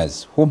the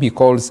leaders, whom he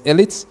calls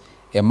elites,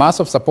 a mass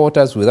of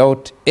supporters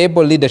without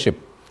able leadership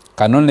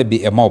can only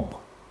be a mob.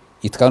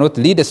 It cannot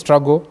lead a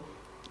struggle,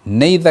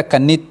 neither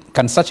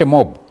can such a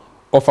mob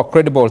offer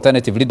credible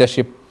alternative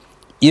leadership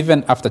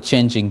even after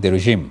changing the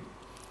regime.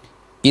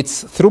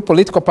 It's through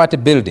political party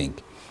building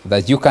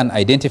that you can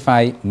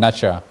identify,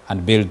 nurture,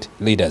 and build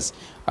leaders.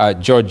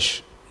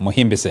 George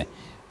Muhimbise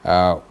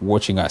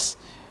watching us.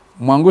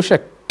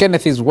 Mwangusha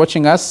Kenneth is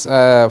watching us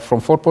from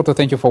Fort Portal.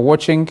 Thank you for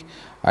watching.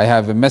 I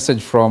have a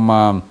message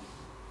from...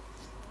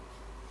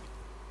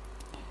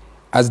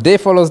 As day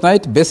follows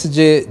night,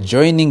 Besigye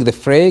joining the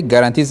fray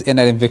guarantees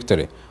NRM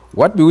victory.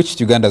 What bewitched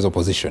Uganda's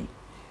opposition?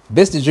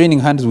 Besigye joining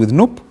hands with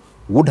NUP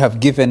would have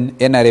given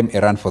NRM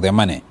a run for their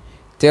money.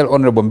 Tell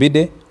Honorable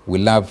Mbidde we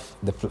love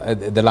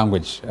the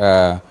language.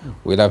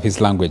 We love his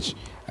language.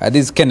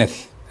 This is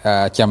Kenneth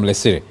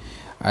Kyamlesiri.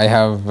 I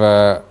have,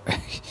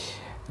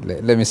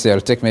 let me say, I'll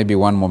take maybe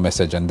one more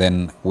message and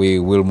then we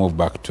will move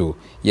back to,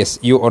 yes,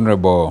 you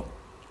Honorable,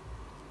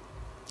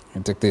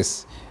 I'll take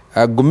this.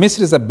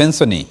 Gumisriza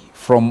Bensoni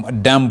from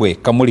Dambwe,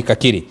 Kamuli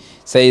Kakiri,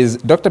 says,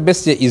 Dr.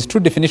 Besigye is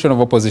true definition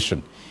of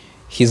opposition.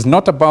 He's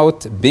not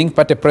about being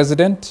party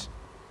president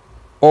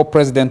or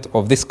president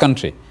of this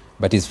country,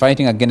 but he's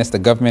fighting against the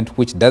government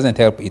which doesn't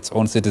help its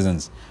own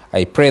citizens.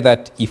 I pray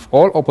that if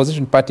all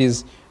opposition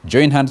parties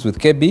join hands with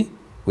KB,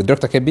 with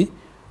Dr. KB,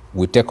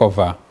 we take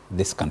over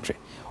this country.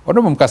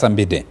 Honorable Mkasa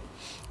Mbidde,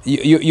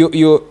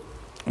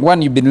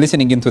 you've been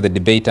listening into the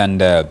debate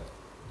and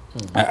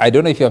I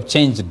don't know if you have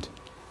changed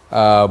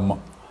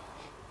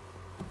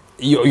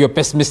your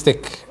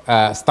pessimistic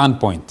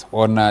standpoint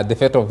on the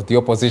fate of the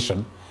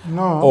opposition.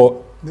 No,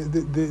 or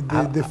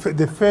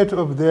the fate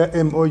of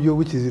the MOU,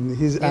 which is in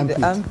his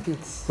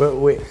armpits.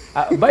 Wait,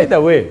 by the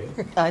way...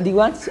 And he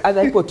wants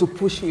other people to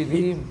push with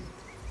him.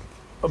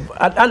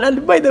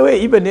 And by the way,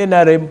 even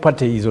NRM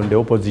party is on the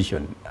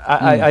opposition.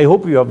 I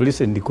hope you have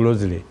listened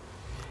closely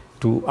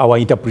to our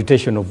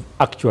interpretation of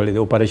actually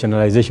the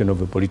operationalization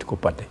of a political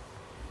party.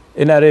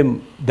 NRM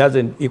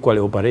doesn't equally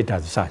operate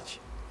as such.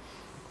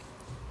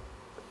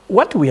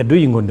 What we are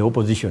doing on the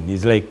opposition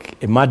is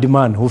like a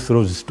madman who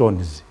throws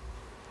stones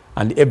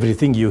and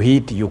everything you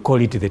hit, you call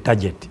it the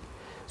target.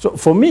 So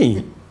for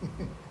me,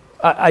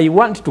 I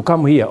want to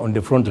come here on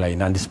the front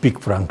line and speak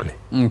frankly.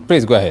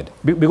 Please go ahead.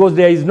 Because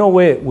there is no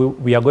way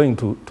we are going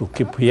to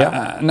keep here.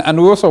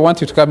 And we also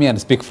want you to come here and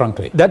speak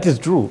frankly. That is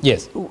true.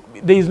 Yes.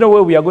 There is no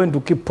way we are going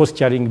to keep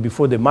posturing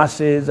before the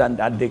masses, and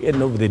at the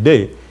end of the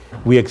day,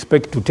 we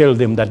expect to tell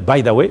them that,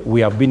 by the way, we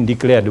have been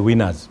declared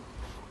winners.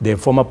 The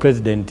former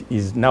president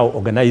is now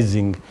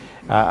organizing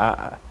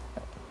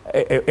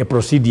a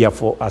procedure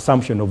for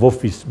assumption of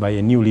office by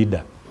a new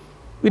leader.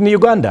 In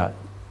Uganda,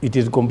 it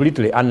is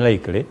completely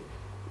unlikely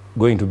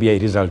going to be a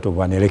result of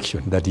an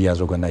election that he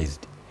has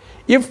organized.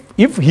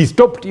 If he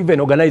stopped even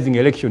organizing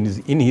elections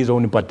in his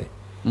own party,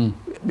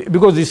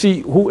 because you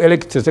see, who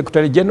elects a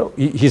Secretary General,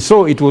 he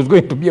saw it was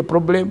going to be a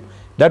problem.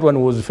 That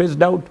one was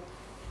phased out.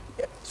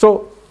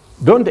 So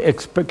don't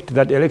expect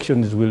that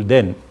elections will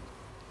then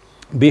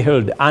be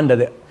held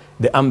under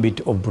the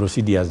ambit of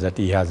procedures that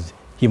he has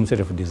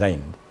himself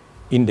designed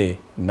in the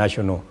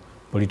national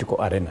political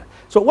arena.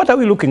 So what are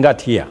we looking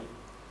at here?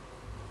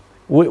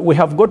 We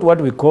have got what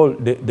we call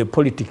the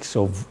politics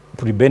of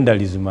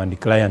prebendalism and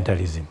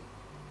clientelism,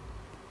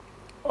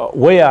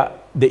 where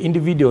the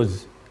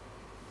individuals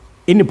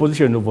in a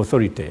position of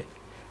authority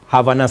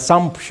have an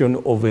assumption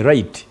of a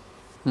right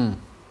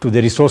to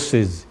the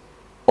resources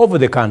of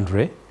the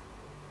country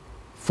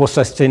for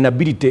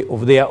sustainability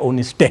of their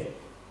own stay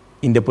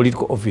in the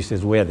political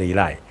offices where they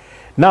lie.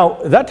 Now,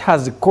 that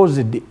has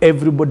caused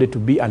everybody to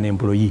be an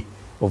employee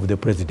of the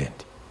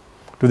president,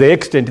 to the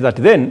extent that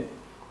then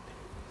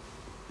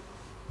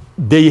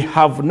they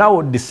have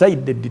now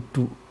decided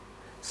to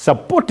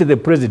support the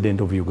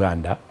president of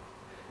Uganda,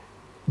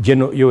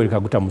 General Yoweri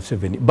Kaguta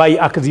Museveni, by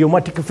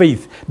axiomatic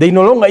faith. They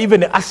no longer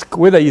even ask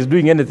whether he's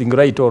doing anything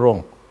right or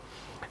wrong.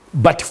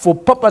 But for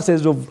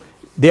purposes of,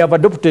 they have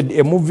adopted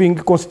a moving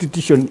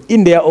constitution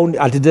in their own,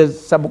 at the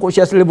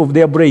subconscious level of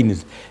their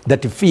brains,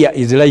 that fear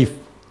is life.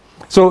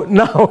 So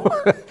now,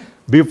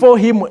 before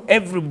him,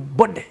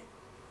 everybody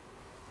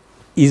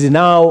is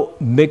now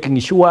making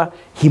sure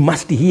he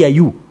must hear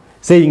you,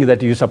 saying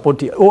that you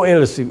support it, or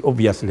else,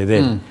 obviously,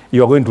 then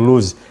you are going to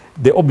lose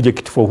the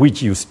object for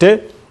which you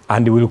stay,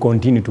 and will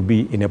continue to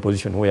be in a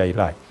position where you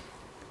lie.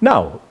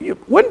 Now,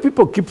 when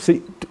people keep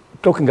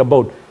talking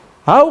about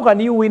how can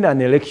you win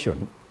an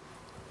election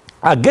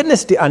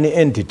against an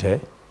entity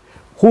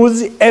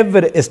whose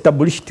ever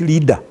established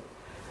leader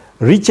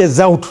reaches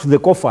out to the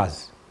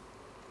coffers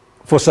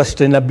for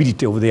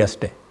sustainability of their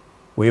stay,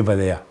 wherever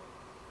they are.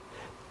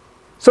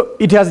 So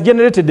it has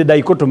generated the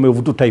dichotomy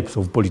of two types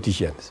of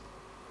politicians.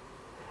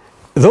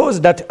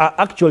 Those that are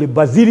actually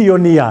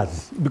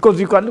bazillionaires, because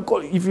you can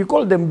call, if you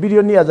call them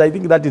billionaires, I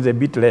think that is a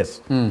bit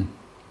less.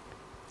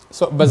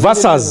 So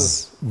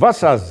versus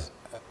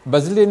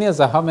bazillionaires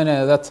are how many?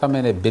 That's how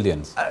many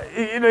billions?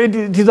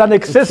 It is an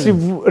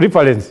excessive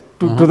reference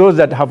to those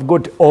that have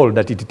got all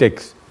that it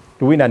takes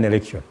to win an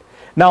election.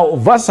 Now,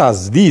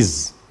 versus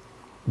these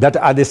that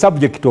are the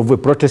subject of a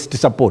protest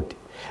support.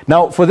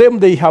 Now, for them,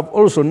 they have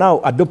also now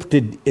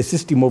adopted a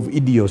system of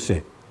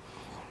idiocy.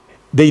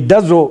 They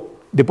dazzle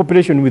the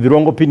population with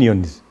wrong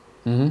opinions,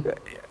 to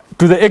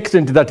the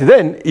extent that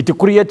then it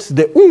creates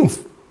the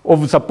oomph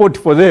of support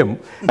for them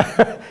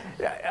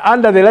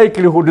under the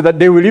likelihood that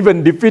they will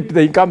even defeat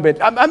the incumbent.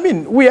 I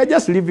mean, we are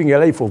just living a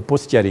life of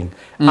posturing.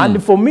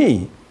 And for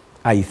me,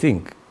 I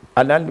think,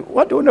 and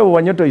what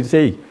Wanyoto is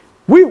saying,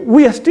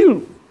 we are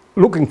still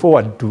looking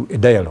forward to a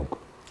dialogue.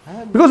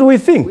 Because we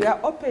think, we are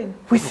open.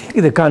 We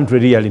think the country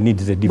really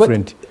needs a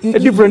different,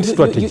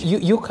 strategy.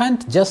 You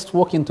can't just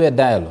walk into a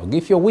dialogue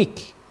if you're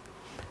weak.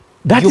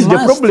 That is the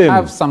problem. You must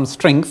have some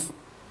strength,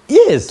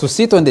 yes, to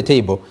sit on the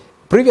table.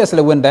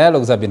 Previously, when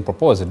dialogues have been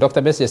proposed,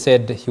 Dr. Besigye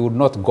said he would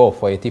not go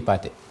for a tea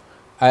party,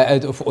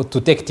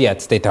 to take tea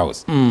at State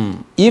House.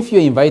 If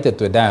you're invited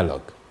to a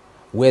dialogue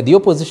where the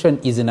opposition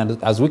is in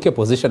as weak a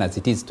position as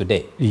it is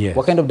today, yes,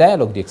 what kind of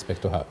dialogue do you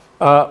expect to have?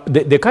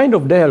 The kind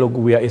of dialogue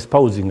we are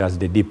espousing as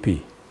the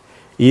DP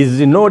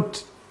is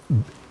not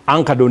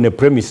anchored on a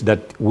premise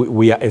that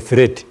we are a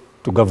threat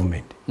to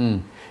government.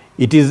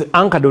 It is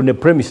anchored on a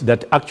premise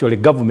that actually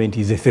government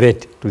is a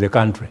threat to the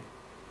country.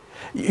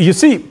 You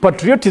see,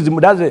 patriotism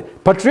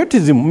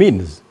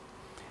means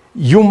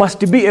you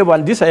must be able,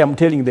 and this I am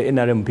telling the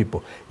NRM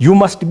people, you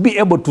must be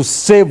able to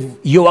save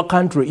your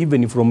country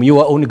even from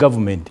your own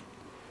government.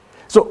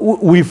 So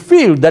we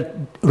feel that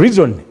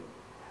reason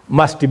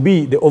must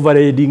be the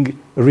overriding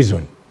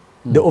reason,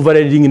 the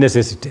overriding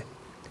necessity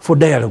for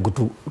dialogue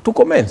to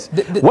commence.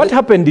 What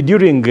happened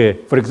during,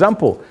 for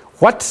example,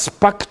 what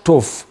sparked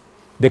off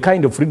the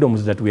kind of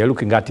freedoms that we are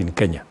looking at in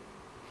Kenya?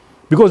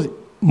 Because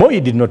Moi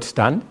did not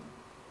stand.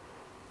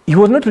 He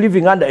was not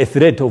living under a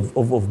threat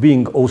of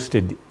being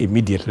ousted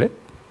immediately,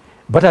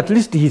 but at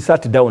least he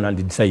sat down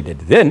and decided,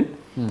 then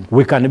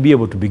we can be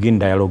able to begin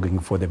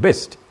dialoguing for the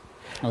best.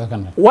 We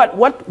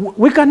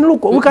can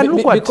look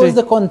at... Because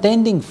the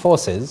contending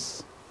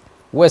forces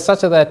were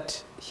such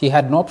that he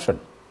had no option.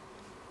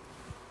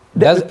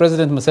 Does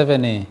President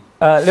Museveni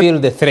feel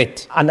the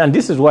threat? And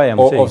this is why I'm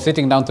saying... Of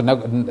sitting down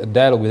to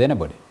dialogue with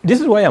anybody? This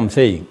is why I'm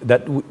saying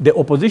that the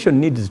opposition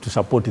needs to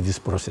support this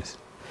process,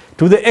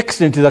 to the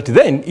extent that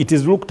then it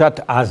is looked at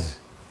as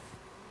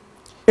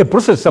a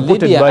process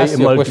supported Lydia by asked a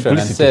you a question and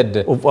multiplicity said,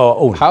 of our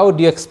own. How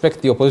do you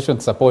expect the opposition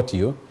to support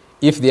you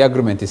if the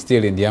agreement is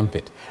still in the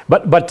armpit?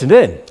 But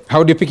then...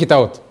 How do you pick it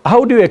out?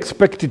 How do you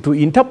expect to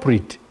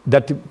interpret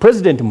that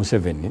President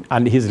Museveni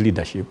and his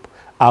leadership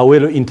are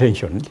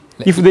well-intentioned,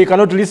 if they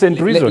cannot listen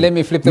to reason, let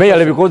me flip the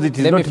merely question. because it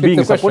is not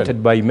being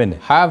supported by many.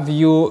 Have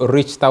you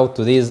reached out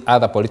to these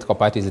other political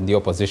parties in the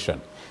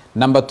opposition?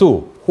 Number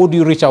two, who do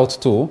you reach out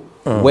to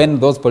when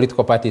those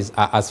political parties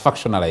are as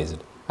factionalized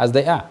as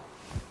they are?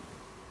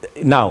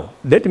 Now,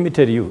 let me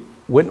tell you,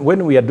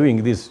 when we are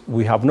doing this,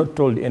 we have not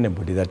told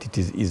anybody that it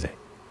is easy.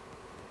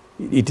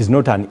 It is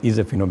not an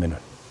easy phenomenon.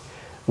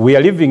 We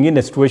are living in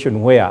a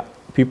situation where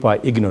people are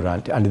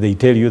ignorant and they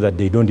tell you that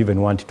they don't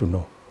even want to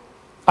know.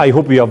 I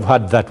hope you have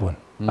heard that one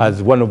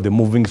as one of the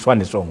moving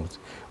swan songs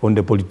on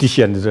the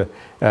politicians'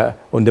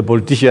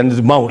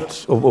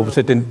 mouths of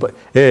certain.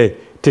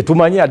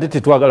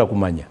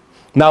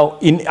 Now,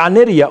 in an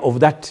area of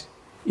that,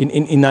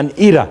 in an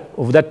era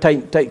of that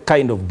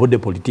kind of body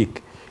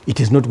politic, it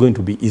is not going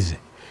to be easy.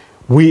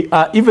 We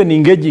are even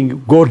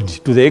engaging God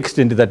to the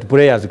extent that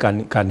prayers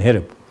can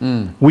help.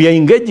 We are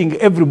engaging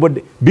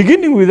everybody,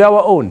 beginning with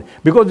our own.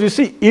 Because you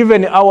see,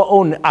 even our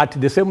own at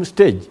the same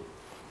stage,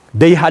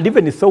 they had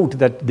even thought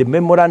that the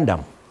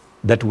memorandum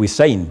that we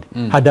signed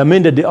had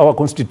amended our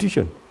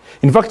constitution.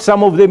 In fact,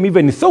 some of them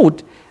even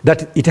thought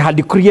that it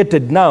had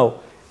created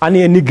now an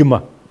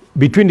enigma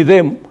between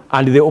them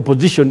and the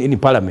opposition in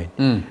parliament,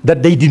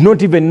 that they did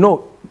not even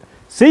know.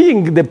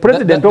 Seeing the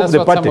president of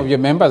the party. That's what some of your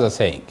members are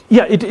saying.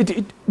 Yeah,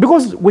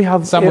 because we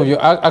have some of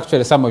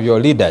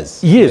your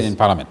leaders in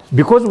parliament.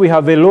 Because we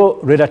have a low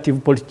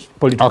relative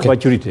political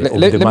maturity.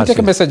 Let me take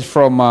a message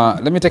from.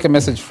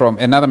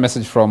 Another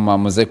message from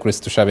Mzee Chris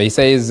Tushabe. He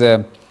says,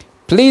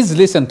 "Please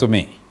listen to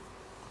me.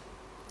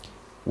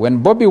 When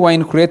Bobby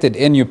Wine created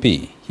NUP,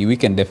 he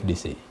weakened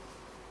FDC,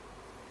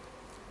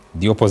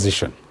 the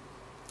opposition.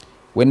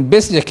 When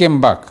Besigye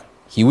came back,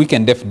 he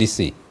weakened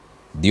FDC,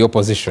 the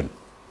opposition.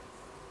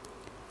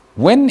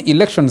 When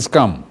elections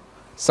come,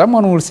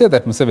 someone will say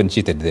that Museveni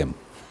cheated them.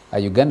 Are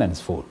Ugandans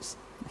fools?"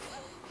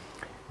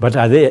 But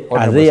are they?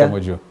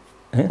 Semujju,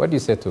 what do you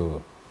say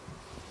to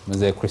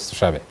Mzee Chris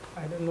Tushabe?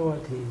 I don't know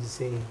what he's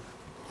saying.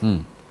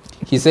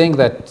 He's saying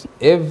that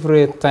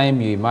every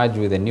time you emerge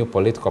with a new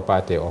political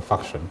party or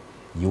faction,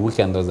 you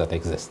weaken those that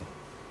exist.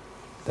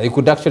 That you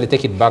could actually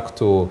take it back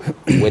to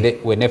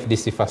when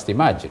FDC first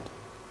emerged.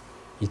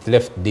 It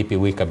left DP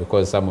weaker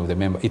because some of the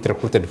members, it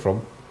recruited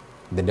from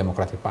the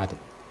Democratic Party.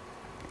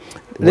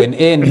 When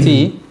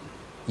ANT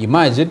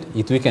emerged,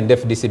 it weakened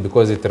FDC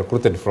because it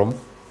recruited from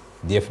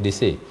the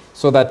FDC.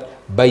 So that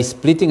by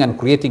splitting and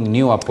creating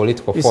newer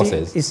political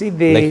forces,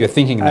 like you're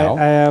thinking now.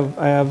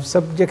 I have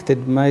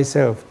subjected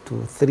myself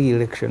to 3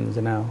 elections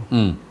now.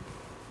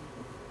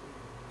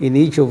 In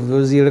each of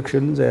those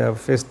elections, I have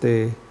faced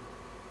a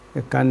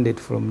candidate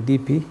from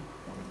DP.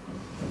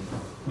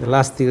 The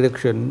last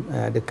election, I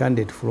had a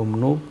candidate from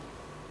NOB.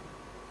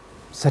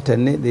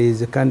 Certainly, there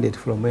is a candidate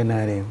from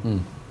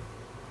NRM.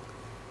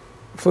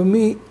 For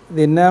me,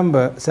 the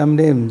number,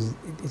 sometimes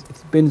it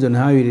depends on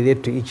how you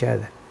relate to each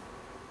other.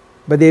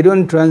 But they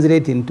don't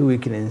translate into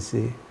weakness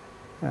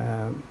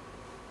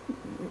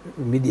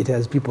immediately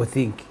as people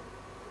think.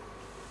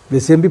 The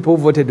same people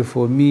who voted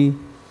for me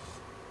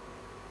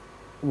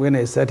when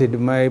I started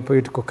my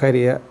political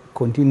career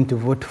continue to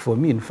vote for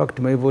me. In fact,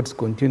 my votes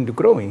continued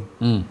growing.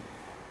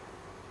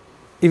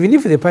 Even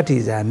if the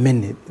parties are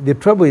many, the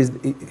trouble is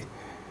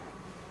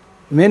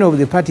many of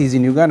the parties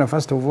in Uganda,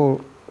 first of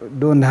all,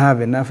 don't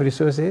have enough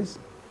resources,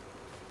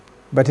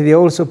 but there are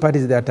also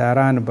parties that are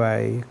run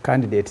by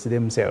candidates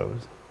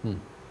themselves.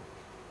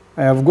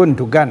 I have gone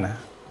to Ghana,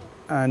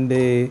 and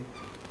the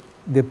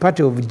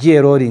party of J.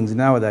 Rawlings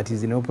now that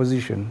is in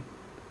opposition,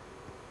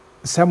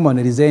 someone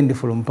resigned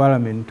from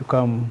parliament to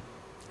come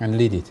and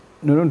lead it.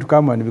 No, to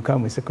come and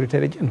become a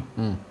secretary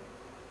general.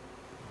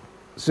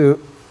 So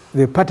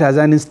the party as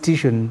an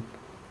institution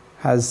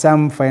has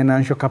some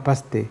financial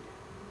capacity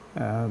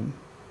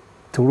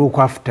to look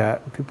after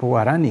people who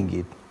are running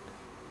it.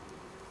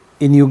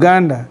 In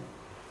Uganda,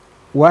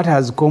 what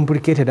has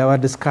complicated our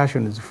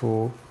discussions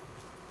for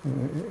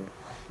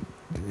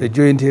the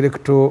joint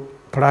electoral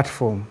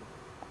platform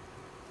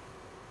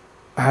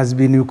has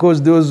been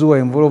because those who are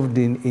involved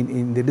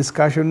in the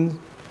discussions,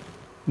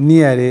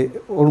 nearly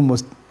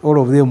almost all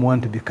of them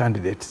want to be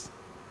candidates.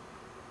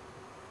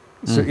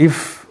 So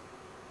if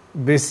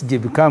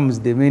Besigye becomes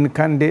the main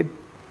candidate,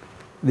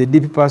 the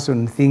DP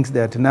person thinks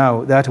that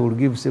now that will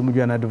give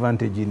Semujju an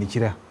advantage in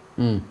Ichira.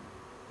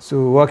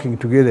 So working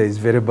together is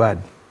very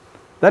bad.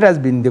 That has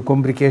been the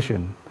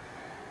complication.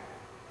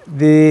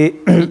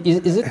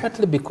 Is it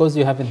partly because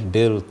you haven't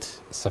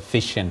built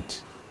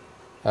sufficient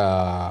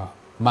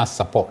mass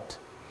support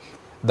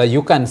that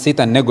you can sit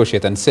and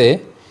negotiate and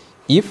say,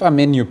 if I'm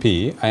NUP,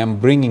 I am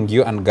bringing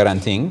you and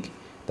guaranteeing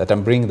that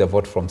I'm bringing the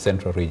vote from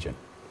Central Region.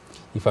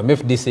 If I'm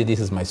FDC, this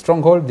is my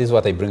stronghold, this is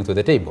what I bring to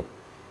the table.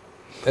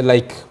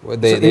 Like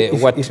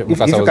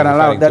if you can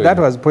allow that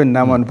was point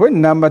number 1. Point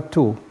number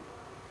 2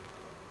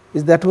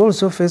 is that we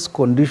also face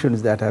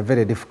conditions that are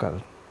very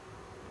difficult.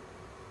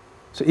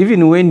 So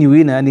even when you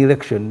win an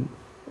election,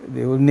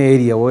 the only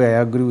area where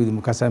I agree with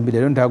Mbidde,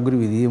 I don't agree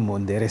with him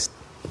on the rest,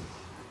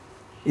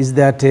 is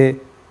that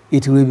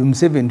it will be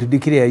Museveni to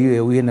declare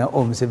you a winner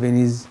of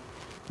Museveni's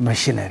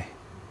machinery.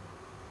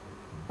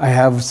 I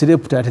have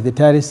slept at the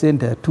Tari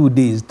Center 2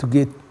 days to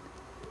get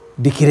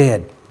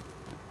declared.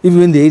 Even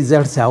when the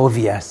results are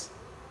obvious,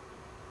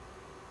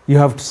 you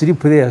have to sleep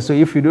there. So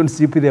if you don't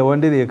sleep there, one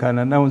day they can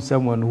announce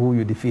someone who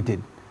you defeated.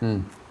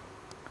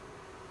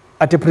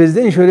 At a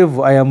presidential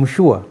level, I am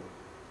sure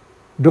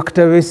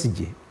Dr.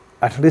 Besigye,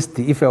 at least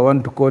if I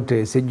want to quote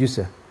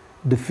Semujju,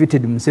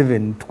 defeated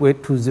Museveni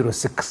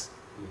 206.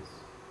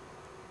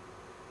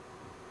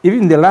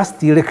 Even the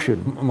last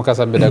election.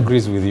 Mukasa Mbidde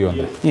agrees with you on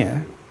that.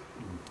 Yeah.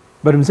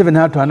 But Museveni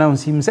had to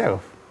announce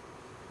himself.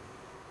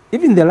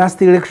 Even the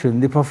last election,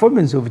 the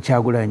performance of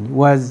Kyagulanyi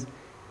was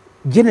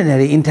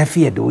generally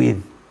interfered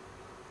with.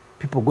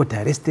 People got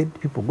arrested,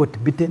 people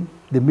got beaten,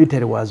 the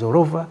military was all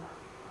over.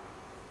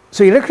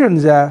 So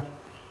elections are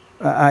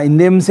in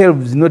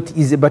themselves not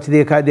easy, but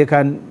they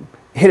can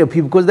help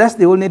you, because that's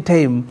the only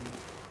time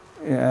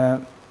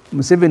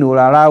Museveni will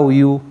allow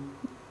you.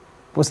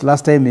 Post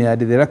last time he had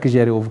the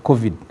luxury of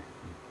COVID.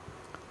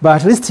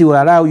 But at least he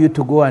will allow you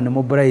to go and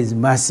mobilize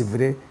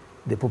massively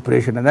the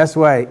population. And that's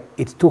why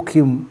it took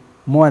him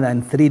more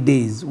than 3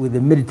 days with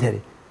the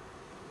military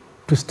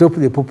to stop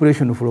the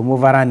population from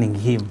overrunning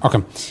him.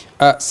 Okay.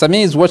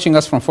 Sami is watching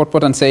us from Fort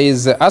Portal and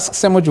says, ask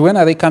Semujju when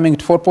are they coming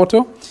to Fort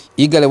Portal?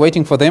 Eagerly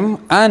waiting for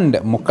them, and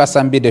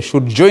Mukasa Mbidde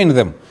should join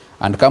them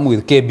and come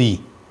with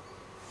KB.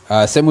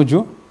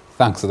 Semujju,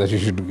 thanks that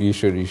you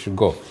should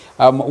go.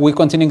 We're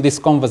continuing this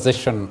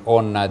conversation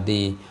on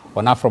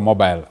Afro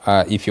Mobile.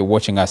 If you're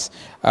watching us,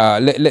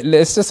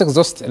 let's just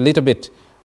exhaust a little bit